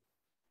 correct?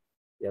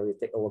 Yeah, we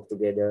take a walk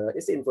together.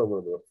 It's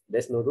informal group.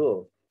 There's no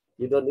rule.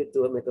 You don't need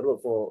to make a rule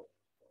for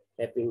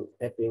having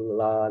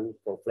lunch,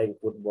 for playing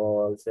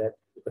football, set,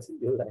 because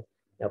you like,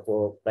 yeah,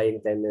 for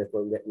playing tennis,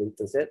 for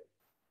badminton, set.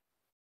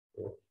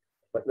 Yeah.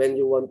 But when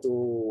you want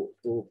to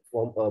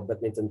form a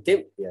badminton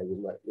team, yeah, you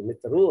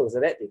need the rules,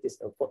 right? It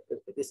is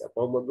a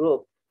formal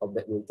group of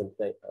badminton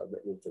right?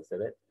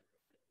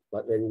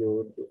 But when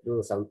you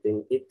do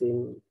something,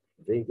 eating,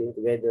 drinking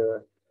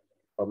together,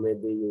 or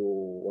maybe you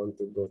want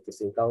to go to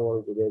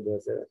Singkawang together,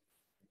 so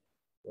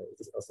it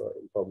is also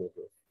informal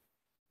group.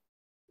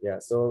 Yeah,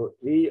 so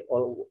we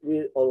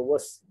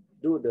always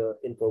do the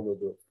informal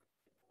group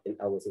in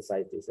our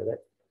society, so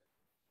that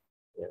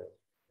yeah,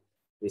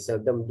 we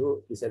seldom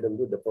do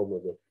the formal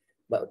group.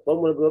 But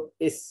formal group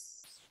is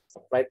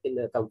applied in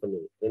a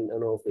company, in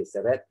an office,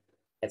 so that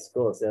at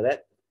school, so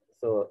that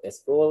so at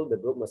school the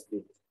group must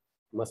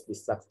be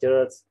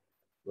structured,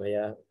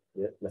 where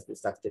it must be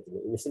structured.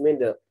 It means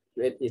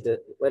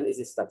when is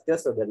it structured,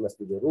 so there must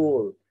be the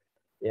rule,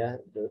 yeah,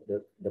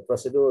 the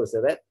procedure,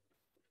 so that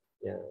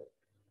yeah.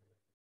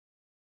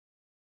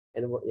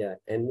 And yeah,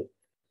 and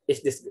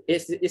it's just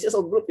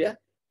a group, yeah.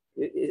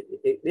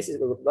 This is a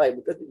group, why?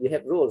 Because we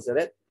have rules,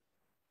 right?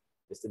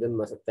 The student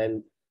must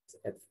attend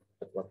at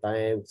what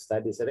time,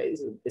 study, so that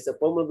it's a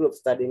formal group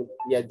studying.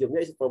 Yeah,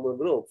 jumnya is a formal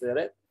group, so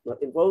that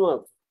not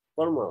informal,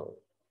 formal.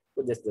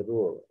 But just the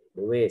rule,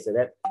 the way, so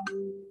that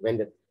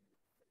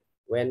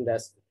when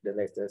does the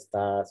lecture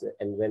start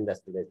and when does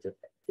the lecture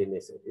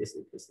finish? This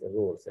is the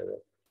rule, so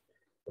that.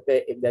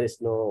 Okay, if there is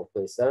no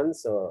question,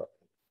 so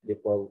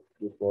before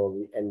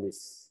we end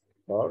this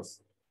course,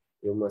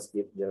 you must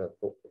give the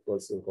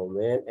closing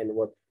comment and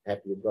what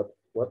have you got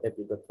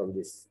from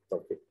this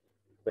topic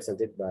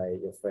presented by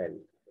your friend.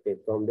 Okay,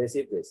 from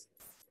Desi, please.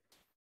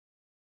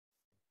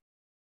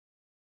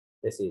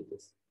 Desi,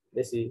 please.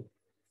 Desi.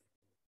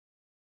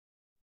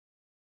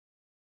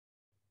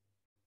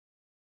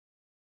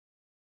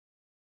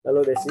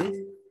 Hello,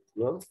 Desi.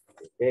 No?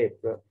 Okay,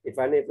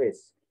 Ivani,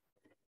 please.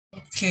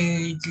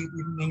 Okay, good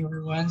evening,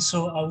 everyone.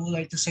 So I would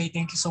like to say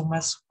thank you so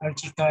much,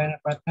 Archika and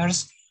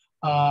partners,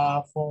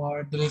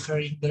 for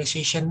delivering the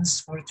sessions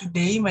for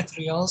today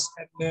materials,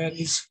 and then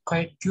it's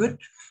quite good.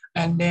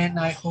 And then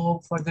I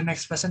hope for the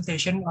next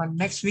presentation on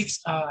next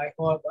week's, I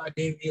hope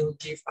they will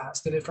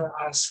deliver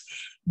us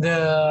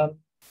the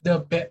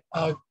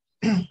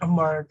a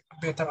more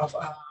better of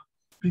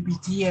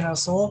PPT and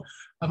also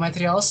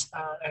materials.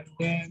 And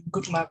then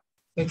good luck.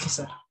 Thank you,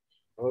 sir.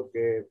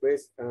 Okay,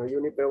 please,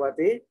 Yuni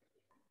Perwati.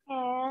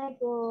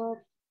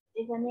 Good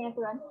evening,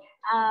 everyone.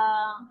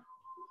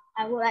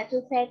 I would like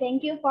to say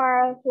thank you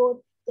for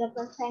the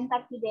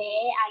presenter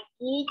today,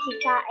 Aki,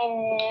 Chika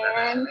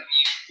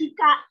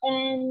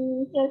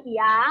and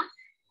Sylvia.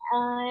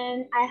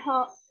 And I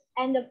hope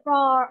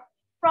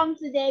from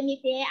today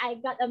meeting, I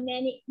got a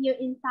many new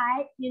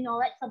insights, new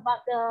knowledge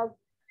about the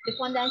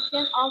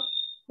foundation of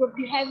group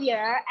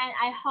behavior. And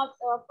I hope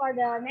for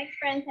the next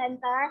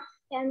presenter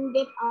can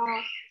give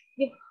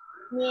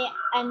me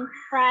and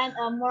friend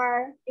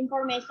more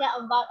information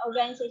about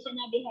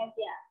organizational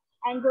behavior.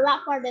 And good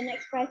luck for the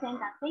next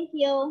presenter. Thank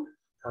you.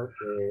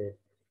 Okay.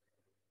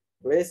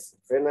 Please,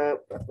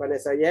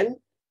 Vanessa Yen.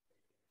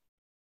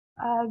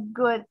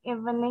 Good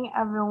evening,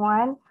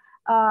 everyone.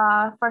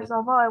 First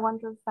of all, I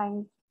want to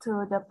thank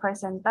to the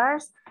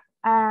presenters,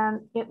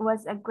 and it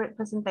was a great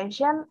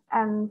presentation.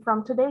 And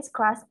from today's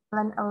class, I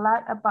learned a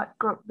lot about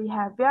group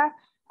behavior,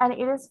 and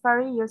it is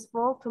very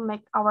useful to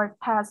make our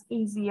task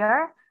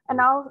easier. And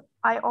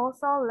I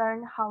also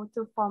learned how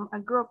to form a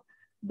group.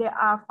 There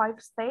are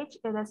 5 stages.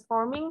 It is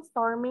forming,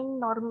 storming,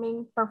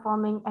 norming,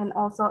 performing, and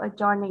also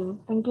adjourning.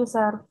 Thank you,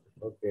 sir.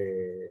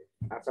 Okay.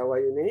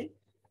 Asawayuni.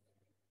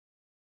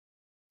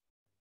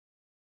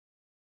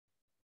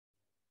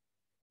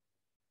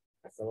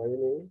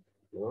 Asawayuni.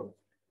 No.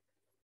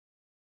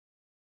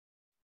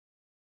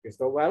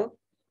 Cristobal.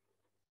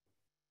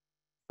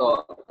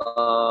 So,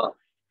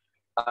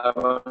 I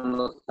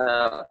want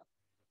to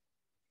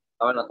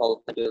I want to tell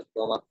thank you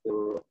so much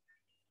to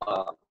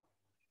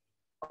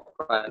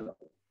friend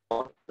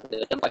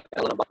organization like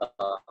I learn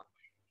about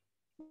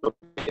group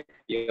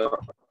behavior.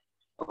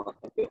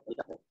 Thank you.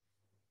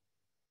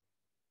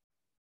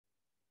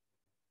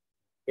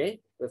 Okay,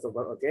 that's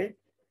about okay.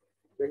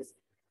 Thanks.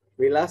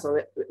 Willa,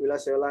 sorry,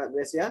 Willa, Shola,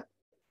 Gracia.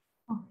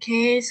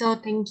 Okay, so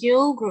thank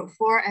you, Group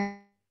 4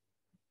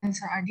 and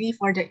Sir Adi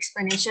for the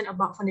explanation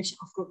about foundation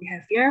of group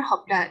behavior.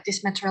 Hope that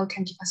this material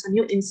can give us a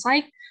new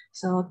insight.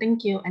 So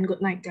thank you and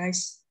good night,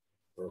 guys.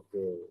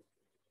 Okay.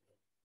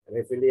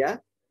 Refilia,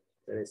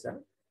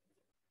 Teresa.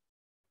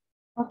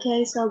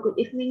 Okay, so good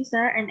evening,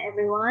 sir and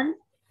everyone.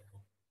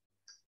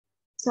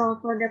 So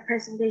for the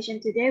presentation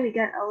today, we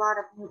got a lot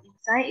of new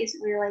insight. It's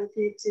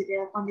related to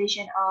the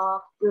foundation of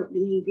group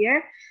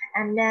behavior.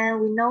 And then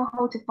we know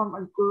how to form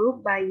a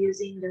group by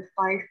using the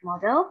 5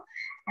 model.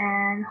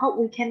 And hope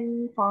we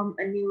can form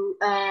a new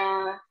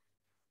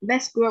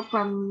best group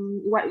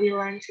from what we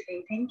learned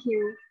today. Thank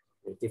you.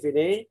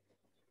 Tiffany.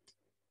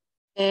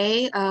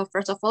 Okay,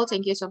 first of all,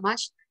 thank you so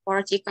much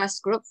for Chika's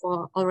group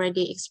for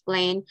already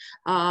explain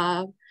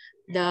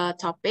the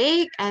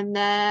topic, and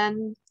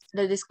then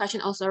the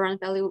discussion also ran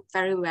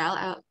very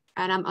well,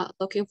 and I'm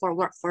looking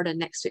forward for the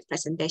next week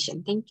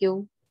presentation. Thank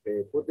you.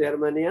 Okay, Putri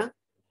Hermania.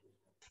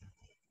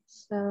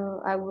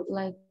 So I would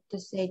like to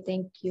say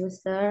thank you,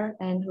 sir,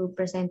 and who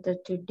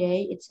presented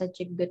today. It's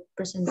such a good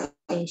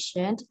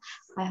presentation.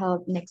 I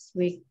hope next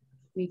week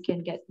we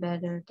can get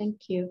better.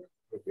 Thank you.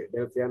 Okay,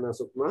 Delviana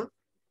Sukma.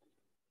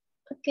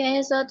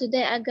 Okay, so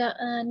today I got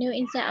a new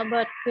insight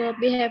about group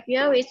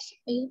behavior, which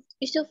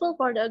is useful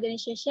for the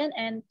organization.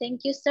 And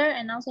thank you, sir,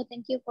 and also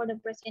thank you for the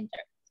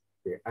presenter.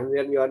 Okay,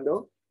 Andrian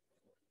Yondo.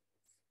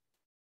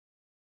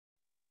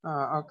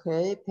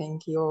 Okay,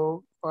 thank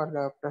you for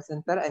the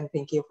presenter and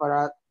thank you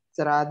for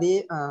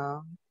Saradi.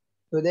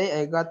 Today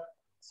I got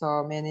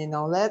so many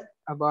knowledge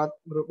about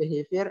group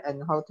behavior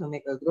and how to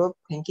make a group.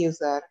 Thank you,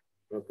 sir.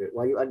 Okay,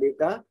 Wayu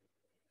Andika.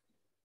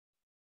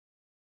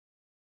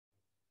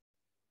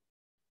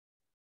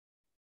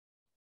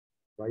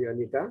 Wayu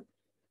Andika.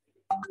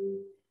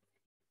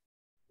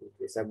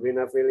 Okay,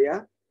 Sabrina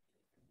Filia.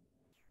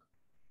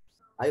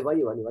 Ayo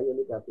Wayu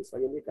Andika, please.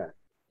 Wayu Andika.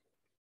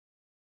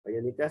 Wayu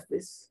Andika,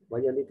 please.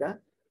 Wayu Andika.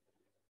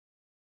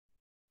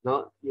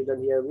 No, you don't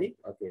hear me?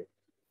 Okay.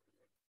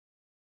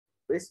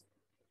 Please.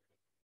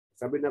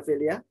 Sabrina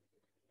Filia.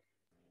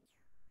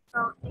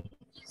 So thank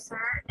you, sir,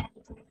 and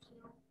thank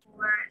you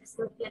for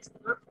Sylvia's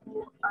group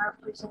who are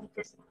presenting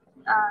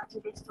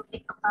today's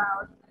topic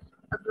about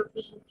a group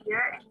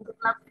behavior, and good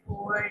luck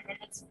for the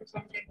next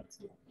presenter next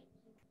week.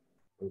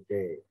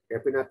 Okay.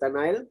 Kevin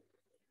Nathanael.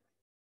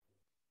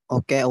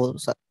 Okay, I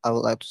would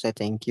like to say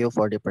thank you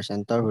for the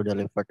presenter who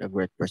delivered a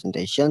great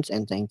presentations,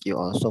 and thank you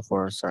also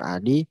for Sir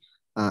Adi.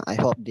 I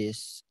hope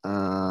this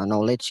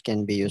knowledge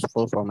can be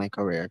useful for my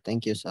career.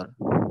 Thank you, sir.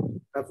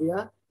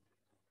 Octavia.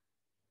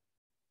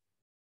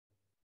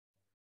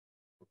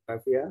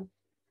 Octavia.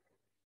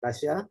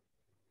 Tasha.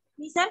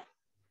 Me, sir?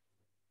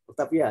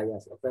 Octavia,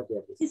 yes.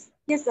 Octavia, please.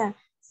 Yes, sir.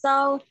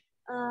 So,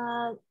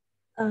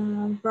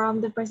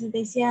 from the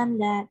presentation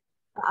that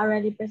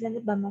already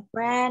presented by my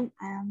friend,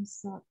 I am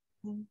so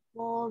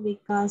thankful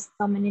because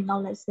so many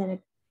knowledge that I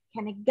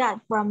can get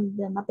from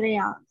the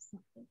material. So,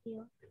 thank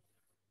you.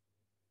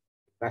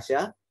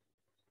 Tasha.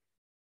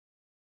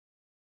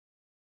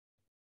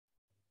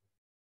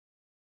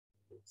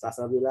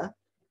 Sasabila.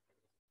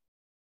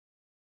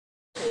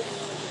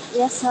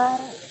 Yes, sir.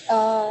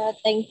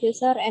 Thank you,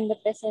 sir, and the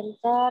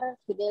presenter.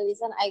 Today,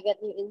 listen, I got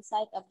new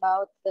insight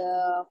about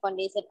the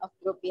foundation of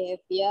group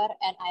behavior,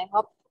 and I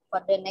hope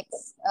for the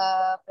next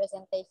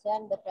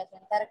presentation, the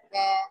presenter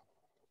can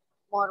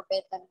more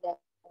better than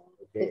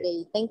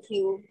today. Thank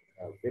you.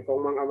 Okay,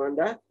 Komang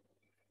Amanda.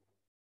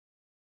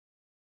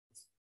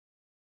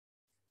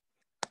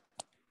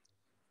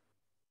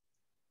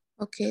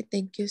 Okay,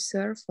 thank you,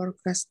 sir, for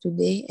class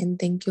today, and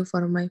thank you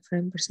for my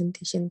friend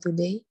presentation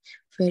today.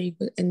 Very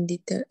good and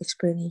detailed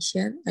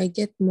explanation. I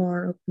get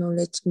more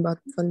knowledge about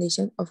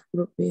foundation of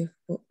group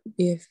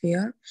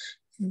behavior.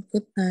 And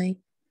good night.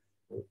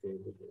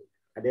 Okay,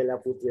 Adela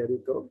Putri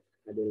Riko.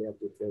 Adela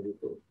Putri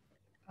Riko.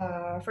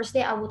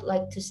 Firstly, I would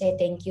like to say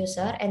thank you,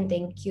 sir, and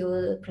thank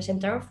you,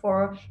 presenter,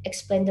 for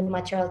explain the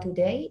material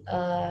today.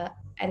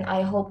 And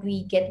I hope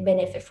we get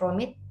benefit from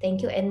it.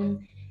 Thank you,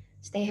 and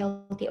stay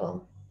healthy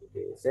all.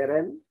 Okay,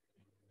 Seren.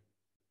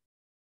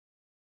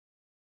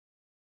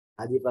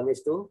 Adi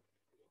Pangestu.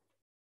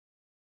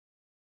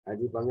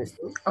 Adi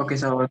Pangestu. Okay,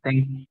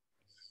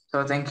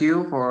 thank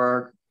you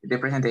for the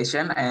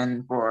presentation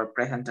and for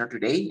presenter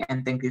today,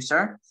 and thank you,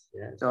 sir.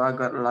 Yes. So I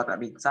got a lot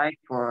of insight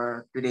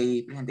for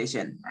today's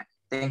presentation.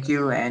 Thank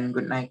you and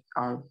good night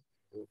all.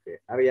 Okay,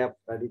 Arya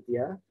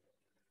Praditya.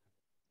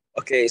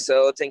 Okay,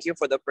 so thank you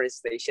for the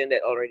presentation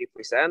that already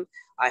present.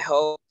 I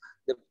hope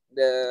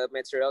the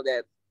material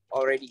that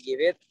already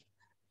give it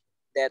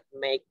that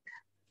make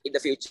in the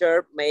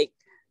future make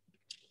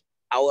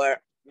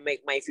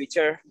my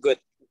future good.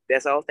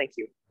 That's all. Thank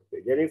you.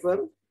 Okay,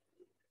 Jennifer.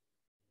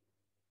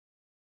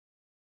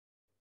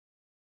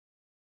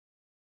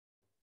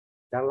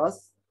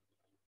 Carlos?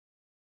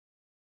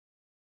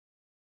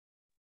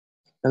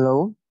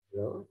 Hello.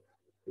 Hello.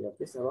 Yeah,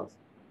 please, Carlos.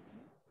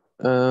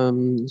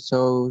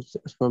 So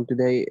from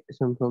today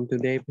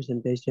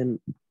presentation,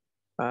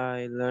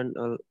 I learned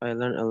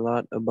a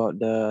lot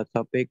about the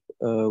topic,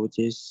 which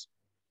is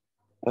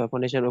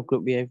foundation of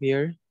group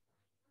behavior.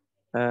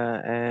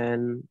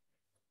 And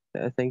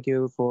thank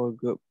you for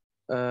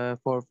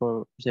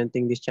for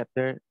presenting this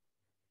chapter.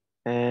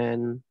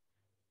 And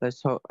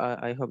let's hope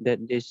I hope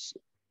that this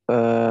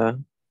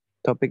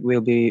topic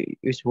will be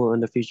useful in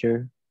the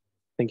future.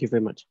 Thank you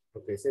very much.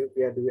 Okay,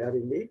 Sylvia, do we are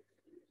in the?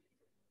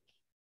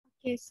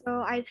 Okay,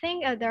 so I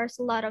think there's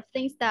a lot of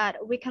things that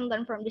we can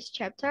learn from these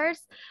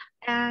chapters.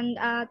 And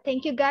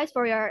thank you guys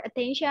for your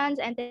attentions,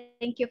 and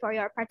thank you for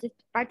your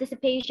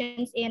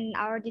participations in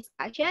our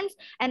discussions.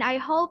 And I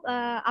hope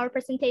our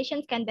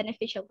presentations can be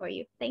beneficial for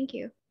you. Thank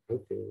you.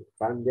 Okay,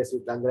 Pan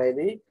Deswitandra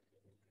ini.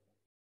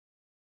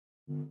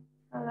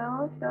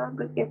 Hello, so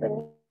good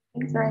evening,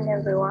 sir and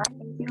everyone.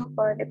 Thank you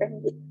for the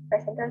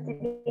presenter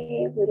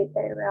today. We did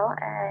very well,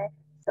 and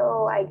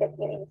so I get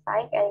new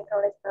insight and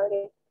knowledge about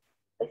it.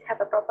 Please have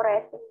a proper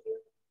rest. Thank you.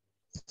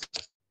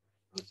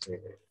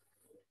 Okay.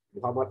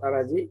 Muhammad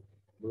Araji,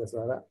 boleh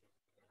suara?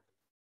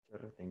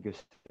 Sir, thank you,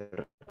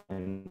 sir,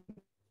 and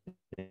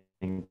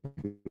thank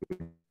you.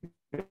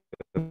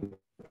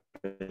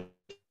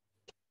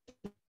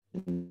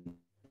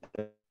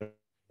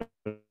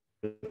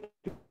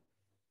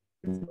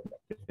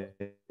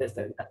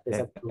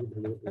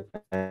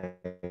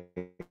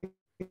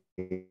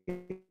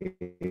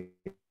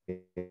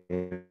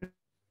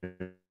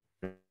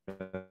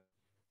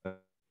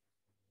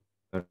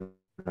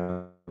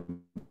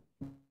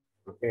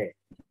 Okay.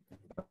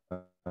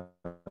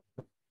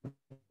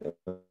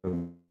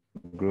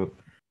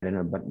 Group and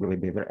about group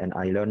behavior, and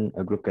I learned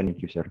a group can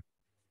user.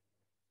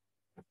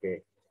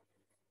 Okay.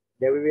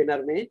 Dewi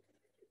Winarni.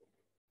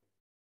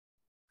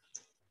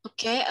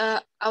 Okay,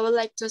 I would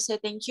like to say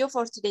thank you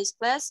for today's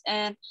class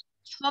and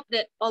hope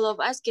that all of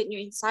us get new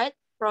insight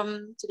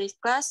from today's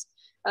class.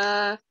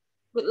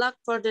 Good luck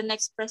for the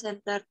next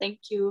presenter.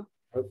 Thank you.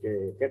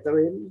 Okay,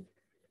 Catherine.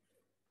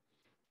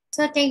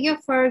 So thank you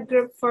for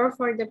group 4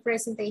 for the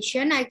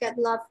presentation. I got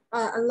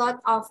a lot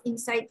of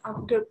insight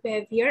of group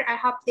behavior. I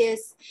hope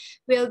this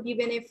will be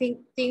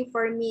benefiting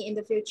for me in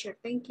the future.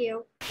 Thank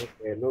you.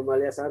 Okay,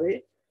 Normalia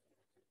Sari.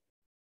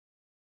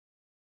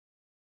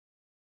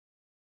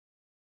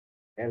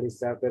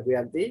 Elisa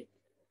Febrianti.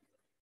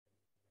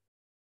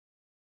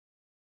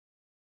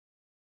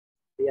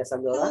 Tia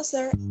Sandora. Hello,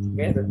 sir.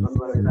 Okay,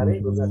 Normalia Sari.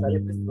 Bunga Sari,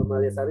 please,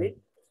 Normalia Sari.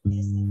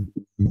 Yes.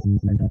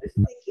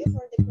 Thank you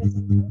for the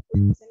presenter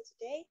who presented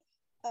today.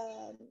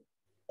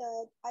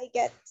 I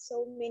get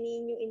so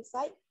many new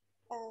insight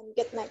and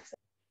get next.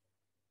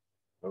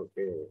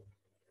 Okay.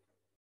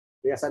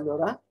 Tia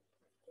Sandora.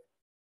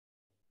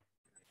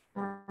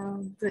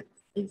 Good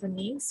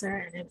evening,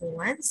 sir and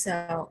everyone.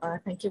 So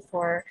thank you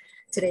for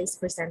today's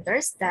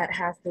presenters that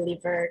have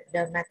delivered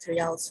the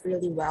materials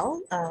really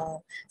well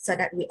so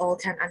that we all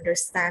can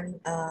understand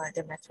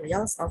the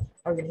materials of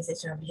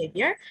organizational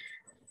behavior.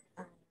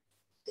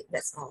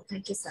 That's all.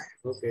 Thank you, sir.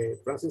 Okay,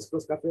 Francisco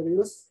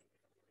Caperius.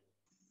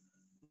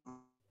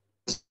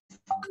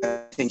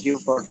 Thank you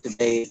for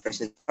today's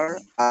presenter.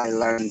 I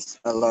learned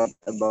a lot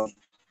about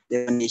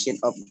the definition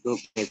of group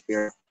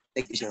behavior.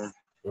 Thank you, sir.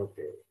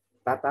 Okay.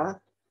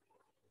 Tata.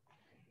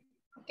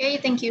 Okay,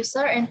 thank you,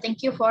 sir, and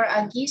thank you for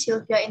Agi,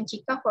 Sylvia, and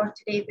Chika for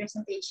today's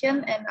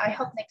presentation. And I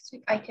hope next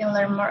week I can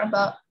learn more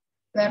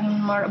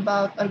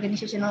about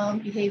organizational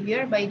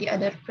behavior by the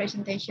other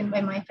presentation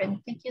by my friend.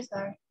 Thank you,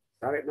 sir.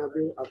 Tarik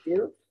Nabil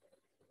Akil.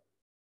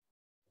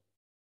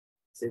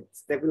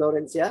 Steffi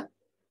Laurencia.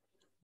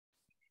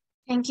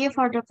 Thank you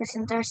for the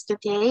presenters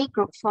today,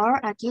 Group 4,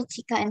 Agi,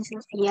 Chika, and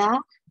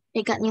Sylvia.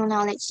 They got new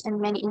knowledge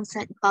and many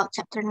insight about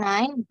Chapter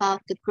 9,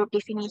 about the group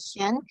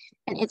definition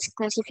and its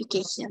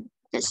classification.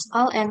 That's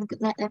all, and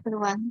good night,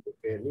 everyone.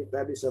 Okay,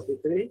 Nita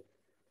Disopitri.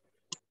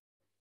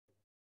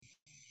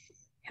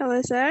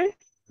 Hello, sir.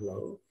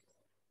 Hello.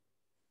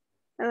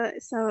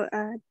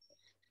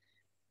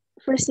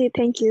 Firstly,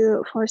 thank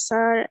you for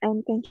sir,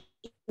 and thank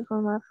you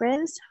for my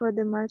friends for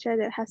the material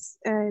that has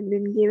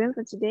been given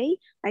for today.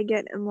 I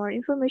get more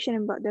information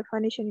about the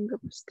foundation in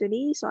group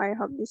study, so I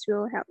hope this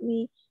will help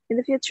me in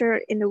the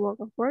future in the work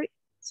of work.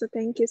 So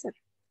thank you, sir.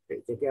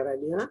 Okay, take care,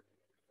 Rania.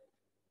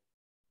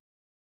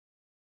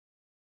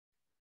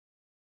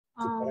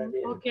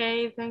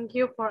 Okay, thank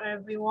you for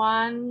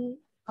everyone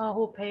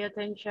who pay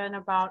attention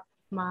about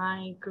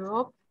my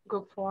group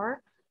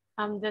 4.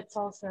 That's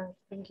all, sir.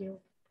 Thank you.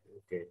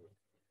 Okay.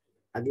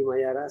 Adi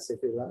Mayara,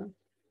 Sevilla.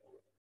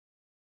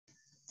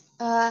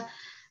 I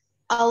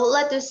would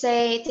like to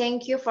say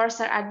thank you for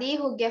Sir Adi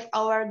who gave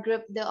our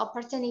group the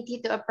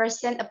opportunity to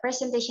present a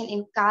presentation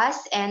in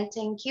class, and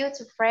thank you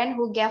to friend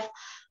who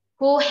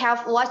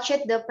have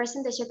watched the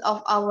presentation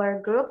of our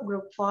group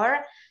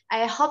 4.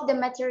 I hope the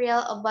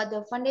material about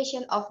the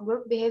foundation of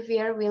group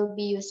behavior will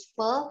be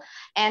useful.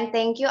 And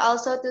thank you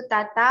also to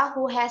Tata,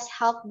 who has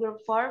helped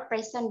Group 4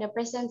 present the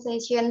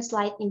presentation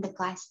slide in the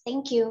class.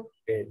 Thank you.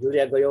 Okay,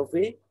 Julia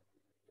Goyofi.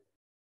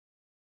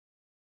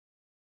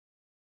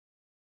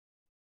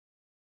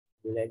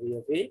 Julia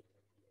Goyofi.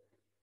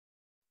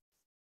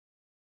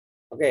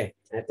 Okay,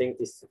 I think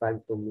it's time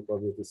for me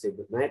to say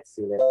good night.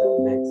 See you later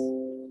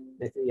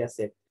next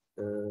year.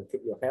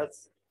 Keep your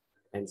health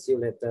and see you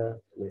later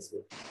next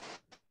week.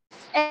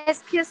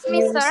 Excuse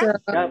me, sir.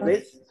 Yeah,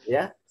 please.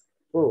 Yeah.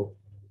 Who?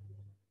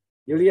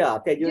 Julia.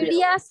 Okay, Julia.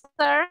 Julia,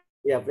 sir.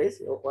 Yeah,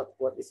 please.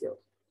 What is your?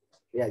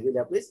 Yeah,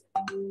 Julia, please.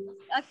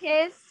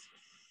 Okay.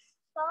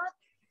 So,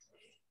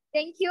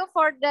 thank you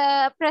for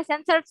the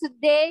presenter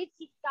today,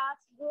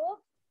 Chika's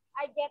group.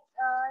 I get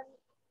a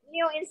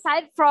new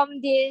insight from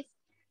this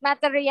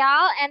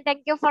material, and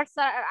thank you for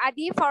Sir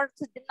Adi for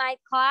tonight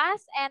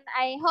class. And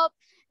I hope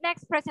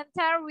next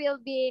presenter will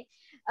be,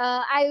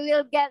 I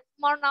will get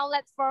more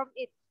knowledge from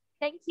it.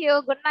 Thank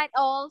you. Good night,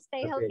 all.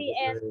 Stay healthy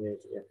and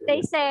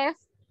stay safe.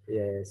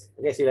 Yes.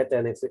 Okay, see you later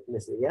next week.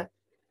 Yeah.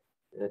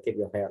 Keep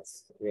your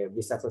health. Okay,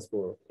 be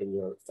successful in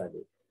your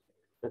study.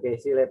 Okay,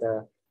 see you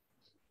later.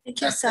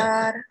 Thank you,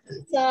 sir.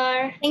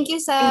 Sir. Thank you,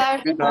 sir.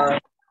 Thank you, sir.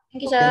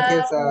 Thank you,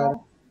 sir.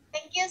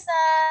 Thank you,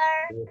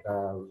 sir.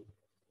 Welcome.